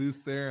hear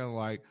Luce there and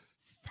like,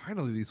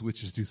 finally these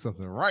witches do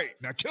something right.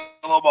 Now kill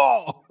them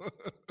all.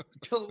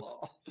 kill them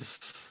all.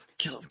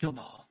 Kill them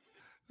all.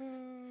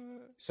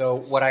 So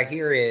what I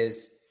hear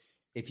is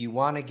if you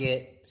want to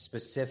get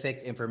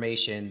specific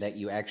information that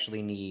you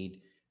actually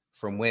need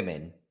from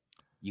women,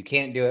 you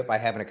can't do it by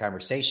having a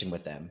conversation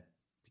with them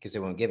because they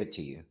won't give it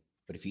to you.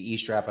 But if you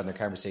eavesdrop on their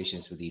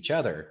conversations with each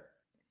other,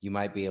 you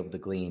might be able to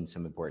glean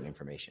some important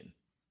information.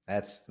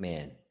 That's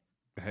Hey.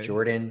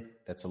 Jordan,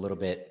 that's a little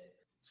bit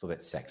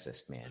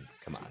sexist, man.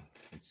 Come on.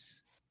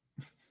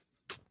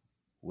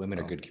 Women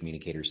are good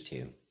communicators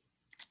too.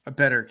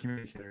 Better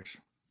communicators.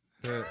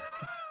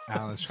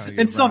 Alan's trying to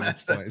get In some brownie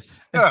aspects.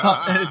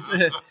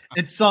 points.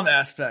 In some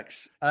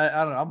aspects. I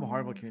don't know. I'm a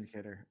horrible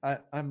communicator.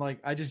 I'm like,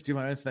 I just do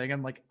my own thing.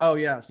 I'm like, oh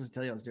yeah, I was supposed to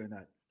tell you I was doing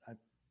that.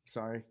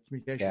 Sorry,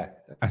 communication.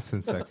 Yeah. I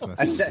send text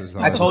messages.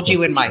 I told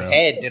you in my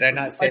head. Did I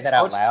not say that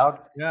out loud?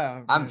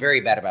 Yeah. I'm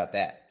very bad about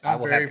that. I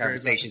will very, have very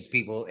conversations with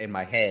people in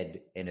my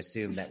head and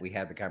assume that we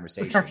had the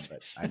conversation,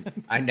 but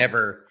I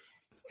never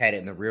had it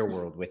in the real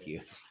world with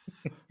you.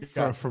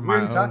 For We my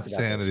already own talked about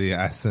sanity,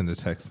 I send a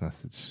text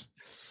message.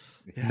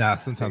 Yeah. Now,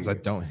 sometimes I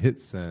don't hit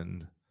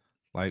send.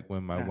 Like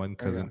when my Yeah, one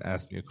there you cousin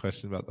asked me a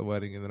question about the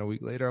wedding, and then a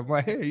week later, I'm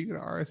like, "Hey, are you going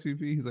to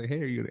RSVP?" He's like,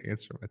 "Hey, are you going to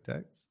answer my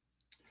text?"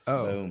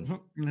 Oh, Boom.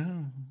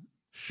 No.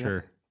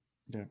 sure.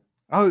 Yeah.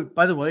 Oh,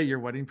 by the way, your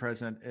wedding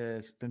present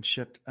has been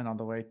shipped and on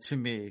the way to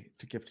me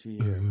to give to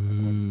you.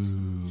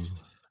 Ooh.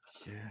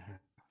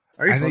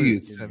 Yeah. I know you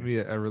sent me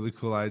a really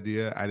cool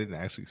idea. I didn't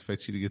actually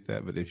expect you to get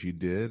that, but if you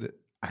did,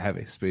 I have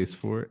a space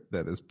for it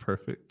that is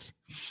perfect.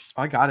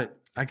 I got it.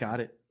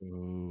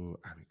 Ooh,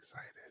 I'm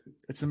excited.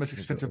 It's the most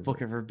expensive book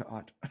I've ever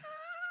bought.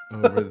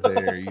 Over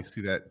there, you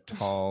see that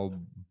tall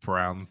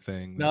brown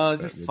thing? No,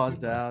 it's that just would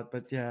fuzzed be- out,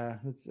 but yeah.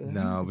 It's,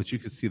 No, but you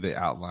could see the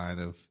outline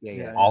of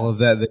Yeah. all of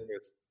that.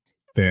 There's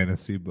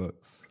fantasy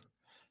books.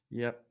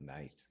 Yep.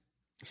 Nice.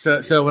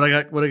 So what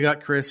I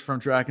got Chris from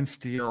Dragon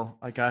Steel,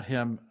 I got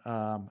him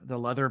the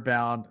leather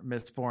bound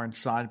Mistborn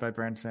signed by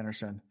Brandon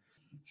Sanderson.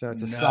 So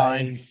it's a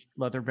signed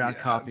leather bound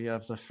copy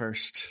of the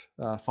first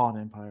Fallen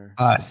Empire.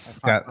 Final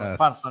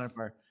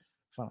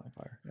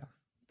Empire. Yeah.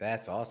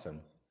 That's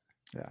awesome.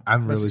 Yeah.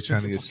 I'm Most really trying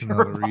to get expensive Chanel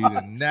book to ever read,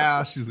 bought. and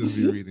now she's going to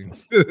be reading.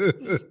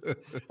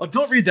 Oh,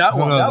 don't read that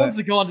one. No, that that- one's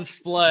to go on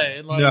display.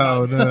 And like,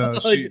 No.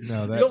 like, You you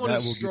don't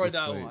want to destroy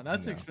that one.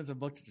 That's an expensive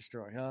book to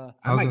destroy.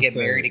 I might was get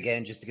gonna married say-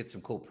 again just to get some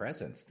cool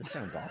presents. This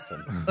sounds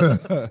awesome.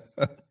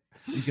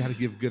 You got to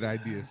give good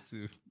ideas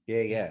too.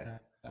 Yeah.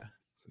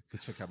 Go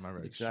check out my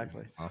registry.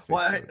 Exactly. On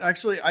Well,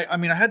 Facebook. I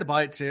mean, I had to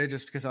buy it too,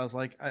 just because I was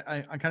like,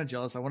 I'm kind of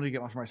jealous. I wanted to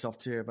get one for myself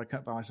too, but I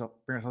couldn't bring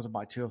myself to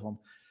buy 2 of them.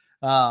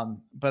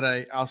 But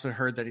I also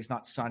heard that he's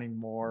not signing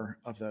more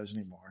of those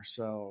anymore.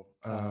 So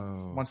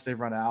once they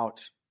run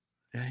out,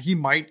 he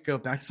might go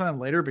back to sign them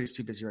later, but he's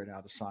too busy right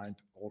now to sign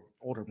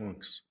older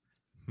books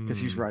because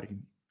he's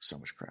writing so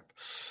much crap.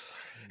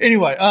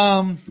 Anyway,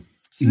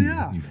 so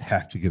yeah, you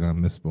have to get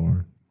on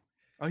Mistborn.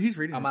 Oh, he's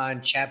reading. I'm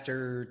on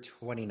chapter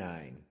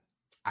 29.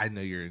 I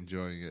know you're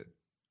enjoying it.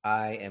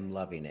 I am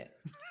loving it.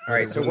 All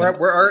right, so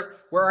we're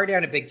already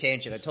on a big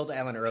tangent. I told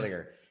Alan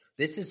earlier,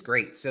 this is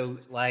great. So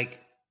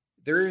like,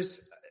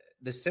 there's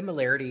the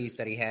similarities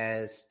that he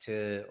has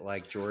to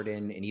like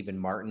Jordan and even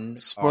Martin.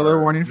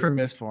 Spoiler warning for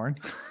Mistborn.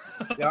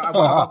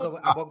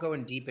 I won't go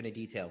in deep into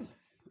detail,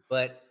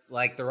 but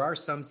like there are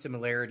some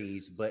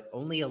similarities, but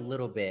only a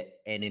little bit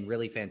and in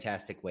really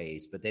fantastic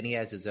ways. But then he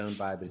has his own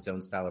vibe, his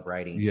own style of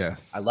writing.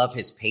 Yes. I love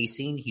his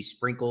pacing. He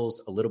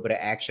sprinkles a little bit of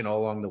action all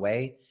along the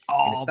way.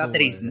 And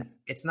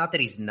it's not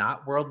that he's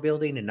not world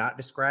building and not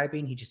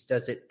describing. He just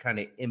does it kind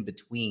of in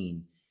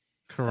between.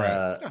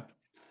 Correct.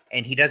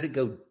 And he doesn't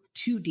go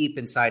too deep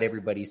inside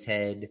everybody's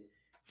head,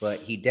 but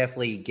he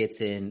definitely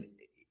gets in,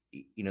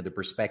 the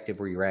perspective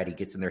where you're at. He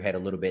gets in their head a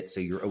little bit. So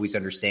you're always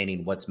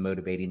understanding what's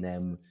motivating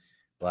them,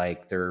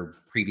 like their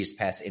previous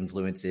past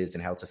influences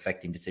and how it's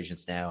affecting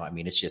decisions now. I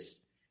mean, it's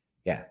just,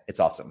 it's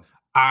awesome.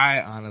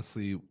 I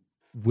honestly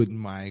wouldn't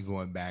mind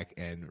going back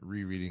and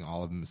rereading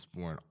all of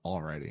Mistborn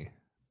already.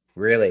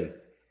 Really?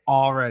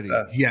 Already.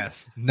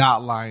 Yes.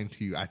 Not lying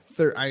to you.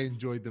 I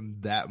enjoyed them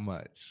that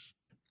much.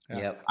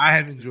 Yep. I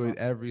have enjoyed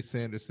every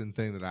Sanderson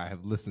thing that I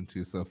have listened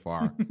to so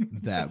far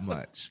that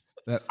much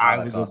that I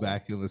would go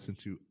back and listen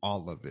to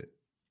all of it.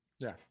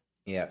 Yeah.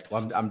 Yeah.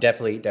 Well, I'm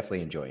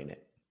definitely enjoying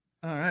it.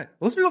 All right.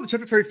 Well, let's move on to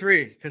chapter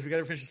 33 because we got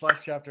to finish this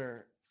last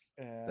chapter.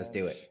 Let's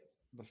do it.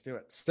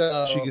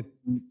 So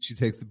she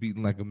takes the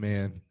beating like a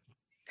man,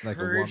 like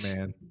a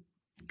woman.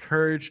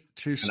 Courage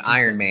to an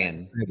Iron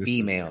Man,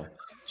 female.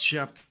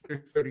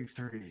 Chapter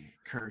 33.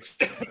 Courage.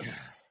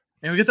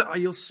 And we get the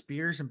Aiel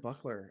Spears and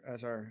Buckler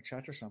as our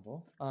chapter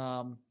symbol.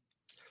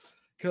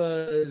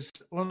 Because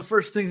one of the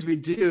first things we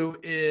do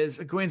is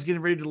Egwene's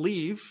getting ready to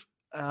leave.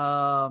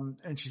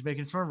 And she's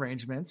making some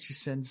arrangements. She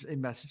sends a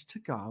message to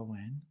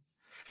Gawain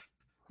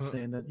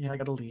saying that, I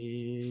got to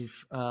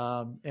leave.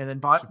 And then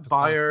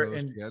Buyer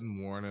and she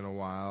hadn't worn in a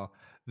while.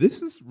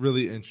 This is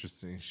really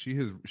interesting.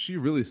 She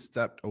really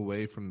stepped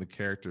away from the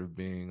character of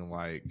being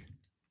like,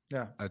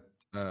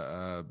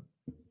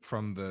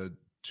 from the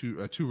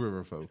Two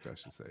River folk, I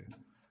should say.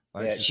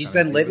 Like she's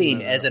been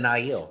living as an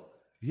Aiel.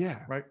 Yeah,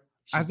 right.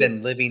 She's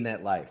been living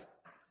that life.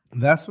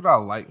 That's what I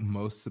like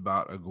most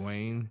about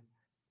Egwene.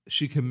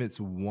 She commits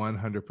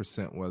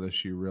 100% whether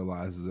she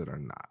realizes it or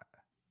not.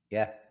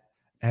 Yeah.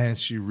 And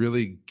she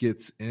really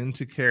gets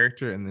into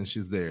character, and then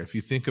she's there. If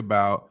you think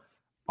about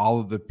all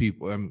of the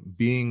people,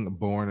 being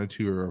born a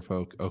Two River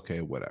folk,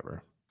 okay,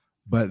 whatever.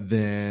 But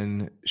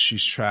then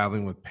she's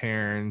traveling with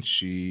Perrin.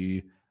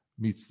 She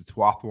meets the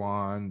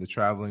Tuatha'an, the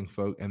traveling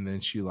folk, and then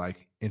she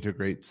like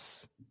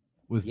integrates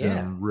with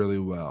them really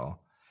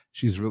well.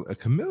 She's really a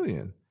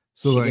chameleon.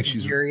 So she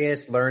gets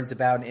curious, learns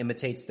about and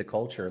imitates the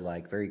culture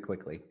like very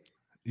quickly.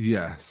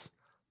 Yes.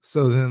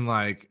 So then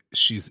like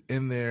she's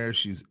in there,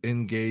 she's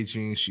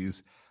engaging,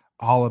 she's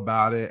all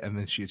about it, and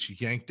then she gets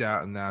yanked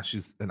out, and now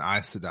she's an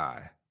Aes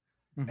Sedai.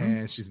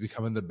 And she's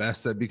becoming the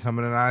best at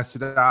becoming an Aes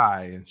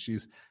Sedai, and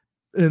she's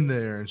in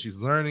there and she's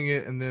learning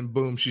it, and then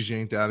boom, she's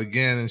yanked out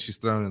again and she's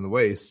thrown in the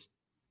waste.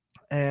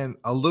 And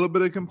a little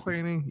bit of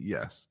complaining,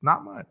 yes,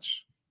 not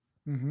much.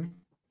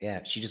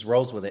 Yeah, she just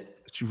rolls with it.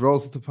 She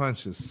rolls with the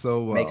punches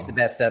so well. Makes the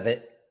best of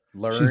it.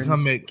 Learns. She's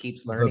gonna make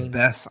keeps learning. The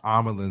best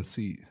Amyrlin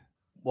seat.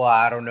 Well,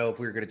 I don't know if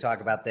we were going to talk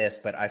about this,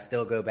 but I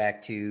still go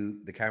back to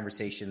the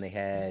conversation they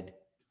had.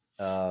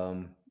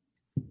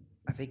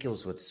 I think it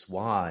was with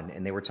Swan,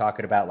 and they were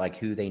talking about like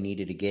who they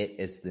needed to get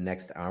as the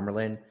next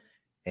Amyrlin,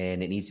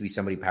 and it needs to be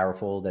somebody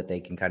powerful that they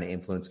can kind of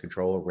influence,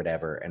 control, or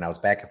whatever. And I was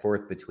back and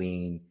forth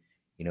between,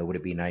 would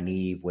it be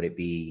Nynaeve? Would it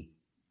be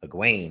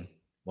Egwene?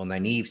 Well,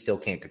 Nynaeve still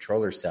can't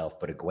control herself,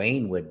 but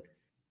Egwene would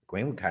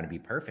kind of be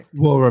perfect.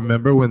 Well,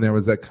 remember when there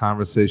was that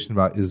conversation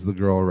about is the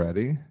girl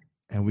ready?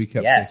 And we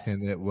kept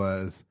thinking it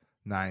was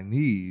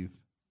Nynaeve.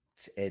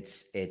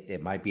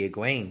 It might be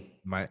Egwene.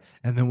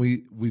 And then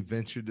we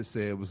ventured to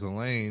say it was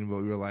Elaine, but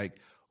we were like,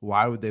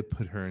 why would they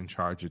put her in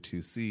charge of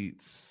 2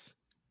 seats?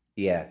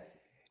 Yeah.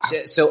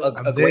 So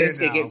Egwene's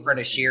going to get in front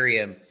of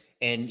Shiriam,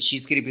 and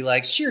she's going to be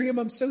like, Shiriam,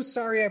 I'm so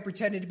sorry I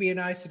pretended to be an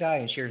Aes Sedai.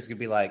 And Shiriam's going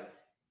to be like,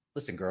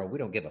 listen, girl, we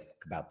don't give a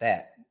fuck about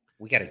that.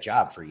 We got a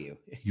job for you.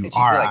 You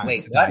are like,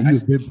 wait, what?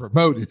 You've been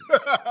promoted.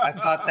 I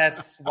thought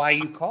that's why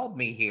you called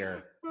me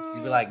here.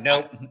 She'd be like,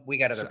 nope, we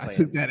got other plans.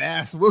 I took that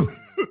ass whooping.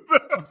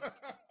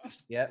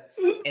 Yep.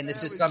 And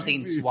this is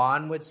something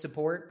Swan would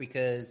support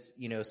because,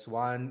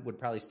 Swan would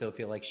probably still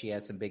feel like she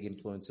has some big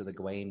influence with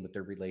Egwene with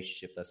their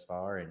relationship thus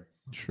far. And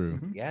true.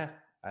 Yeah.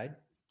 I'd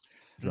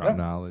drop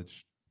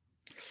knowledge.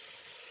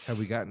 Have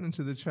we gotten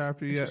into the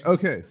chapter yet?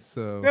 Okay,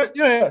 so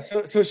yeah.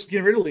 So she's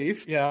getting ready to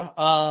leave. Yeah.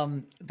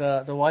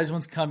 The wise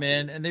ones come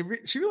in, and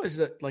she realizes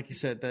that, like you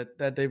said,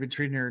 that they've been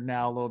treating her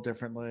now a little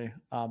differently.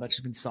 That she's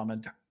been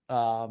summoned.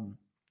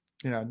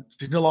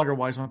 She's no longer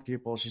wise one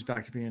people. She's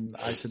back to being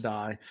Aes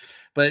Sedai,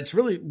 but it's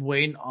really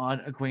weighing on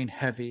Egwene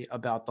heavy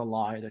about the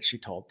lie that she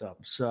told them.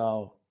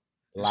 So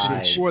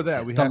Lies. Before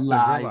that, we have to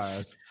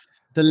realize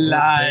the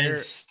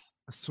lies.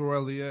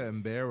 Soralia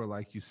and Bear were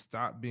like, you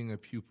stop being a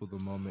pupil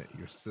the moment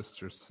your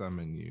sisters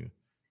summon you.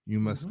 You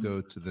must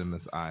go to them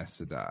as Aes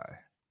Sedai.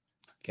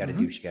 Got to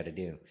do what you got to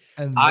do.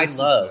 And I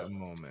love that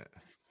moment.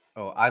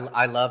 Oh,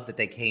 I love that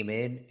they came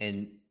in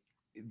and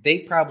they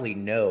probably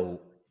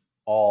know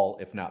all,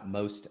 if not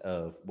most,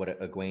 of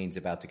what Egwene's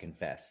about to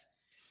confess.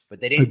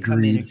 But they didn't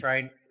come in and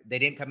try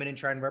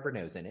and rubber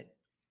nose in it.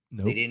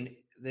 Nope. They didn't.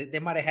 They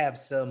might have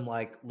some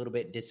like little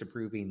bit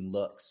disapproving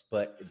looks,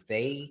 but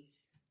they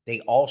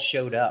all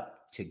showed up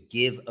to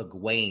give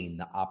Egwene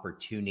the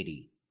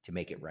opportunity to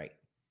make it right.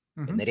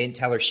 And they didn't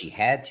tell her she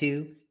had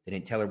to. They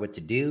didn't tell her what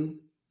to do.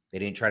 They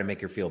didn't try to make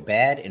her feel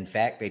bad. In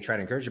fact, they tried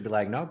to encourage her to be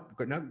like, no,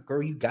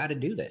 girl, you got to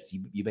do this.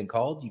 You've been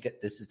called.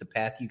 This is the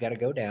path you got to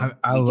go down.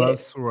 I love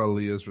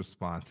Soralia's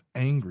response.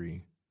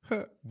 Angry.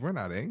 We're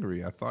not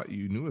angry. I thought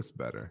you knew us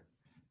better.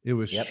 It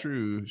was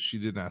true. She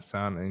did not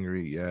sound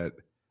angry yet.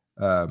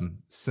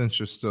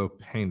 Censure still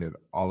painted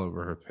all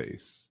over her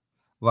face.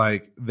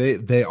 Like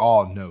they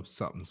all know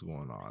something's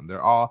going on.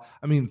 They're all,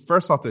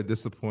 first off, they're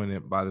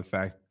disappointed by the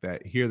fact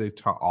that here they've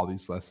taught all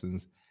these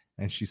lessons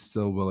and she's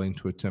still willing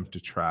to attempt to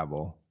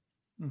travel.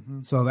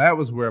 So that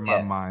was where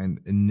my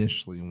mind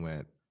initially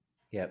went.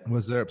 Yep.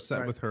 Was they're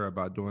upset with her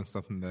about doing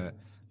something that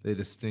they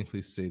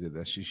distinctly stated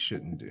that she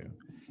shouldn't do.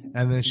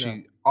 And then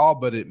she all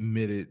but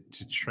admitted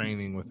to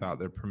training without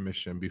their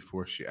permission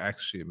before she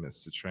actually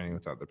admits to training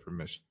without their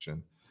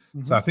permission.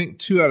 So I think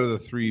 2 out of the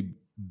 3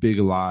 big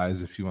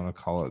lies, if you want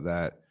to call it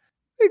that,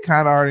 they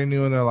kind of already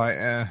knew, and they're like,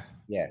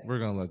 we're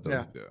going to let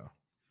those go.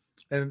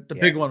 And the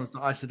big one was the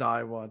Aes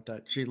Sedai one,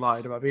 that she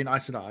lied about being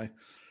Aes Sedai.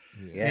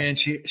 And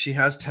she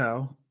has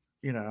toe,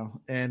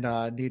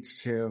 and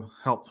needs to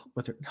help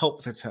with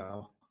her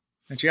toe.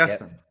 And she asked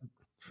them.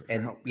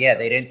 And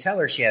they didn't tell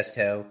her she has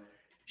toe.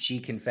 She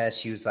confessed.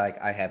 She was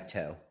like, I have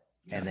toe.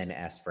 And then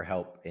asked for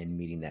help in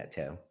meeting that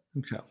toe.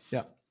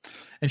 Yeah.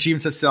 And she even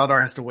said,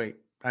 Saldar has to wait.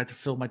 I have to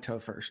fill my toe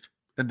first.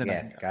 And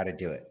then got to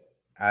do it.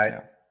 I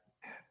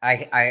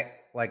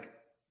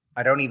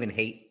don't even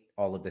hate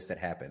all of this that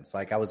happens.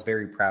 Like, I was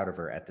very proud of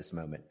her at this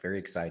moment. Very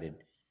excited.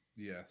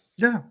 Yes.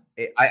 Yeah.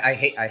 I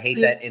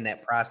hate that in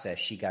that process,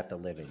 she got the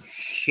living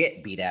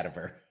shit beat out of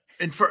her.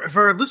 And for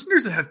our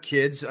listeners that have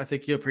kids, I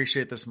think you'll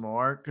appreciate this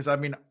more. Because, I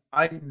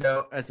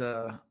know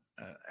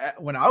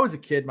when I was a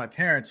kid, my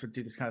parents would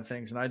do these kind of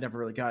things, and I never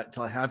really got it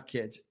until I have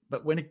kids.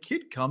 But when a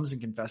kid comes and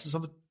confesses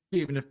something,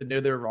 even if they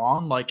knew they were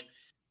wrong, like,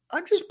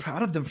 I'm just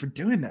proud of them for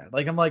doing that.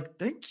 Like, I'm like,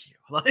 thank you.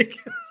 Like,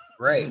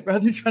 right. Rather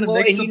than trying to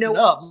make something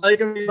up. Like,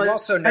 you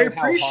also know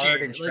how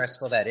hard and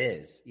stressful that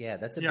is. Yeah,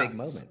 that's a big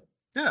moment.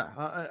 Yeah,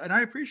 and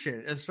I appreciate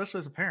it, especially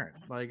as a parent.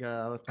 Like,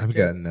 I've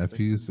got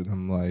nephews, and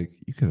I'm like,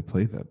 you could have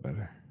played that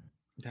better.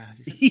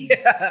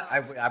 Yeah,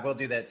 I will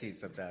do that too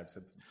sometimes.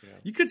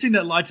 You could sing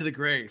that lie to the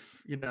grave.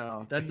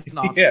 That's an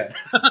option. Yeah,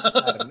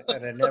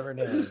 and I never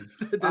know.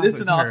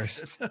 It's an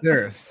option.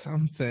 There are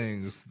some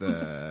things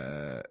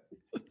that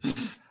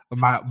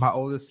my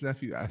oldest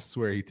nephew, I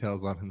swear, he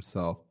tells on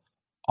himself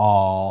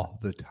all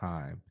the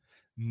time.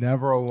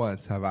 Never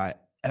once have I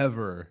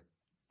ever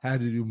had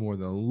to do more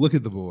than look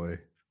at the boy,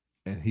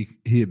 and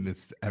he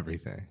admits to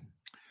everything.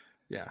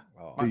 Yeah.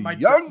 My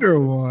younger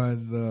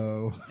one,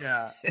 though.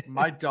 Yeah.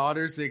 My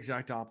daughter's the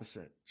exact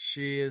opposite.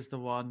 She is the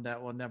one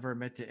that will never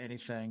admit to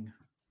anything.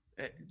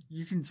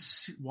 You can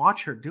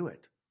watch her do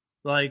it.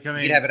 Like, you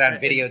can have it on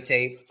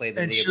videotape, play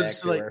the video back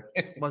to her.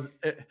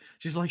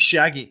 She's like,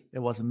 Shaggy, it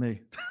wasn't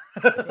me.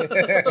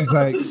 She's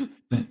like,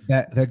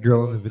 that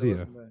girl in the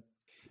video.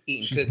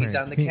 Eating cookies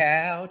on the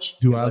couch.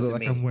 Do I look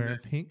like I'm wearing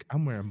pink?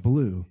 I'm wearing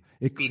blue.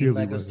 It feeding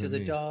clearly Legos wasn't to the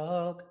me.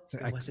 dog.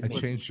 I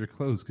changed your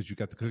clothes because you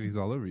got the cookies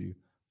all over you.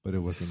 But it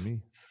wasn't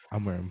me.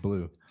 I'm wearing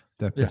blue.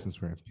 That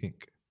person's wearing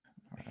pink.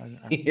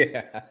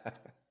 Yeah.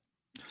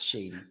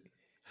 Shady.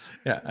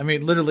 Yeah.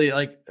 Literally,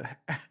 like,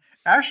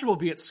 Asher will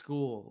be at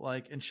school,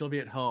 like, and she'll be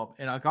at home.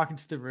 And I'll walk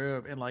into the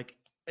room, and, like,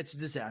 it's a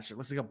disaster. It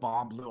looks like a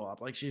bomb blew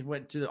up. Like, she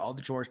went to all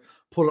the drawers,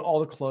 pulled all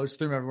the clothes,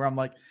 threw them everywhere. I'm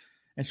like,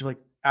 and she's like,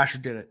 Asher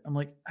did it. I'm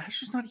like,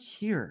 Asher's not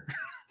here.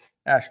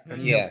 Asher.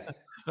 Yeah.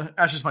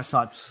 Asher's my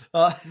son.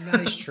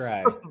 Nice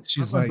try.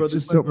 She's like,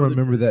 just don't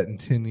remember that in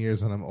 10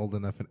 years when I'm old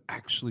enough and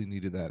actually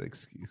needed that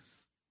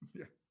excuse.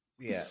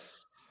 Yeah.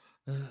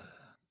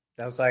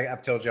 That was like,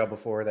 I've told y'all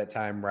before, that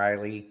time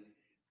Riley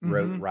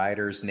wrote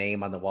Ryder's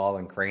name on the wall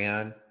in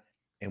crayon.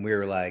 And we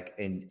were like,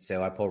 and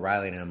so I pulled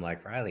Riley and I'm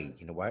like, Riley,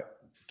 you know what?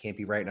 You can't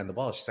be writing on the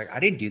wall. She's like, I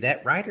didn't do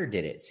that. Ryder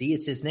did it. See,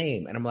 it's his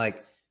name. And I'm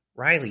like,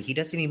 Riley, he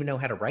doesn't even know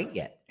how to write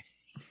yet.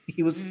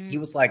 He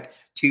was like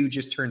 2,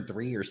 just turned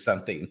 3 or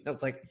something. I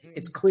was like,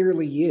 it's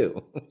clearly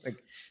you.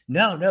 Like,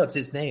 no, it's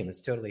his name.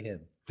 It's totally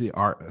him. the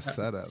art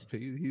setup.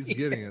 He's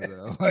getting it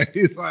though. Like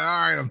he's like,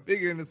 all right, I'm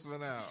figuring this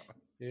one out.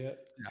 Yeah.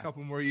 A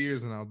couple more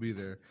years and I'll be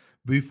there.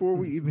 Before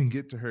we even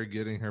get to her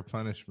getting her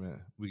punishment,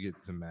 we get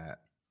to Matt.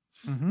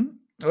 Mm-hmm.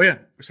 Oh yeah,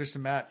 we switched to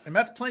Matt, and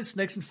Matt's playing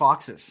Snakes and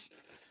Foxes,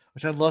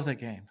 which I love that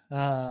game.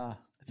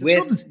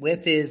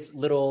 With his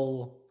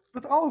little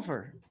with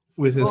Oliver,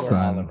 with his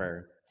son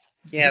Oliver.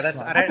 Yeah,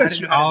 that's I bet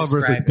you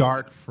Oliver's a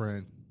dark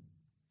friend.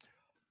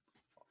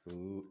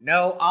 Ooh.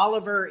 No,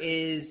 Oliver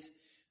is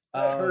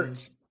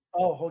hurts.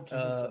 Oh, hold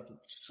on.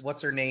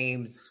 What's her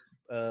name's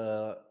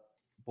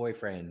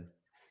boyfriend?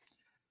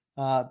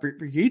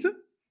 Brigitte?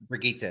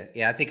 Brigitte.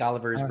 Yeah, I think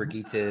Oliver is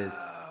Brigitte's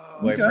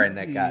boyfriend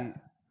that got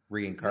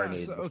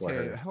reincarnated before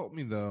her. Help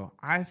me though.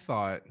 I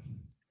thought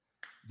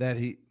that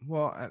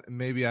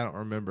maybe I don't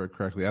remember it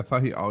correctly. I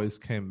thought he always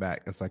came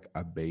back as like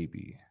a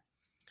baby.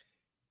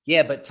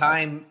 Yeah, but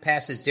time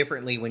passes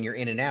differently when you're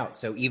in and out.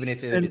 So even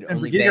if it had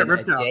only Brigitte been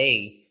a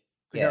day,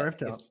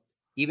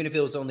 even if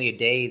it was only a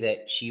day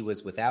that she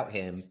was without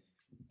him,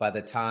 by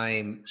the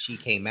time she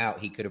came out,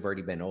 he could have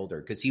already been older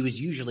because he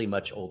was usually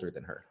much older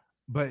than her.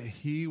 But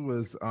he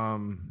was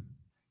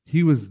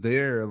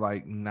there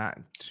like not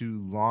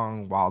too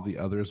long while the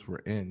others were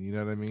in. You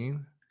know what I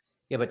mean?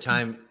 Yeah, but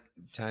time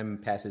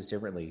passes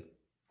differently.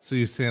 So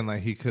you're saying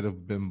like he could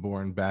have been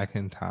born back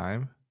in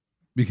time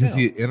because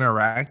he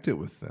interacted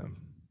with them.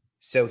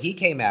 So he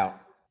came out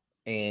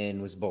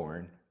and was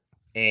born,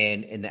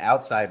 and in the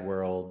outside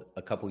world,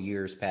 a couple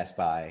years passed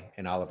by,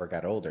 and Oliver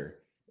got older.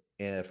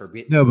 But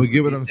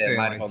get what I'm saying. It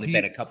might have only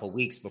been a couple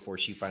weeks before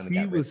she finally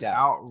got ripped He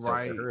out. was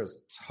outright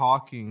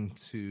talking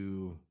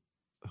to,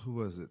 who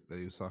was it that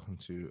he was talking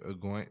to?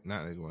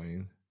 Not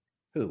Egwene.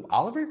 Who?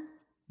 Oliver?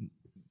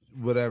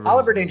 Whatever.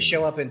 Oliver didn't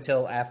show up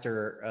until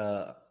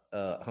after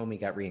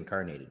Homie got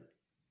reincarnated.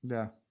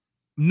 Yeah.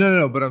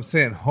 No, but I'm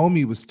saying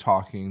Homie was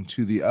talking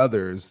to the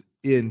others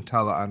in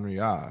Tala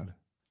Anriad.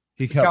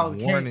 He kept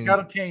warning.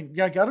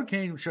 Gato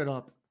Kane showed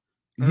up.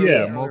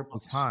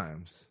 Multiple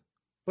times.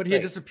 But he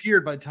had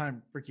disappeared by the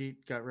time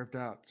Brigitte got ripped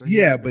out. So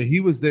but he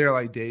was there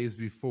like days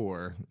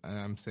before. And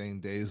I'm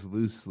saying days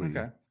loosely.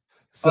 Okay.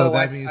 So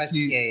that means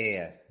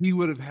he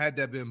would have had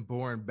to have been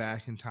born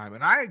back in time.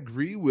 And I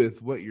agree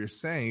with what you're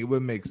saying. It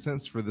would make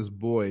sense for this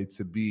boy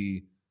to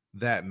be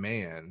that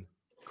man.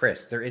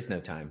 Chris, there is no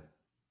time.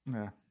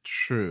 Yeah.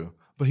 True.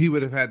 But he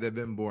would have had to have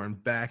been born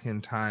back in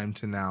time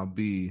to now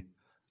be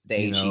the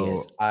age he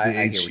is.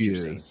 I get what you're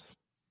saying.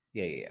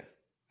 Yeah.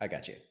 I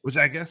got you. Which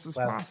I guess is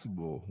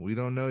possible. We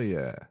don't know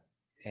yet.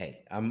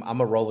 Hey, I'm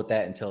gonna roll with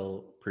that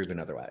until proven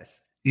otherwise.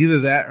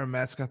 Either that or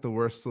Matt's got the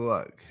worst of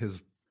luck.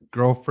 His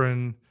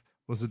girlfriend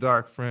was a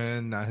dark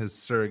friend. Now his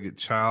surrogate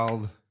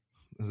child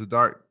is a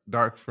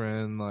dark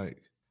friend.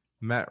 Like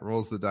Matt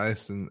rolls the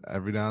dice and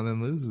every now and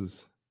then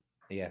loses.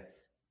 Yeah.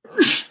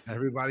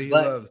 Everybody he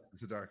loves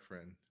is a dark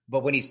friend.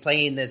 But when he's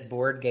playing this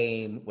board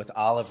game with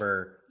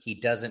Oliver, he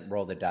doesn't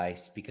roll the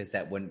dice because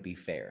that wouldn't be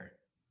fair.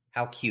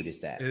 How cute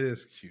is that? It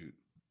is cute.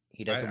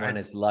 He doesn't want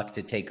his luck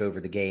to take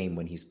over the game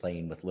when he's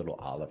playing with little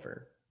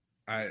Oliver.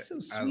 I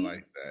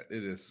like that.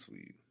 It is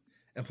sweet.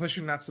 And plus,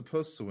 you're not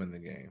supposed to win the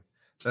game.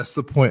 That's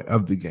the point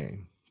of the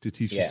game, to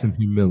teach you some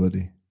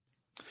humility.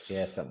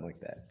 Yeah, something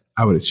like that.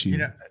 I would achieve.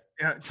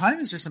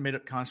 Time is just a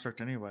made-up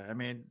construct anyway. I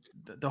mean,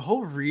 the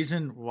whole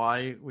reason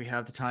why we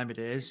have the time it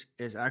is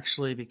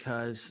actually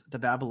because the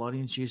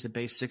Babylonians used a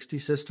base 60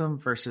 system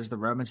versus the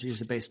Romans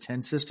used a base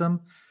 10 system.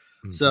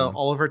 Mm-hmm. So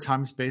all of our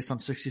time is based on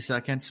 60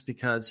 seconds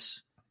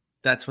because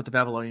that's what the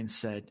Babylonians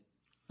said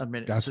a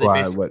minute. That's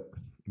why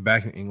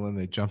back in England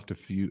they jumped a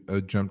few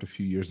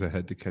years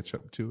ahead to catch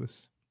up to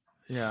us.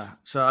 Yeah.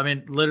 So I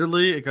mean,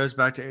 literally, it goes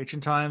back to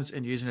ancient times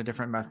and using a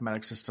different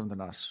mathematic system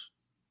than us,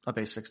 a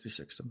base 60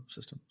 system.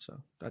 So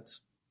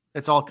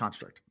it's all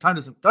construct.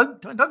 Time's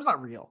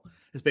not real.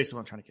 It's basically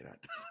what I'm trying to get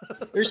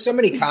at. There's so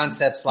many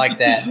concepts like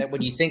that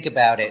when you think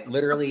about it,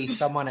 literally,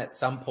 someone at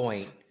some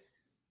point.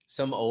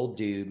 Some old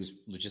dude was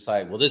just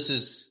like, well, this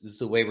is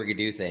the way we're going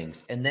to do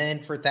things. And then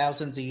for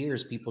thousands of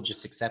years, people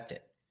just accept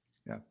it.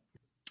 Yeah,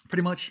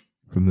 pretty much.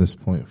 From this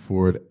point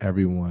forward,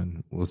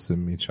 everyone will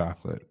send me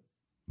chocolate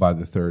by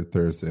the third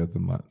Thursday of the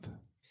month.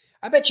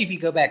 I bet you if you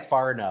go back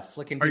far enough,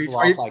 flicking people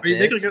off like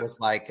this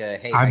was like,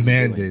 hey, I'm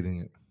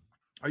mandating it.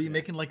 Are you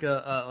making like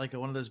a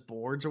one of those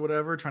boards or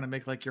whatever, trying to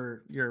make like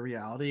your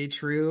reality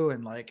true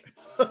and like?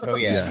 Oh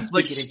yeah,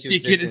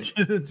 speaking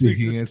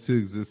into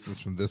existence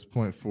from this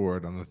point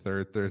forward on the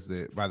third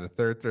Thursday. By the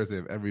third Thursday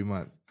of every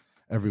month,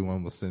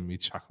 everyone will send me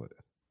chocolate.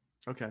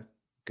 Okay.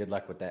 Good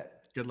luck with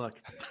that. Good luck.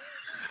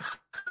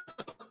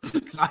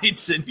 I ain't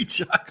send you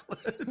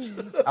chocolate.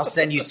 I'll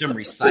send you some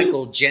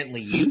recycled,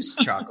 gently used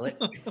chocolate.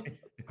 So,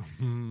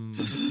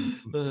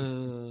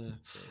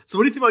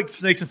 what do you think about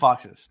Snakes and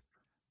Foxes?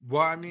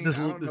 Well, I mean, I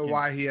don't know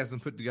why he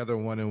hasn't put together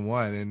 1 and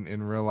 1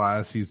 and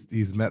realized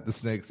he's met the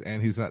snakes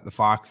and he's met the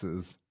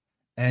foxes,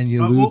 and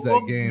you lose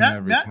that game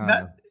every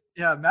time.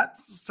 Matt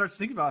starts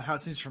thinking about how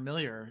it seems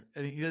familiar,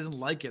 and he doesn't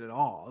like it at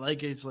all.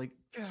 Like it's like,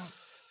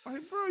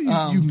 like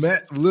bro, you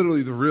met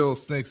literally the real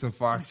snakes and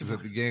foxes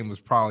that the game was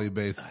probably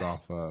based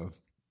off of.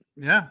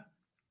 Yeah,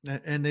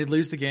 And they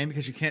lose the game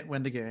because you can't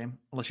win the game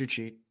unless you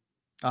cheat.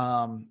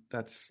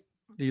 That's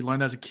you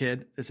learned as a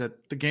kid is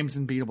that the game's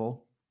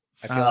unbeatable.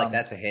 I feel like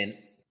that's a hint.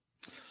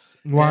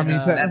 Well, I mean,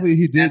 technically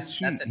he did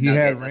cheat. That's He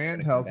had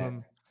Rand help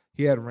him.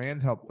 He had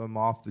Rand help him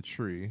off the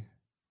tree.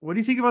 What do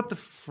you think about the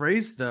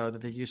phrase though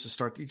that they used to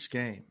start each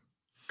game?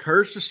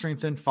 Courage to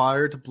strengthen,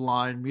 fire to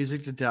blind,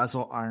 music to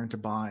dazzle, iron to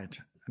bind.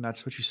 And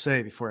that's what you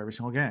say before every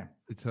single game.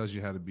 It tells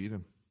you how to beat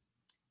him.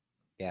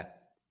 Yeah.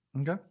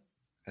 Okay.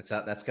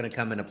 That's going to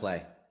come into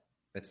play.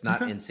 It's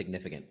not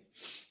insignificant.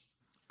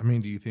 I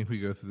mean, do you think we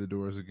go through the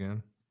doors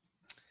again?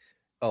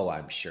 Oh,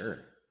 I'm sure.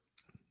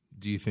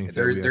 Do you think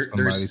that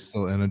somebody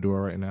still in a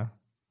door right now?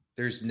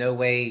 There's no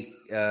way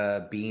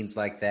beings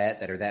like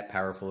that are that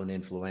powerful and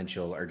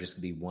influential are just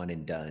going to be one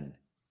and done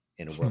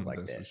in a world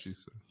like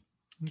this.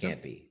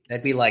 Can't be.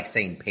 That'd be like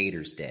saying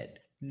Pater's dead.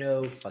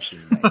 No fucking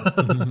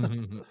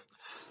way.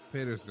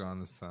 Pater's gone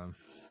this time.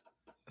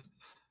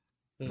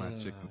 My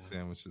chicken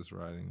sandwich is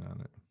riding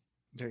on it.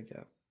 There you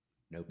go.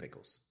 No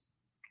pickles.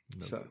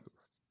 No pickles.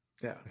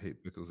 Yeah. I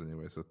hate pickles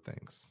anyway, so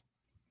thanks.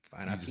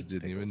 Fine, I just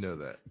didn't even know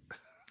that.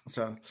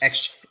 So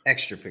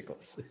extra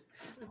pickles.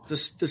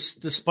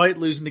 Despite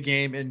losing the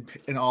game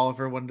and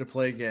Oliver wanted to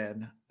play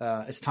again,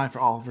 it's time for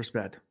Oliver's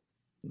bed.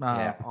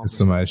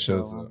 Somebody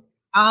shows up.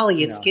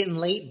 Ollie, it's getting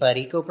late,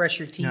 buddy. Go brush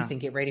your teeth and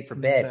get ready for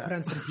bed. Put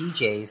on some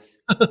PJs.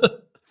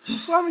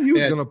 Well, I mean, he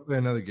was going to play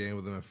another game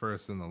with him at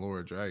first, and the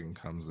Lord Dragon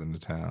comes into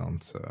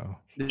town. So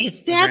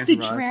is that the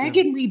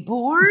Dragon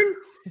Reborn?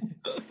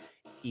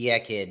 Yeah,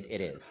 kid,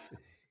 it is.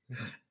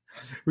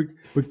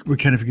 We're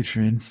kind of good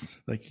friends.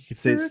 Like you can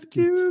say it's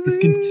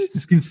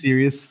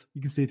serious.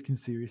 You can say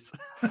it's serious.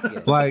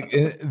 Like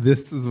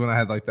this is when I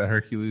had like that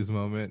Hercules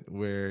moment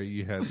where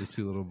you had the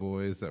two little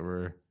boys that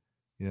were,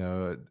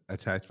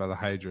 attacked by the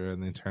Hydra,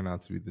 and they turn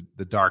out to be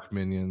the Dark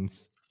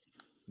Minions.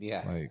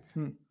 Yeah. Like,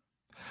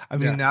 I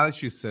mean, now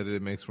that you said it,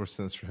 it makes more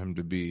sense for him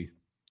to be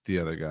the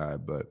other guy.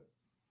 But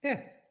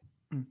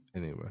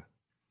anyway.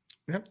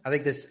 Yep.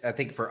 I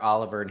think for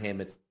Oliver and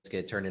him, it's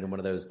going to turn into one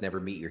of those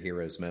never meet your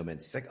heroes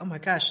moments. He's like, oh my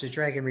gosh, the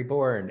Dragon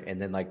Reborn.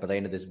 And then like by the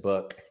end of this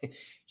book,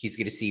 he's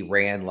going to see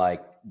Rand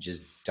like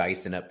just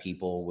dicing up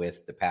people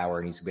with the power.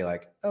 And he's going to be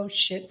like, oh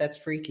shit, that's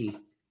freaky.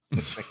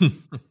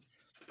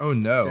 Oh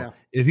no. Yeah.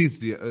 If he's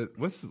the,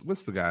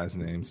 what's the guy's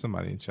name?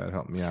 Somebody in chat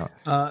help me out.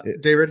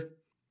 David.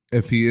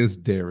 If he is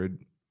David,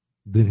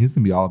 then he's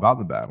going to be all about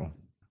the battle.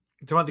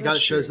 You talking about the guy that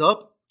shows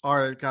up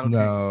or God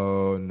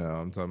No,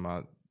 I'm talking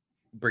about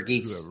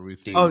Brigitte.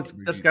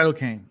 That's Guido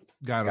Kane.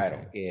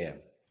 Guido. Yeah.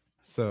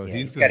 So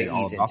he's got to be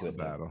all about the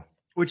battle.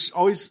 Which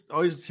always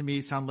to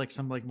me sound like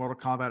some like Mortal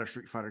Kombat or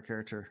Street Fighter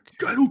character.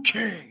 Guido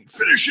Kane,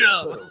 finish him.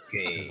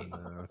 Okay.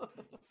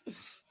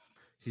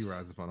 He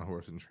rides up on a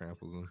horse and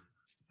tramples him.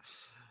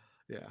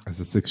 Yeah. As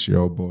a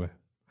 6-year-old boy.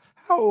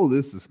 How old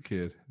is this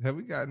kid? Have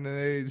we gotten an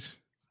age?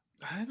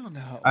 I don't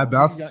know. I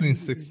bounce between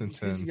 6 and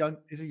 10.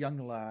 He's a young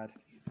lad.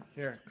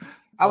 Here.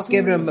 I was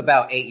giving him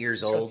about 8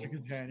 years old. Trusted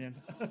companion.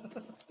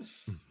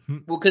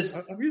 Well, because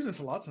I'm using this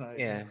a lot tonight.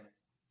 Yeah.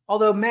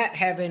 Although Matt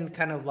having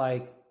kind of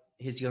like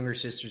his younger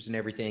sisters and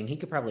everything, he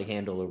could probably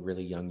handle a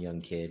really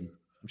young kid.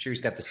 I'm sure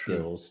he's got the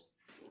skills.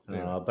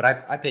 But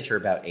I picture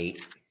about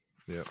 8.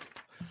 Yep.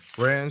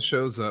 Rand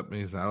shows up and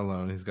he's not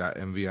alone. He's got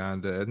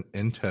Envianda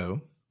in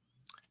tow.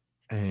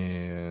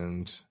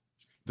 And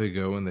they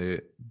go and they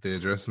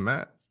address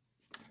Matt.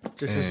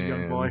 Just as a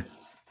young boy.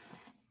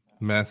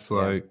 Matt's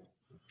like,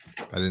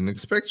 I didn't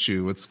expect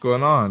you. What's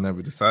going on? Have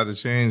we decided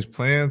to change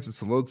plans?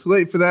 It's a little too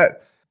late for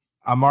that.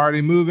 I'm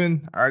already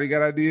moving. I already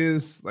got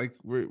ideas. Like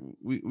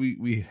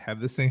we have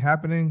this thing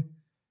happening.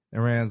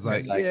 And Rand's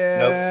like,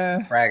 yeah.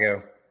 Nope.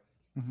 Frago.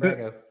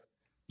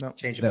 No.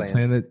 Change of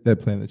plans.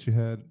 That plan that you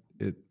had.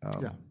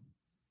 So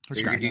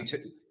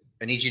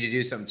I need you to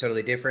do something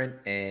totally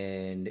different,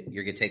 and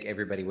you're gonna take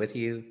everybody with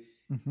you,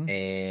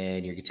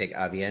 and you're gonna take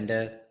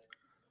Avienda.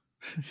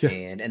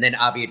 And then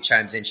Avia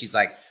chimes in. She's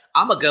like,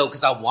 I'm gonna go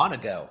because I want to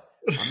go.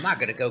 I'm not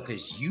gonna go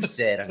because you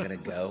said I'm gonna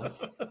go.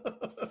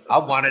 I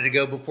wanted to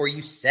go before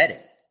you said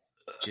it,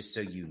 just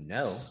so you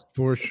know.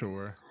 For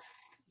sure.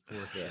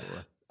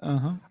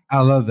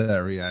 I love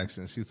that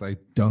reaction. She's like,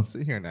 don't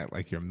sit here and act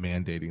like you're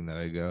mandating that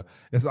I go.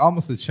 It's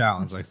almost a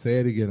challenge. Like, say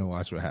it again and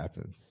watch what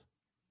happens.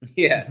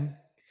 Yeah.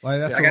 Like,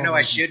 that's like I know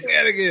I should say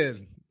it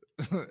again.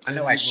 I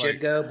know I should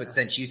go, but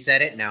since you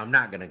said it, now I'm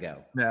not going to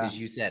go because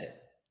you said it.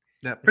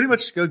 Yeah, pretty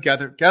much go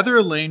gather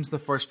Elaine's the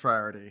first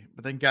priority,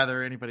 but then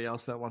gather anybody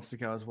else that wants to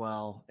go as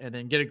well, and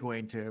then get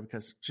Egwene too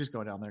because she's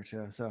going down there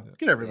too. So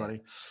get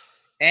everybody.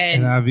 Yeah.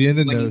 And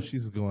Avienda knows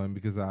she's going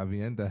because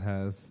Avienda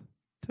has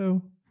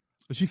tow.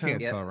 But she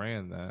can't tell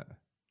Rand that.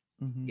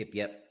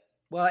 Yep.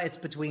 Well, it's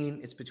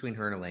between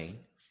her and Elaine.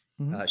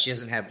 She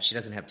doesn't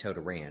have toe to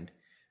Rand,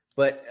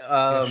 but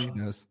she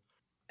does.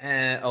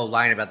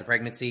 Lying about the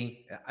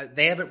pregnancy.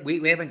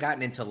 We haven't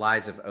gotten into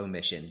lies of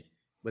omission.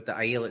 With the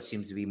Aiel, it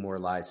seems to be more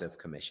lies of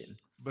commission.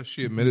 But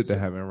she admitted to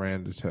having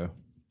Rand to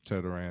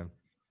toe to Rand.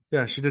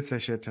 Yeah, she did say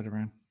she had toe to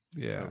Rand.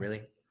 Yeah. Oh,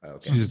 really? Oh,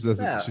 okay. She just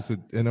doesn't. Yeah. She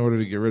said in order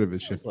to get rid of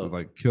it, she has to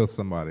like kill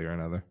somebody or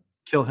another.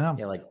 Kill him.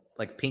 Yeah,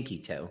 like pinky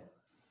toe.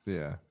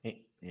 Yeah.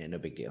 Yeah, no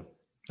big deal.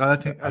 I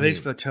think it's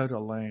for the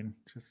total lane.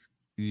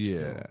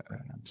 Yeah,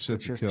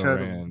 Just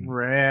total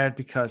Rand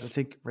because I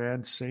think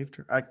Rand saved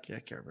her. I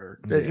can't remember.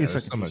 It's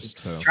so much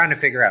toe. Trying to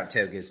figure out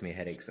toe gives me a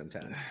headache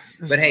sometimes.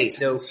 But hey,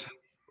 so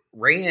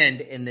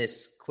Rand in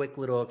this quick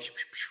little,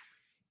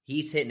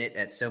 he's hitting it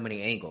at so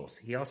many angles.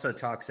 He also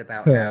talks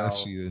about how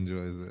she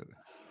enjoys it.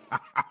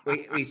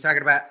 He's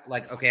talking about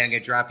like, okay, I'm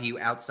gonna drop you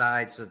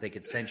outside so that they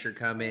could censure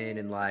come in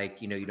and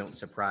like, you don't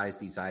surprise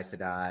these Aes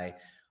Sedai.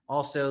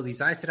 Also,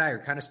 these Aes Sedai are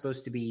kind of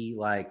supposed to be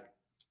like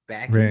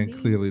backing Rand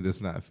me. clearly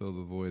does not fill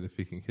the void if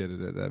he can hit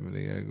it at that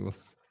many angles.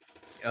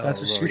 Oh, that's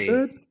what she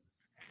said.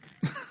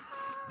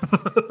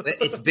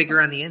 It's bigger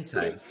on the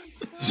inside.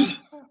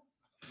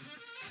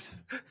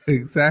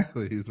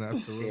 Exactly. He's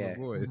not filling the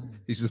void.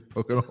 He's just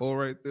poking a hole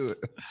right through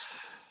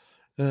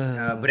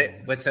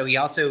it. But so he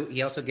also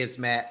gives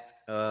Matt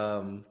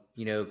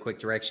quick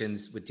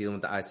directions with dealing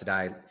with the Aes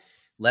Sedai.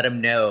 Let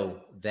him know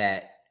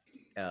that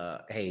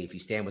hey, if you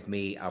stand with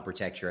me, I'll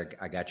protect you.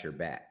 I got your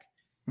back.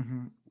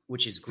 Mm-hmm.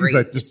 Which is great.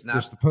 Like,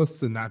 they're supposed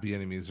to not be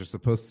enemies. They're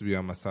supposed to be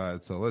on my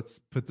side. So let's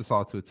put this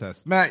all to a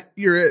test. Matt,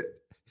 you're it.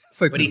 It's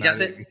like, but he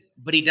doesn't.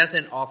 But he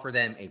doesn't offer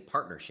them a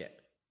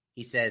partnership.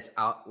 He says,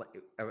 I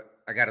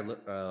got to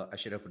look. I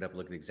should open up and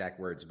look at the exact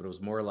words, but it was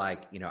more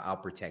like, I'll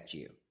protect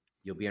you.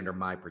 You'll be under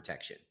my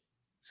protection.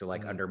 So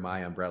like under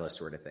my umbrella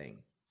sort of thing.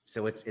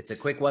 So it's a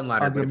quick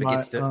one-liner, but if it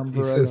gets to,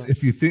 he says,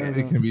 if you think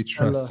they can be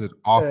trusted,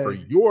 offer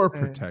your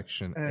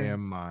protection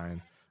and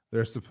mine.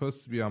 They're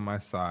supposed to be on my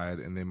side,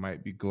 and they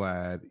might be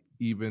glad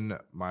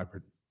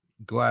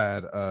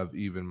of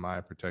even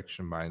my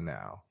protection by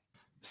now.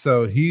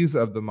 So he's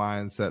of the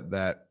mindset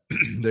that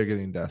they're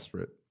getting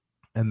desperate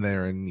and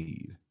they're in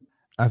need.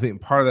 I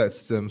think part of that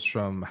stems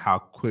from how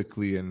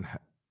quickly and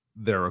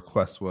their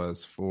request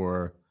was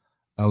for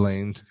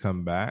Elaine to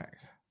come back.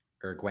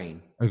 Or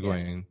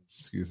Egwene.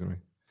 Excuse me.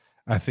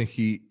 I think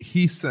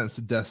he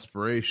sensed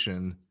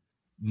desperation,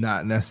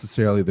 not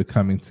necessarily the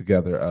coming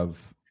together of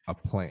a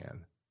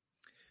plan.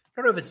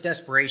 I don't know if it's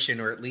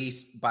desperation, or at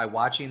least by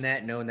watching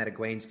that, knowing that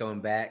Egwene's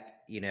going back,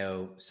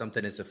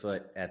 something is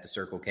afoot at the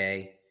Circle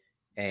K,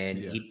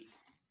 and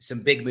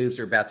some big moves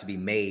are about to be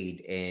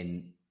made,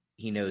 and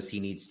he knows he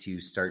needs to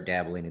start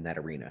dabbling in that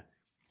arena.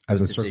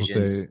 Those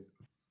decisions.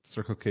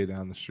 Circle K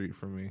down the street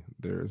from me,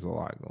 there's a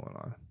lot going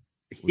on.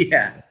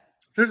 Yeah,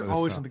 there's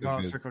always something going on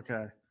at Circle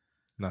K.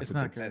 It's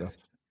not good.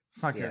 Stuff.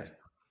 It's not good.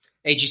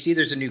 Hey, did you see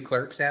there's a new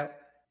Clerks out?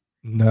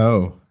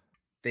 No.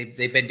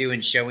 They've been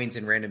doing showings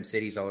in random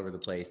cities all over the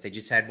place. They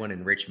just had one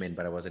in Richmond,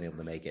 but I wasn't able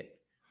to make it.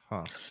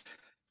 Huh.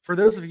 For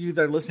those of you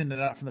that are listening to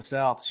that from the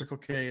South, Circle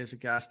K is a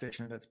gas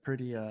station that's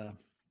pretty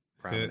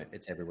prominent.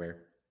 It's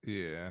everywhere.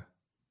 Yeah.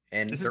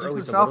 And they're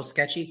always a little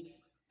sketchy.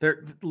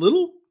 They're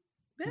little?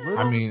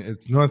 I mean,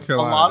 it's North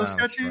Carolina. A lot of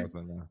sketchy? A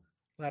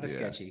lot of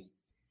sketchy.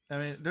 I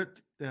mean, the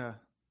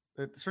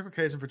Circle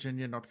K is in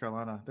Virginia and North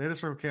Carolina. They had a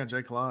Circle K on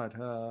J. Claude,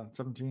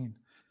 17.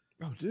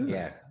 Oh, dude.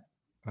 Yeah.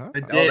 Huh?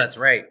 Oh, that's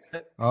right.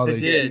 Oh, they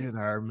did.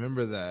 I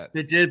remember that.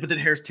 They did, but then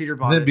Harris Teeter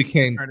bought it.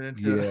 Became turned it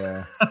into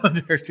the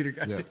Harris Teeter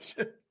gas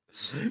station.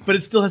 But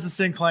it still has the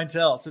same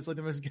clientele, so it's like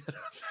the most ghetto.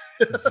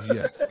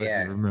 Yes,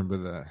 I remember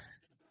that.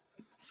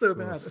 So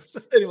bad.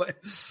 Anyway,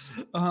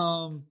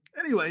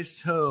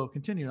 so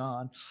continue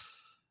on.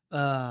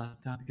 Down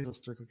to good old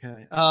Circle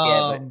K.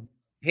 But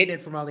hitting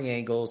it from all the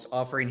angles,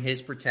 offering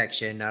his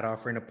protection, not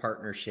offering a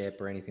partnership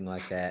or anything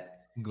like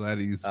that. I'm glad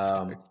he's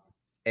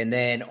and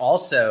then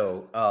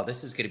also,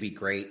 this is going to be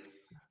great.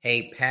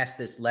 Hey, pass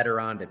this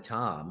letter on to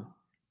Tom,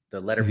 the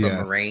letter from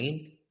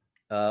Moraine,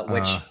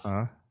 which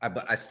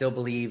I still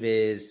believe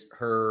is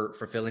her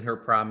fulfilling her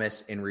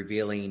promise and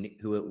revealing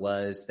who it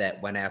was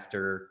that went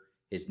after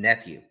his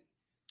nephew.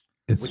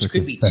 Which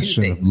could be two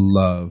things. Of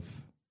love.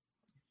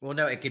 Well,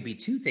 no, it could be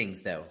two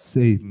things, though.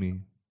 Save me.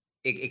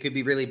 It could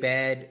be really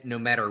bad no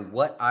matter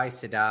what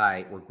Aes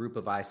Sedai or group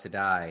of Aes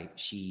Sedai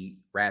she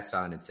rats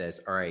on and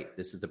says, all right,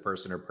 this is the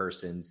person or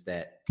persons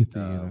that get the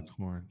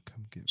unicorn.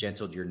 Come get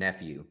gentled your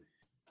nephew.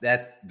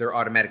 That they're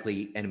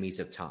automatically enemies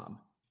of Tom.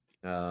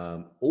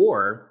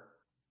 Or,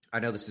 I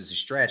know this is a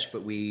stretch,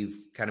 but we've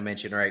kind of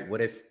mentioned, all right, what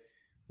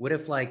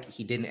if like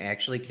he didn't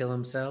actually kill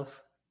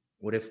himself?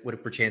 What if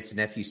perchance the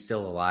nephew's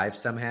still alive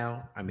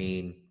somehow? I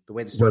mean, the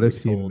way the story was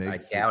told, I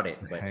doubt it.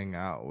 But hang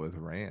out with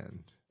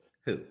Rand.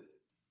 Who?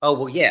 Oh,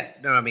 well, yeah.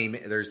 No, I mean,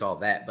 there's all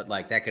that, but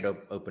like that could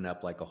open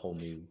up like a whole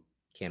new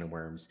can of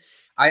worms.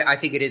 I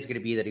think it is going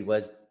to be that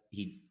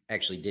he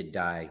actually did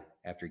die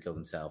after he killed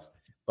himself,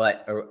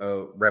 but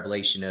a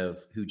revelation of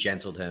who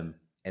gentled him.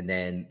 And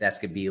then that's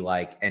going to be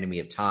like enemy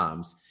of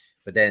Tom's.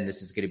 But then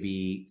this is going to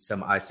be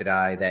some Aes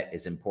Sedai that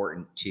is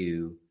important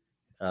to,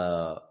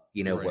 Rand.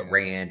 What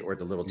Rand or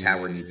the little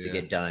tower needs to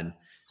get done.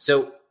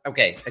 So,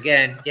 okay.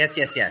 Again,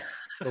 yes.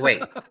 But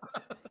wait,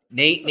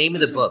 name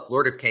of the book,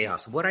 Lord of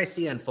Chaos. What I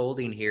see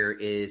unfolding here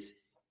is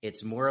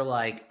it's more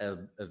like a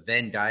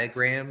Venn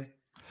diagram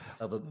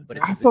but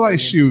it's I feel like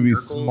she would be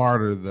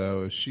smarter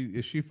though.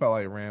 If she felt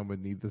like Rand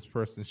would need this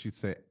person, she'd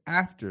say,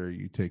 after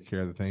you take care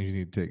of the things you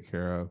need to take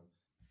care of,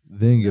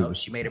 then give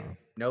She made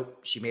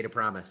a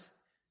promise.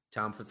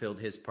 Tom fulfilled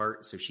his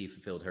part, so she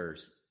fulfilled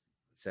hers.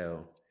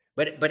 So,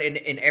 but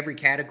in every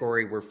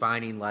category, we're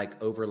finding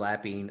like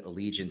overlapping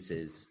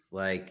allegiances.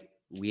 Like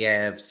we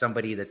have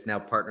somebody that's now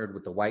partnered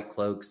with the White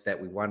Cloaks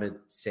that we want to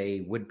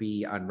say would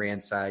be on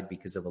Rand's side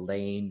because of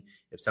Elaine,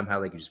 if somehow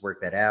they could just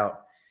work that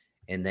out.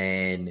 And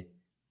then,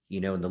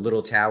 in the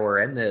Little Tower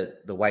and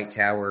the White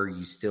Tower,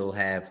 you still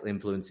have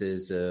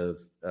influences of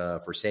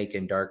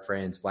Forsaken, Dark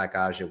Friends, Black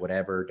Aja,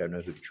 whatever. Don't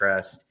know who to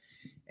trust.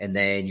 And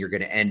then you're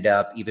going to end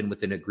up even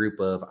within a group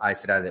of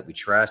Aes Sedai that we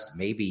trust.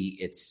 Maybe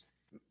it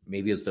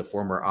was the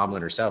former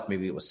Amlin herself.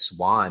 Maybe it was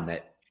Swan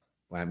that.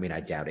 Well, I mean,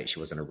 I doubt it. She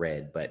wasn't a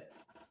red, but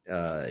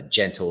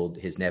gentled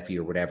his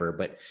nephew or whatever.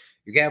 But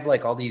you're gonna have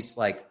like all these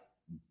like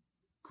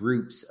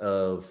groups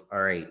of,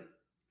 all right,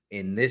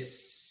 in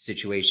this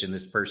situation,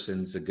 this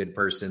person's a good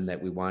person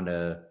that we want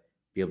to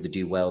be able to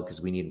do well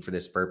because we need him for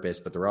this purpose,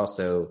 but they're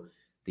also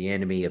the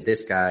enemy of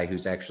this guy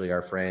who's actually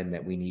our friend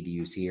that we need to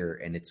use here.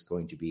 And it's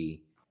going to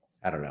be,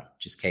 I don't know,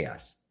 just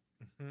chaos.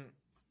 Mm-hmm.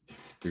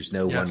 There's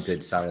no one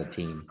good solid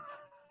team.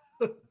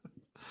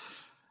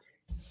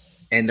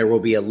 And there will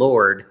be a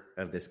lord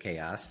of this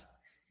chaos.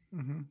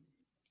 Mm-hmm.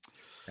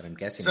 And I'm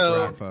guessing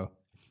so.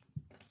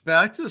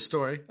 Back to the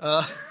story.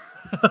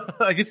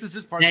 I guess this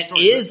is part of the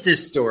story. That is the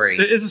story.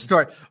 It is a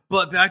story.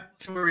 But back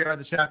to where we are in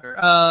the chapter.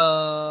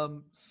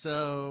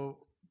 So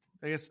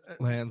I guess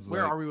Land's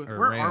where like, are we?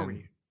 Where are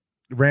we?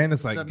 Rand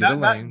is like, so get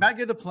Elaine. Matt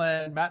gave the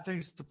plan. Matt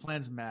thinks the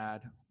plan's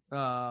mad.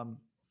 So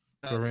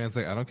Rand's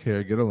like, I don't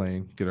care. Get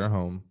Elaine. Get her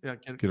home. Yeah,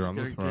 get her on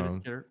the throne.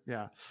 Get her.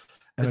 Yeah.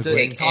 And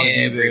take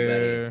everybody.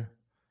 There.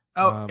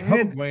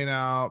 Help Wayne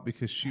out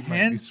because she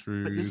might be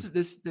screwed.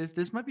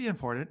 This might be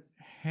important.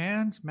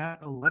 Hands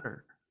Matt a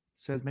letter.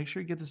 Says, make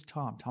sure you get this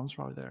Tom. Tom's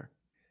probably there.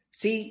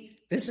 See,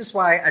 this is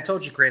why I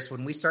told you, Chris,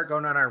 when we start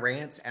going on our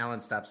rants,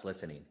 Alan stops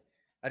listening.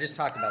 I just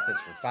talked about this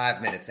for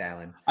 5 minutes,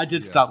 Alan. I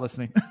did stop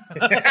listening.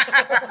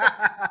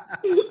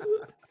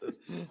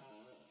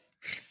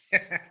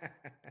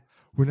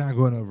 We're not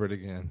going over it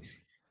again.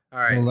 All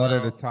right. The letter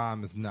to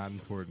Tom is not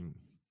important.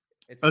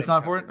 It's not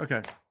important?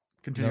 Okay.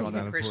 Continue on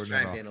that. Chris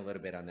chimed in a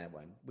little bit on that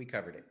one. We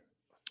covered it.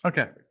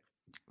 Okay.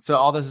 So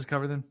all this is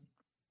covered then?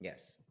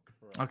 Yes.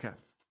 Okay.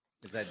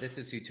 This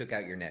is who took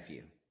out your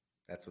nephew.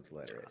 That's what the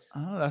letter is.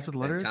 Oh, that's what the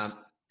letter is?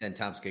 Then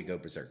Tom's going to go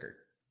berserker.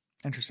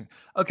 Interesting.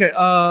 Okay.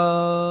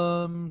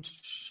 Going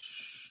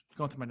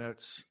through my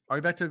notes. Are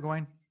we back to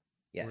Egwene?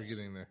 Yes. We're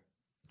getting there.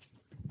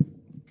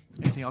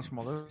 Anything else from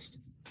all those?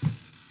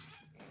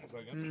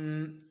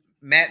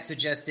 Matt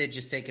suggested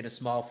just taking a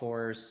small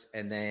force,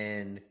 and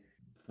then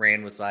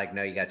Rand was like,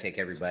 no, you got to take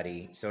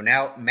everybody. So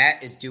now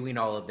Matt is doing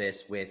all of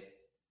this with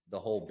the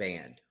whole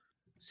band.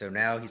 So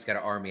now he's got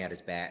an army at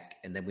his back,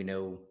 and then we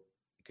know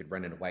it could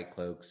run into White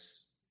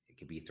Cloaks. It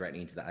could be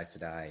threatening to the Aes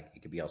Sedai.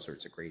 It could be all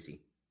sorts of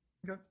crazy.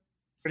 Okay.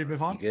 Ready to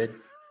move on? You good?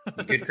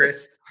 You good,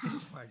 Chris?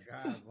 Oh, my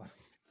God.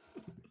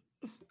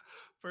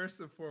 First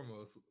and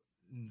foremost,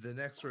 the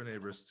next door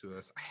neighbors to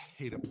us, I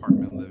hate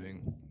apartment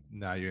living.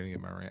 Now you're going to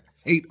get my rant.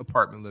 Hate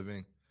apartment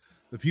living.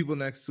 The people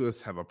next to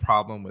us have a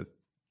problem with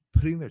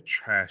putting their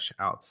trash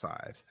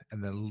outside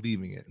and then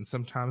leaving it, and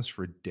sometimes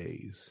for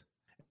days.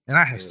 And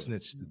I have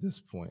snitched at this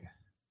point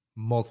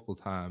multiple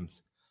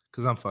times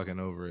because I'm fucking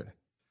over it.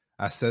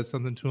 I said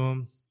something to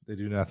them. They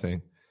do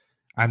nothing.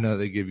 I know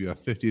they give you a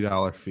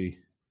 $50 fee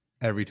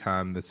every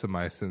time that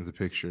somebody sends a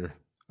picture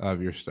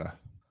of your stuff.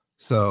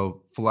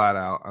 So flat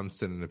out, I'm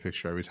sending a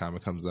picture every time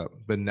it comes up.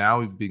 But now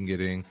we've been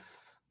getting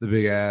the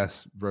big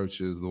ass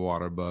roaches, the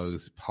water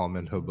bugs,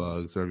 palmetto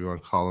bugs, whatever you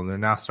want to call them. They're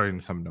now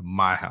starting to come into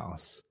my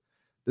house.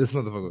 This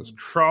motherfucker was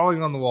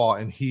crawling on the wall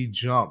and he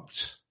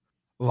jumped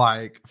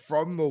like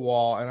from the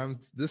wall. And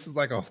this is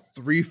like a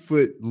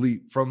 3-foot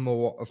leap from the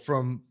wall,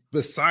 from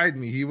beside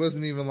me. He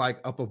wasn't even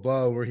like up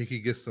above where he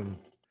could get some.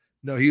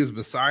 No, he was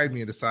beside me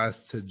and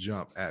decides to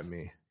jump at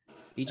me.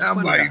 He just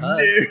wanted a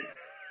hug.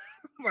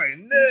 I'm like,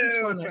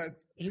 no.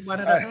 He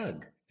wanted a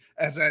hug.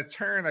 As I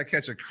turn, I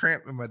catch a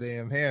cramp in my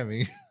damn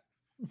hammy.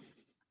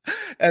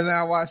 And then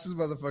I watch this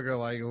motherfucker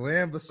like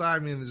land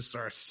beside me and just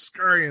start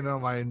scurrying.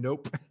 I'm like,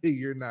 nope,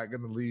 you're not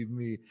going to leave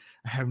me.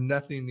 I have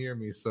nothing near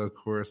me. So, of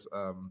course,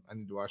 I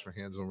need to wash my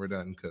hands when we're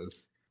done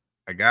because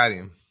I got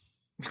him.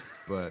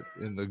 But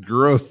in the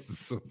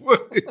grossest of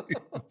ways.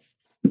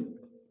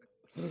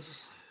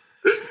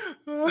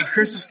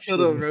 Chris just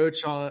killed a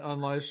roach on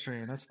live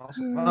stream. That's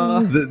awesome.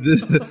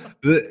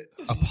 The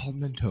a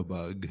palmetto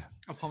bug.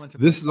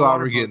 This is why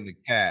we're getting the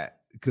cat.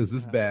 Because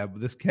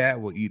this cat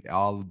will eat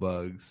all the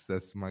bugs.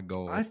 That's my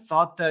goal. I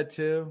thought that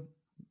too.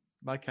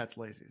 My cat's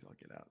lazy, so I'll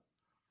get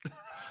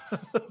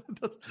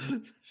out.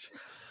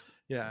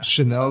 Yeah.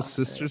 Chanel's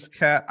sister's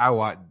cat. I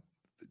watched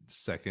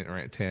second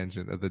rant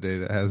tangent of the day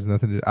that has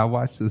nothing to do. I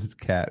watched this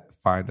cat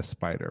find a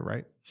spider,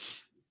 right?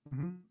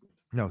 Mm-hmm.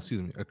 No,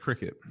 excuse me, a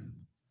cricket.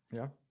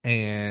 Yeah.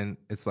 And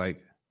it's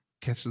like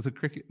catches the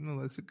cricket and then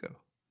lets it go.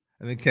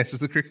 And then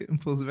catches the cricket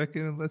and pulls it back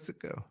in and lets it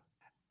go.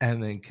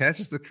 And then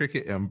catches the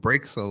cricket and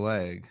breaks a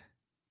leg,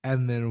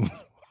 and then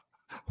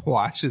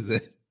watches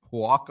it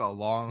walk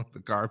along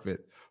the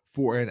carpet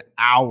for an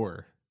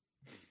hour.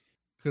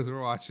 because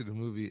we're watching a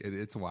movie and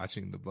it's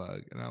watching the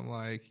bug. And I'm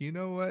like, you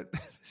know what?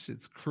 This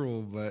shit's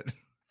cruel, but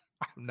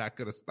I'm not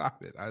going to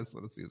stop it. I just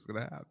want to see what's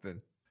going to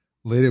happen.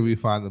 Later, we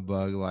find the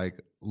bug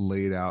like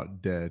laid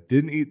out dead.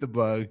 Didn't eat the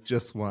bug,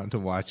 just wanted to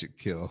watch it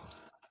kill.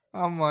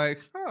 I'm like,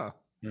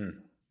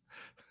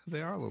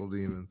 they are little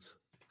demons.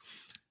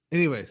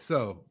 Anyway,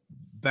 so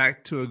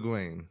back to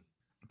Egwene.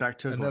 Back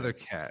to another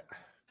cat.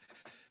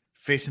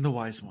 Facing the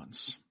wise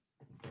ones.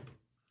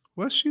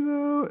 Was she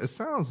though? It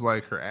sounds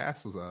like her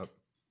ass was up.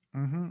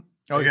 Mm-hmm.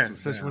 Okay,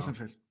 so she wasn't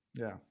face.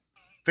 Yeah,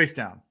 face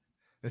down,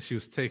 and she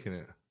was taking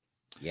it.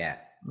 Yeah,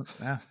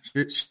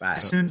 She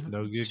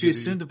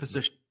assumed the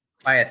position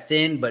by a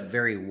thin but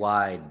very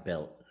wide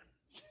belt.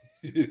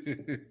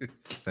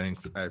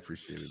 Thanks, I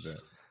appreciated that.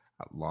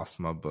 I lost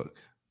my book.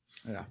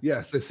 Yeah.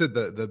 Yes, they said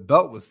the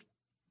belt was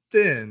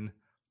thin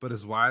but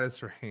as wide as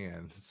her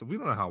hand. So we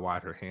don't know how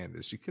wide her hand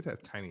is. She could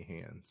have tiny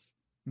hands.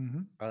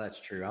 Mm-hmm. Oh,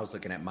 that's true. I was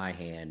looking at my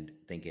hand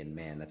thinking,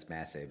 man, that's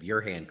massive.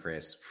 Your hand,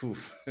 Chris.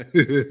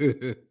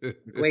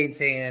 Egwene's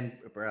hand,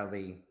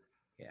 probably.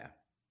 Yeah.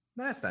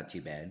 That's not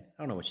too bad.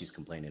 I don't know what she's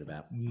complaining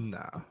about.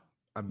 Nah.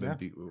 I've been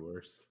beat with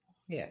worse.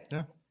 Yeah.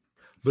 Yeah.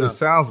 But it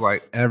sounds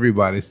like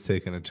everybody's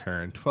taking a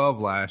turn. 12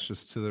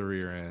 lashes to the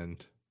rear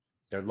end.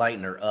 They're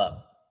lighting her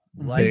up.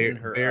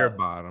 Bare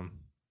bottom.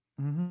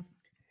 Mm-hmm.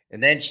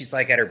 And then she's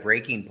like at her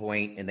breaking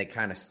point and they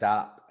kind of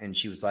stop. And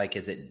she was like,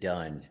 is it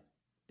done?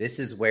 This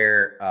is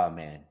where, oh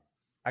man,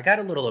 I got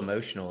a little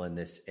emotional in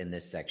this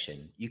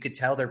section. You could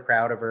tell they're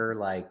proud of her.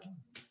 Like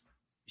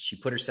she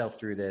put herself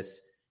through this.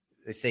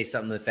 They say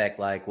something to the effect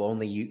like, well,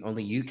 only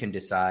you can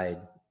decide,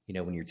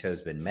 when your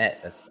toe's been met.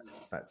 That's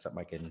not something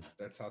I can.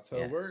 That's how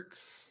toe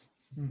works.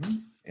 Mm-hmm.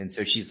 And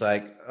so she's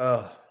like,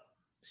 oh,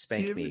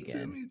 spank Give me it again.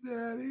 to me,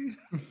 Daddy.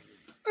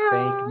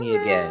 Spank me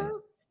again.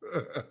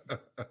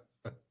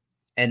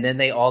 And then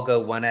they all go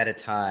one at a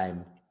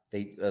time.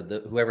 They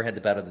whoever had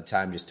the belt at the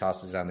time just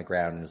tosses it on the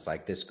ground and it's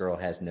like, this girl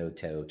has no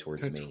toe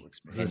towards me.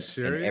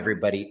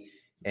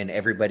 And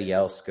everybody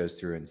else goes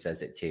through and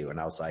says it too. And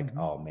I was like,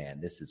 oh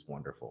man, this is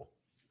wonderful.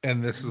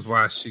 And this is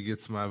why she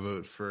gets my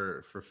vote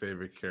for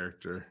favorite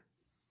character.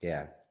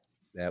 Yeah,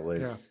 that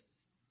was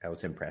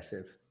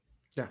impressive.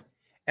 Yeah.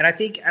 And I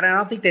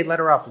don't think they let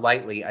her off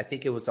lightly. I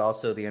think it was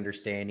also the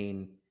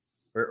understanding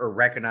or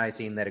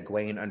recognizing that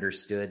Egwene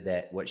understood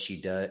that what she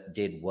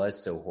did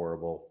was so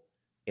horrible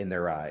in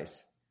their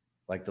eyes.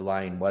 Like the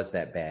lying was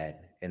that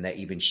bad. And that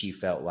even she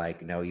felt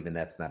like, no, even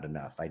that's not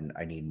enough.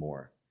 I need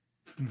more.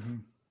 Mm-hmm.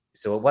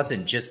 So it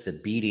wasn't just the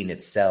beating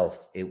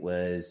itself. It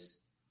was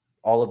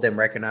all of them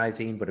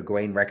recognizing, but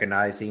Egwene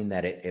recognizing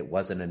that it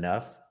wasn't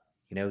enough,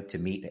 to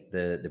meet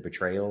the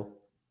betrayal.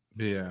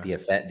 Yeah.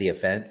 The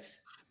offense,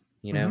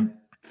 Mm-hmm.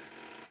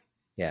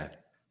 Yeah.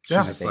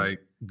 She's just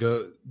like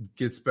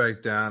gets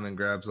back down and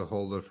grabs a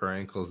hold of her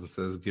ankles and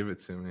says, give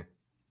it to me.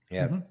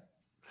 Yeah. Mm-hmm.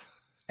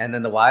 And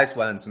then the wise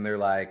ones, and they're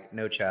like,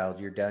 no, child,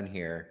 you're done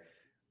here.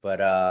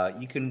 But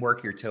you can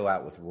work your toe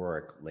out with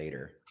Rorik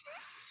later.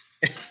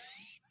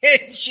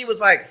 And she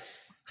was like,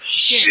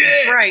 shit,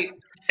 that's right.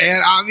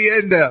 And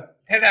Aviendha.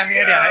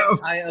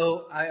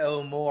 I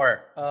owe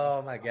more.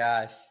 Oh my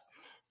gosh.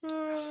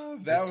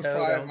 That was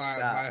probably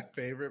my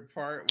favorite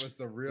part was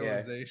the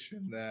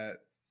realization that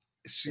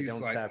she's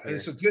like,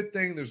 it's a good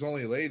thing there's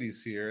only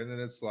ladies here. And then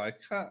it's like,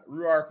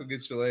 Ruark will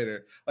get you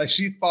later. Like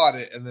she thought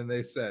it and then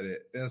they said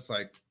it. And it's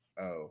like,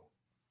 oh.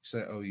 She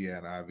said, oh yeah,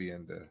 and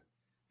Aviendha.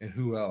 And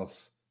who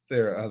else?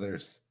 There are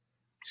others.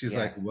 She's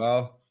like,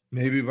 well,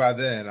 maybe by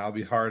then I'll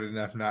be hard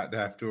enough not to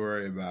have to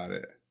worry about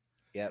it.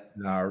 Yep.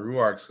 Nah,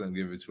 Ruark's gonna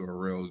give it to her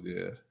real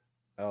good.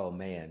 Oh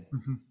man.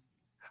 Mm-hmm.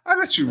 I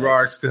bet you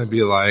Ruark's gonna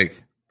be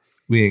like,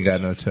 we ain't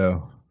got no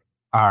toe.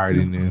 I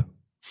already knew.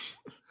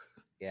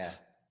 Yeah.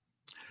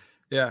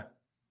 Yeah.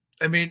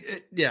 I mean,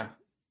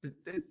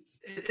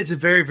 it's a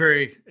very,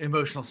 very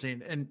emotional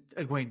scene, and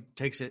Egwene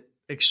takes it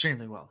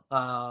extremely well.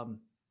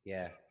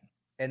 Yeah.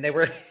 And they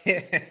were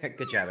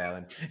good job,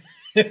 Alan.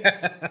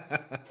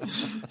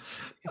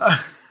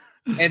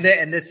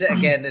 And this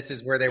again, this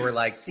is where they were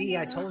like, see,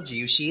 I told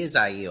you she is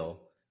Aiel,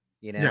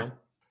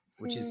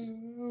 which is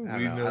we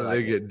know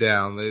they get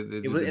down. They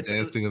do the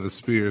dancing of the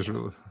spears.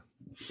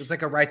 It was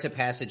like a rites of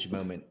passage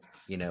moment,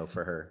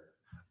 for her.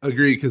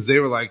 Agreed, because they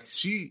were like,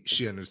 she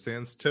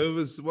understands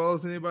Tove as well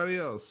as anybody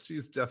else.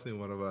 She's definitely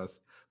one of us.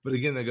 But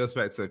again, that goes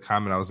back to the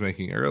comment I was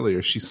making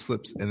earlier. She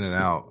slips in and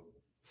out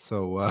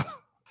so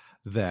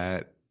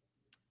that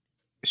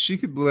she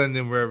could blend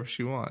in wherever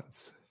she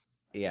wants.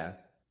 Yeah.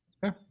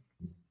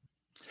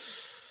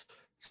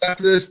 So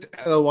after this,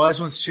 the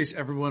wise ones chase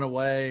everyone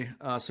away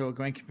so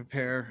Egwene can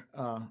prepare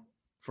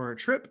for her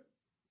trip.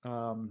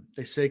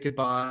 They say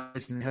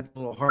goodbyes and they have a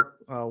little heart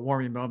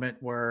warming moment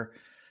where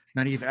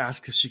Nynaeve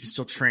asks if she can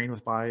still train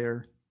with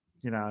Bayer,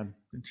 and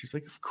she's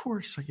like, of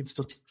course I can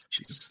still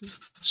teach.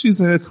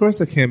 She's like, of course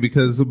I can,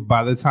 because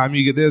by the time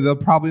you get there, they'll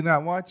probably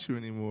not watch you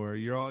anymore.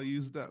 You're all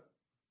used up.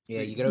 Yeah,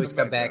 so you can always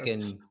come back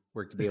and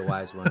work to be a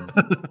wise one.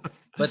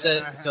 But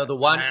the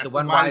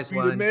one wise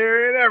one,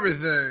 marry and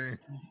everything.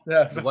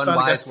 Yeah, the one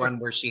wise one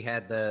where she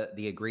had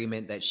the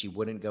agreement that she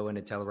wouldn't go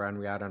into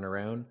Tel'aran'rhiod on her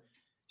own.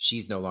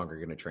 she's no longer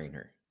going to train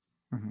her.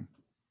 Mm-hmm.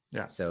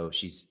 Yeah. So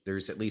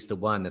there's at least the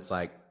one that's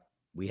like,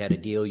 we had a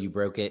deal, you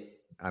broke it,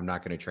 I'm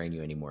not going to train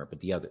you anymore. But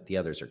the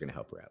others are going to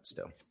help her out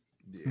still.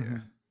 Yeah. Mm-hmm.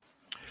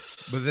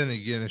 But then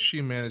again, if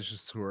she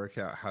manages to work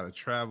out how to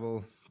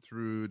travel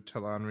through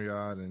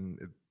Tel'aran'rhiod, and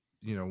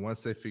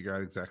once they figure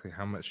out exactly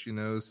how much she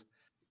knows,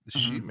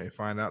 she may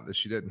find out that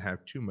she didn't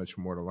have too much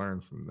more to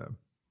learn from them.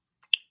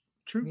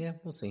 True. Yeah,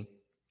 we'll see.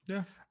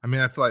 Yeah. I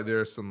mean, I feel like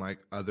there are some like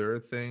other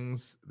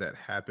things that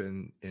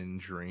happen in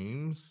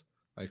dreams,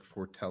 like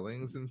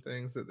foretellings and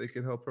things that they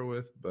could help her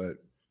with, but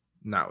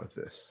not with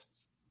this.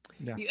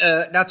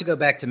 Yeah. Not to go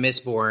back to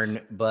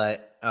Mistborn,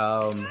 but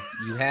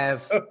you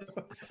have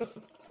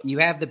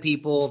the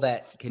people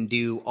that can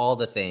do all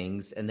the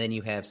things, and then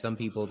you have some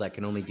people that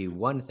can only do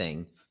one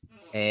thing.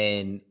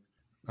 And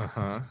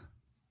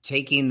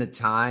taking the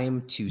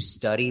time to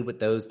study with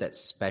those that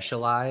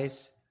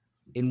specialize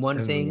in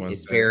one thing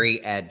is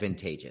very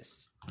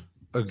advantageous.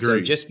 Agreed.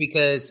 So just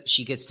because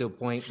she gets to a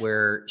point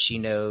where she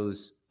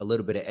knows a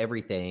little bit of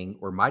everything,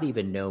 or might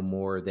even know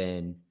more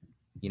than,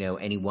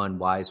 any one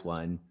wise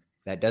one,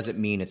 that doesn't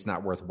mean it's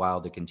not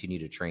worthwhile to continue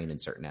to train in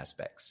certain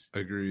aspects.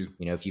 Agreed.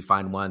 If you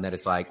find one that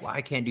is like, well,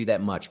 I can't do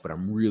that much, but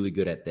I'm really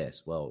good at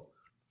this. Well,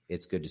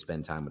 it's good to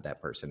spend time with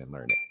that person and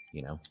learn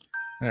it, All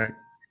right.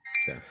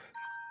 So.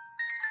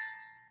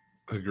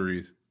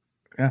 Agreed.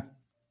 Yeah.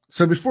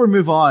 So before we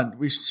move on,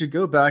 we should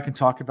go back and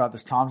talk about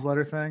this Tom's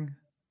letter thing.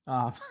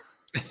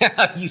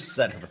 You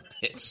son of a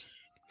bitch.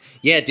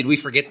 Yeah, did we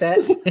forget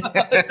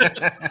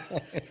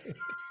that?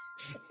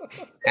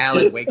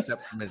 Alan wakes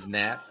up from his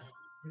nap.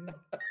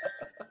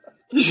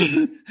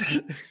 Is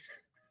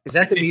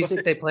that the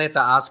music they play at the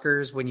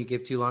Oscars when you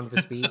give too long of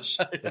a speech?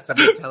 Is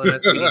somebody telling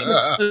us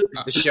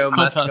the show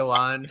must go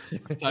on?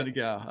 Time to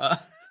go.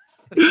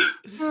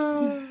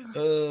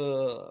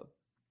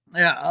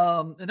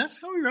 And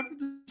that's how we wrap up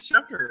this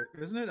chapter,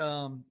 isn't it?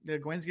 Yeah,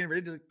 Gwen's getting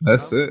ready to.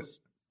 That's it.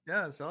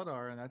 Yeah,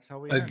 Seladar, and that's how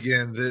we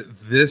again.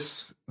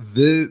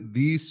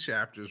 These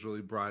chapters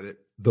really brought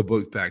the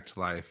book back to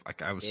life.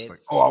 Like I was just like,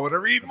 I want to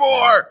read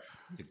more.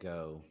 To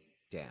go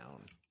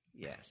down.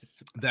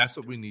 Yes, that's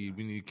what we need.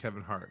 We need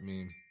Kevin Hart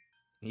meme.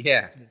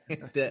 Yeah,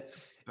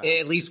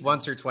 at least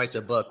once or twice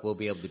a book, we'll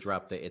be able to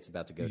drop the "it's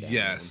about to go down."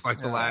 Yes,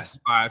 like the last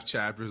 5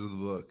 chapters of the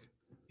book.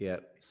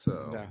 Yep.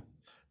 So yeah,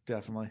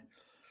 definitely.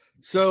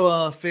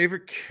 So,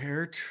 favorite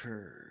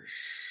characters.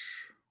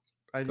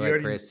 Go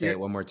ahead, Chris. Say it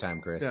one more time,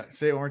 Chris. Yeah,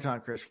 say it one more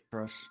time, Chris,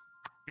 for us.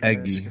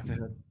 Eggy.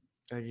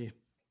 Eggy.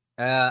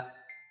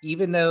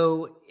 Even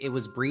though it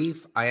was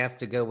brief, I have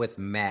to go with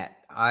Matt.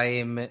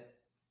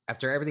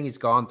 After everything he's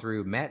gone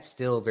through, Matt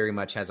still very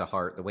much has a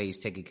heart. The way he's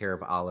taking care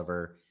of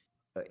Oliver.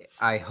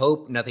 I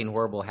hope nothing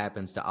horrible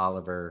happens to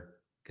Oliver,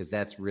 because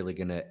that's really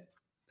gonna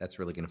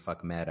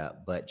fuck Matt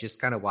up. But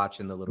just kind of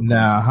watching the little.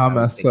 Now, how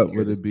messed up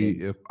would it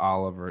be if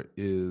Oliver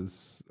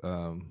is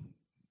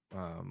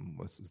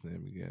what's his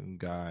name again?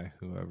 Guy,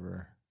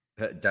 whoever.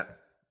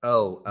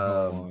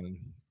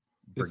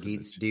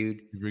 Brigitte's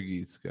dude.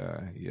 Brigitte's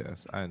guy.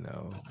 Yes, I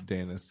know.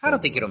 Dana's. I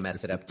don't think it'll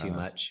mess it up too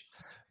much.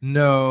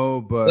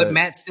 No, but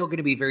Matt's still going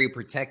to be very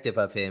protective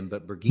of him.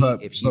 But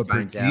Brigitte, if she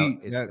finds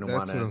out, is going to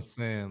want to. That's what I'm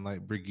saying.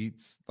 Like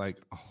Brigitte's like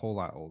a whole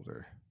lot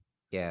older.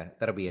 Yeah,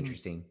 that'll be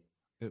interesting.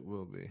 It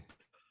will be.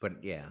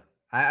 But yeah,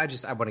 I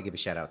want to give a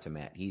shout out to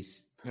Matt.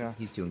 He's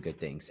doing good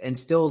things and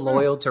still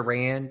loyal to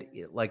Rand.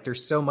 Like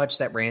there's so much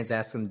that Rand's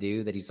asked him to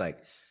do that he's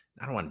like,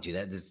 I don't want to do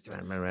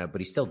that. But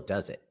he still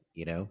does it.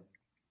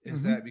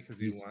 Is that because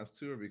he wants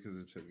to, or because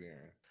of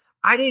ta'veren?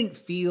 I didn't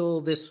feel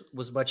this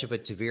was much of a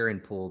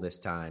ta'veren pull this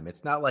time.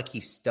 It's not like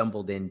he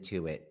stumbled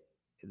into it.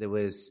 There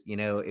was,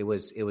 it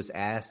was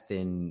asked,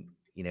 and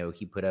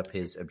he put up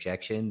his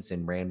objections,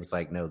 and Rand was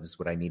like, "No, this is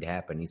what I need to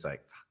happen." He's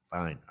like,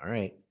 "Fine, all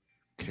right."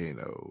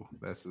 Kano,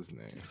 that's his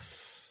name.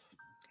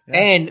 Yeah.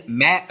 And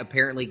Matt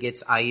apparently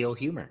gets Aiel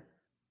humor,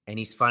 and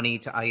he's funny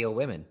to Aiel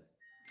women.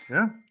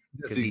 Yeah,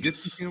 does he get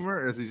the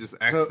humor, or does he just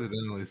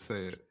accidentally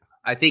say it?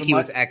 I think he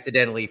was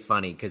accidentally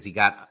funny because he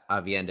got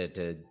Aviendha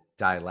to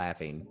die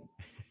laughing.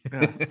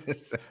 Yeah.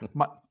 So.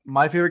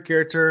 My favorite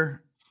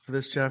character for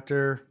this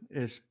chapter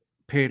is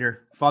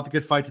Pater. Fought the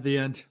good fight to the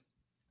end.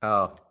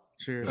 Oh,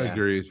 cheers! Yeah.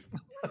 Agreed.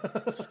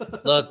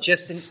 Look,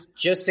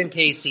 just in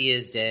case he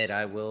is dead,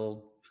 I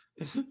will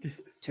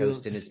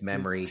toast in his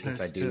memory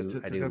because I do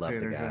love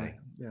Pater, the guy.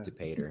 Yeah. To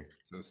Pater.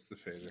 Toast to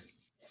Pater.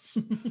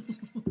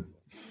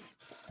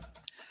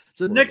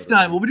 So next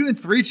time we'll be doing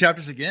 3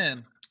 chapters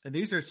again. And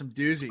these are some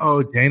doozies.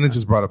 Oh, Dana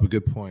just brought up a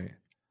good point.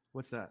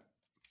 What's that?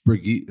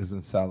 Brigitte is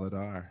in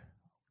Seladar,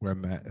 where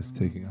Matt is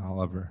taking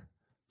Oliver.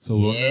 So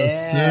we'll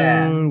know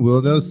soon.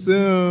 We'll know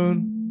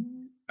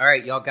soon. All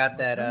right, y'all got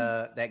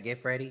that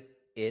gift ready?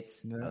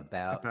 It's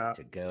about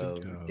to go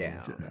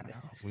down.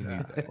 We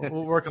need that.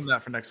 We'll work on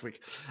that for next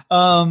week.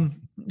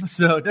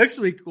 So next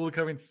week we'll be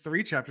covering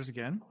 3 chapters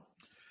again.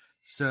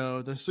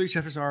 So the 3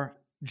 chapters are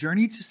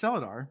Journey to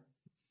Seladar,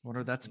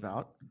 whatever that's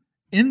about,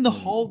 In the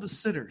Hall of the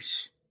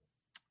Sitters,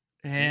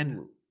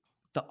 and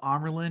the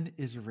Amyrlin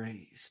is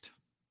raised.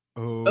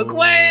 Oh,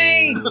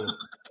 Egwene!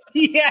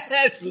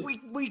 Yes,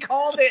 we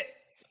called it.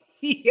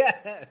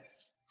 Yes.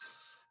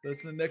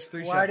 Those are the next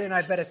 3 Why didn't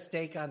I bet a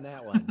stake on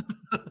that one?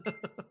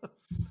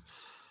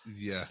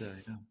 Yes. So,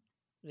 yeah.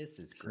 This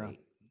is great.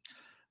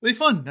 It'll be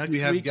fun next Do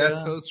we have week.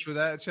 guest hosts for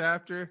that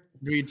chapter?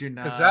 We do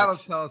not. Because that'll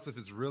tell us if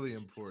it's really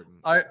important.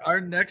 Our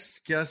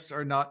next guests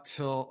are not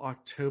till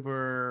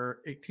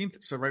October 18th.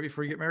 So right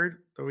before you get married,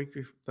 the week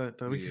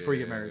before you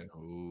get married.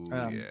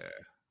 Oh, yeah.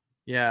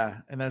 Yeah,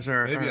 and those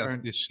are Maybe I'll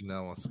see if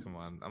Chanel wants to come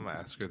on. I'm gonna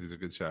ask her. These are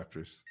good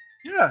chapters.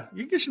 Yeah,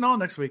 you can get Chanel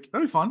next week.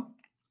 That'll be fun.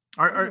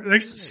 Our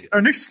next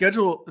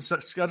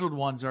scheduled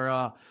ones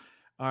are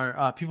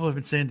people have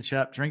been saying to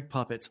chat drink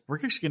puppets. We're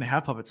actually going to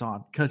have puppets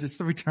on because it's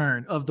the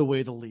return of the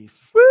Way to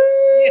Leaf.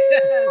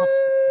 Yes.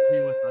 Be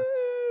with us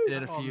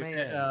in a few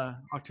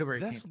October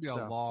 18th. This will be a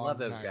long Love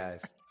those night.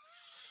 guys.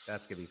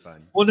 That's gonna be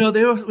fun. Well, no,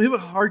 we have a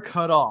hard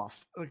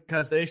cutoff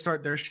because they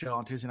start their show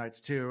on Tuesday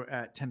nights too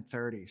at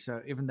 10:30.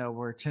 So even though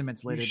we're 10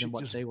 minutes later than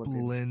what they would be,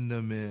 blend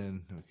them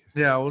in.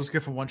 Okay. yeah, we'll just go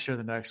from one show to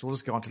the next. We'll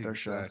just go on to their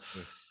show.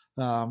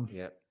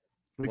 Yep.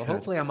 Well,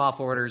 hopefully I'm off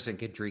orders and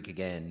can drink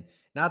again.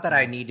 Not that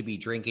I need to be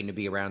drinking to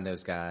be around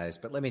those guys,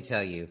 but let me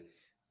tell you,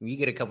 when you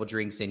get a couple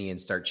drinks in you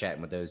and start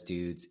chatting with those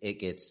dudes, it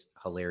gets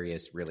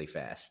hilarious really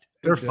fast.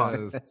 They're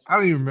fun. I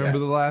don't even remember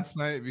the last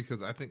night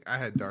because I think I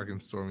had Dark and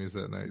Stormies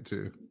that night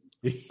too.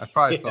 I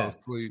probably fell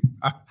asleep.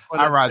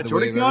 I ride the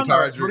wave every time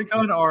I drink.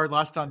 JordanCon or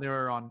last time they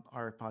were on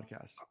our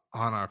podcast?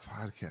 On our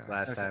podcast.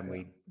 Last time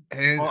we...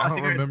 And Well, I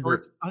don't remember.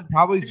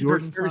 Probably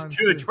JordanCon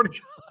too.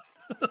 JordanCon.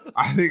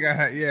 I think I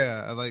had,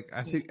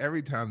 I think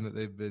every time that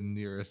they've been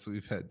near us,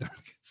 we've had Dark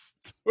and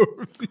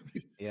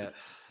Stormies. Yeah.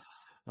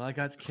 Well, I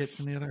got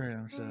kits in the other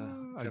room, so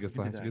I guess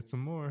I'll have to get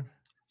some more.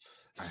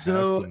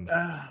 So,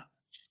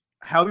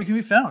 how we can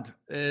be found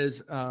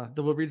is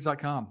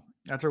thewillreads.com.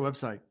 That's our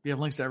website. We have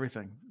links to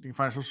everything. You can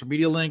find our social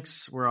media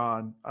links. We're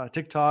on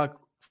TikTok,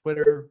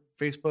 Twitter,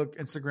 Facebook,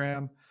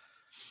 Instagram,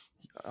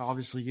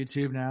 obviously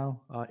YouTube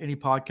now, any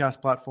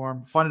podcast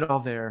platform. Find it all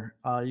there.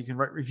 You can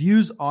write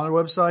reviews on our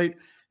website.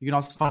 You can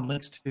also find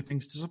links to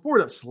things to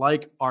support us,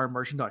 like our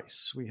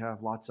merchandise. We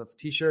have lots of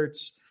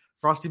t-shirts,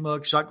 frosty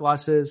mugs, shot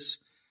glasses,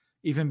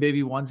 even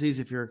baby onesies.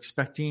 If you're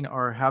expecting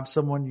or have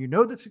someone you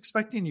know that's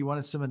expecting, you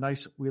want to send a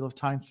nice Wheel of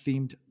Time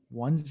themed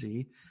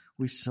onesie,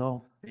 we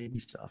sell baby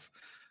stuff.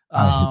 Hit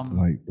the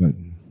like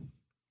button.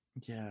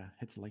 Yeah,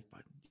 hit the like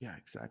button. Yeah,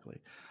 exactly.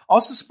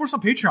 Also, support us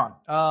on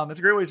Patreon. That's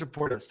a great way to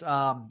support us.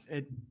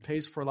 It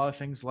pays for a lot of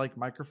things like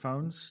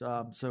microphones,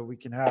 so we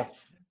can have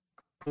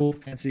cool,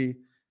 fancy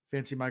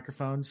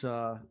microphones,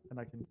 and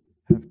I can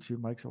have 2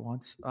 mics at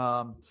once.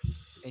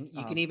 And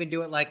you can even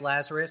do it like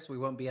Lazarus. We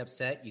won't be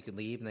upset. You can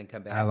leave and then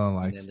come back. Alan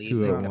likes and then leave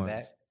 2 and at then come once.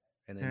 back.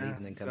 And then leave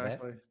and then come back.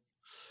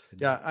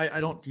 Yeah,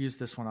 I don't use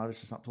this one.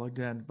 Obviously, it's not plugged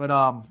in. But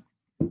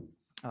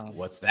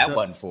what's that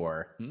one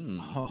for?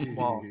 Oh,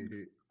 well,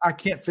 I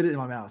can't fit it in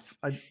my mouth.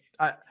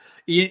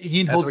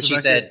 Ian That's holds what the she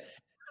record. said.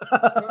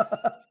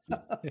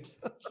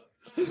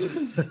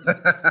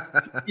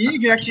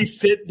 Ian can actually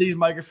fit these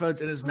microphones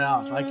in his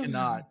mouth. I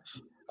cannot.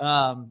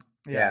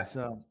 Yeah.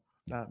 So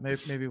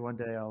maybe one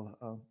day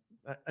I'll.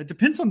 It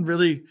depends on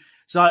really.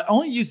 So I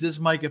only use this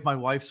mic if my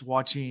wife's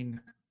watching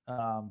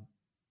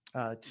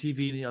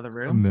TV in the other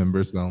room.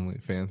 Members only,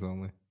 fans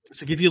only.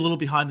 So give you a little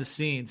behind the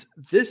scenes.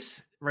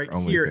 This right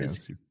Only here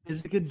fans.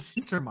 is a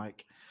condenser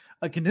mic.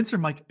 A condenser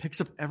mic picks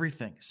up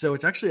everything. So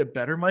it's actually a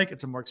better mic.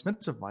 It's a more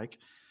expensive mic.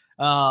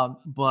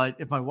 But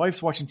if my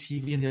wife's watching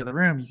TV in the other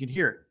room, you can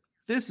hear it.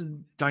 This is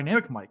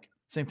dynamic mic.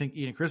 Same thing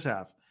Ian and Chris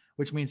have,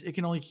 which means it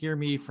can only hear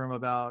me from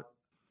about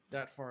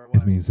that far away.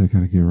 That means I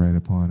gotta get right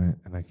up on it,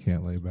 and I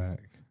can't lay back.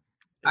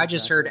 I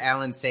just heard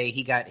Alan say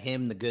he got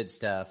him the good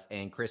stuff,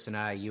 and Chris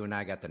and you and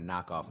I got the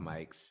knockoff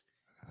mics.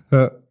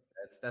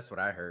 That's what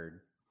I heard.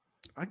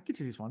 I can get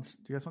you these ones.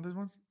 Do you guys want these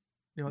ones?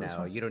 You want this No,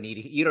 one? you don't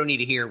need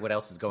to hear what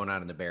else is going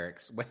on in the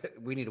barracks.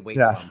 We need to wait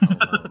Yeah. till I'm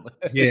home.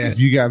 Yeah, if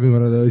you got me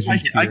one of those, you I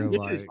hear can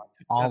get you this like one.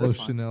 all Yeah, of that's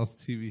fine. Chanel's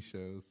TV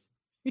shows.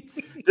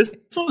 This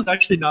one was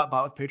actually not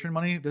bought with Patreon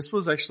money. This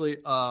was actually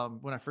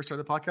when I first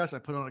started the podcast, I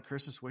put it on a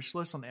Christmas wish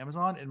list on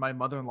Amazon, and my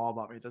mother-in-law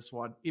bought me this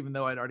one, even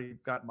though I'd already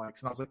got mics.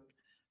 And I was like,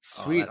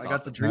 sweet, that's I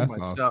got the awesome. dream That's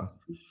mic. awesome.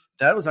 So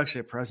that was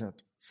actually a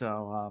present.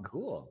 So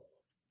Cool.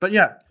 but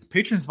yeah,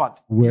 Patreon's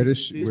bought. Where these-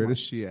 does she these where mics. does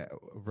she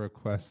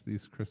request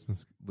these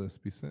Christmas lists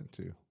be sent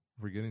to?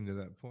 We're getting to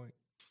that point.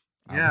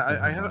 Yeah,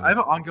 Obviously, I have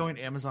an ongoing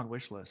Amazon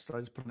wish list. So I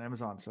just put it on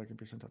Amazon so it can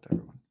be sent out to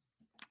everyone.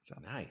 So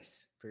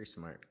Nice. Very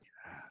smart.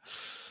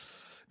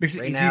 makes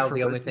it Right easy now, for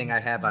the only thing I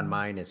have on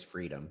mine is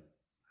freedom.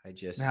 I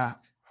just Yeah.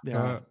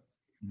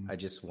 I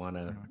just want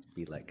to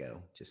be let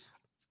go. Just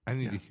I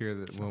need to hear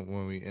that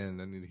when we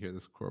end. I need to hear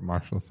this court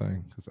martial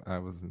thing because I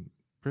wasn't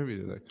privy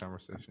to that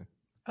conversation.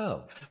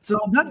 oh. So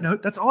on that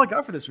note, that's all I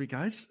got for this week,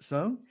 guys.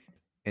 So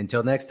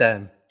Until next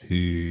time.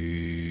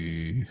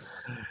 Peace.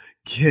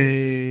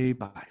 okay,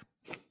 bye.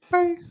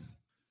 Bye.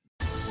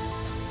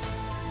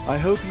 I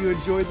hope you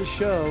enjoyed the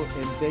show,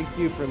 and thank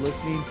you for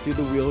listening to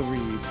The Wheel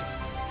Reads.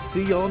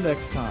 See y'all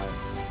next time.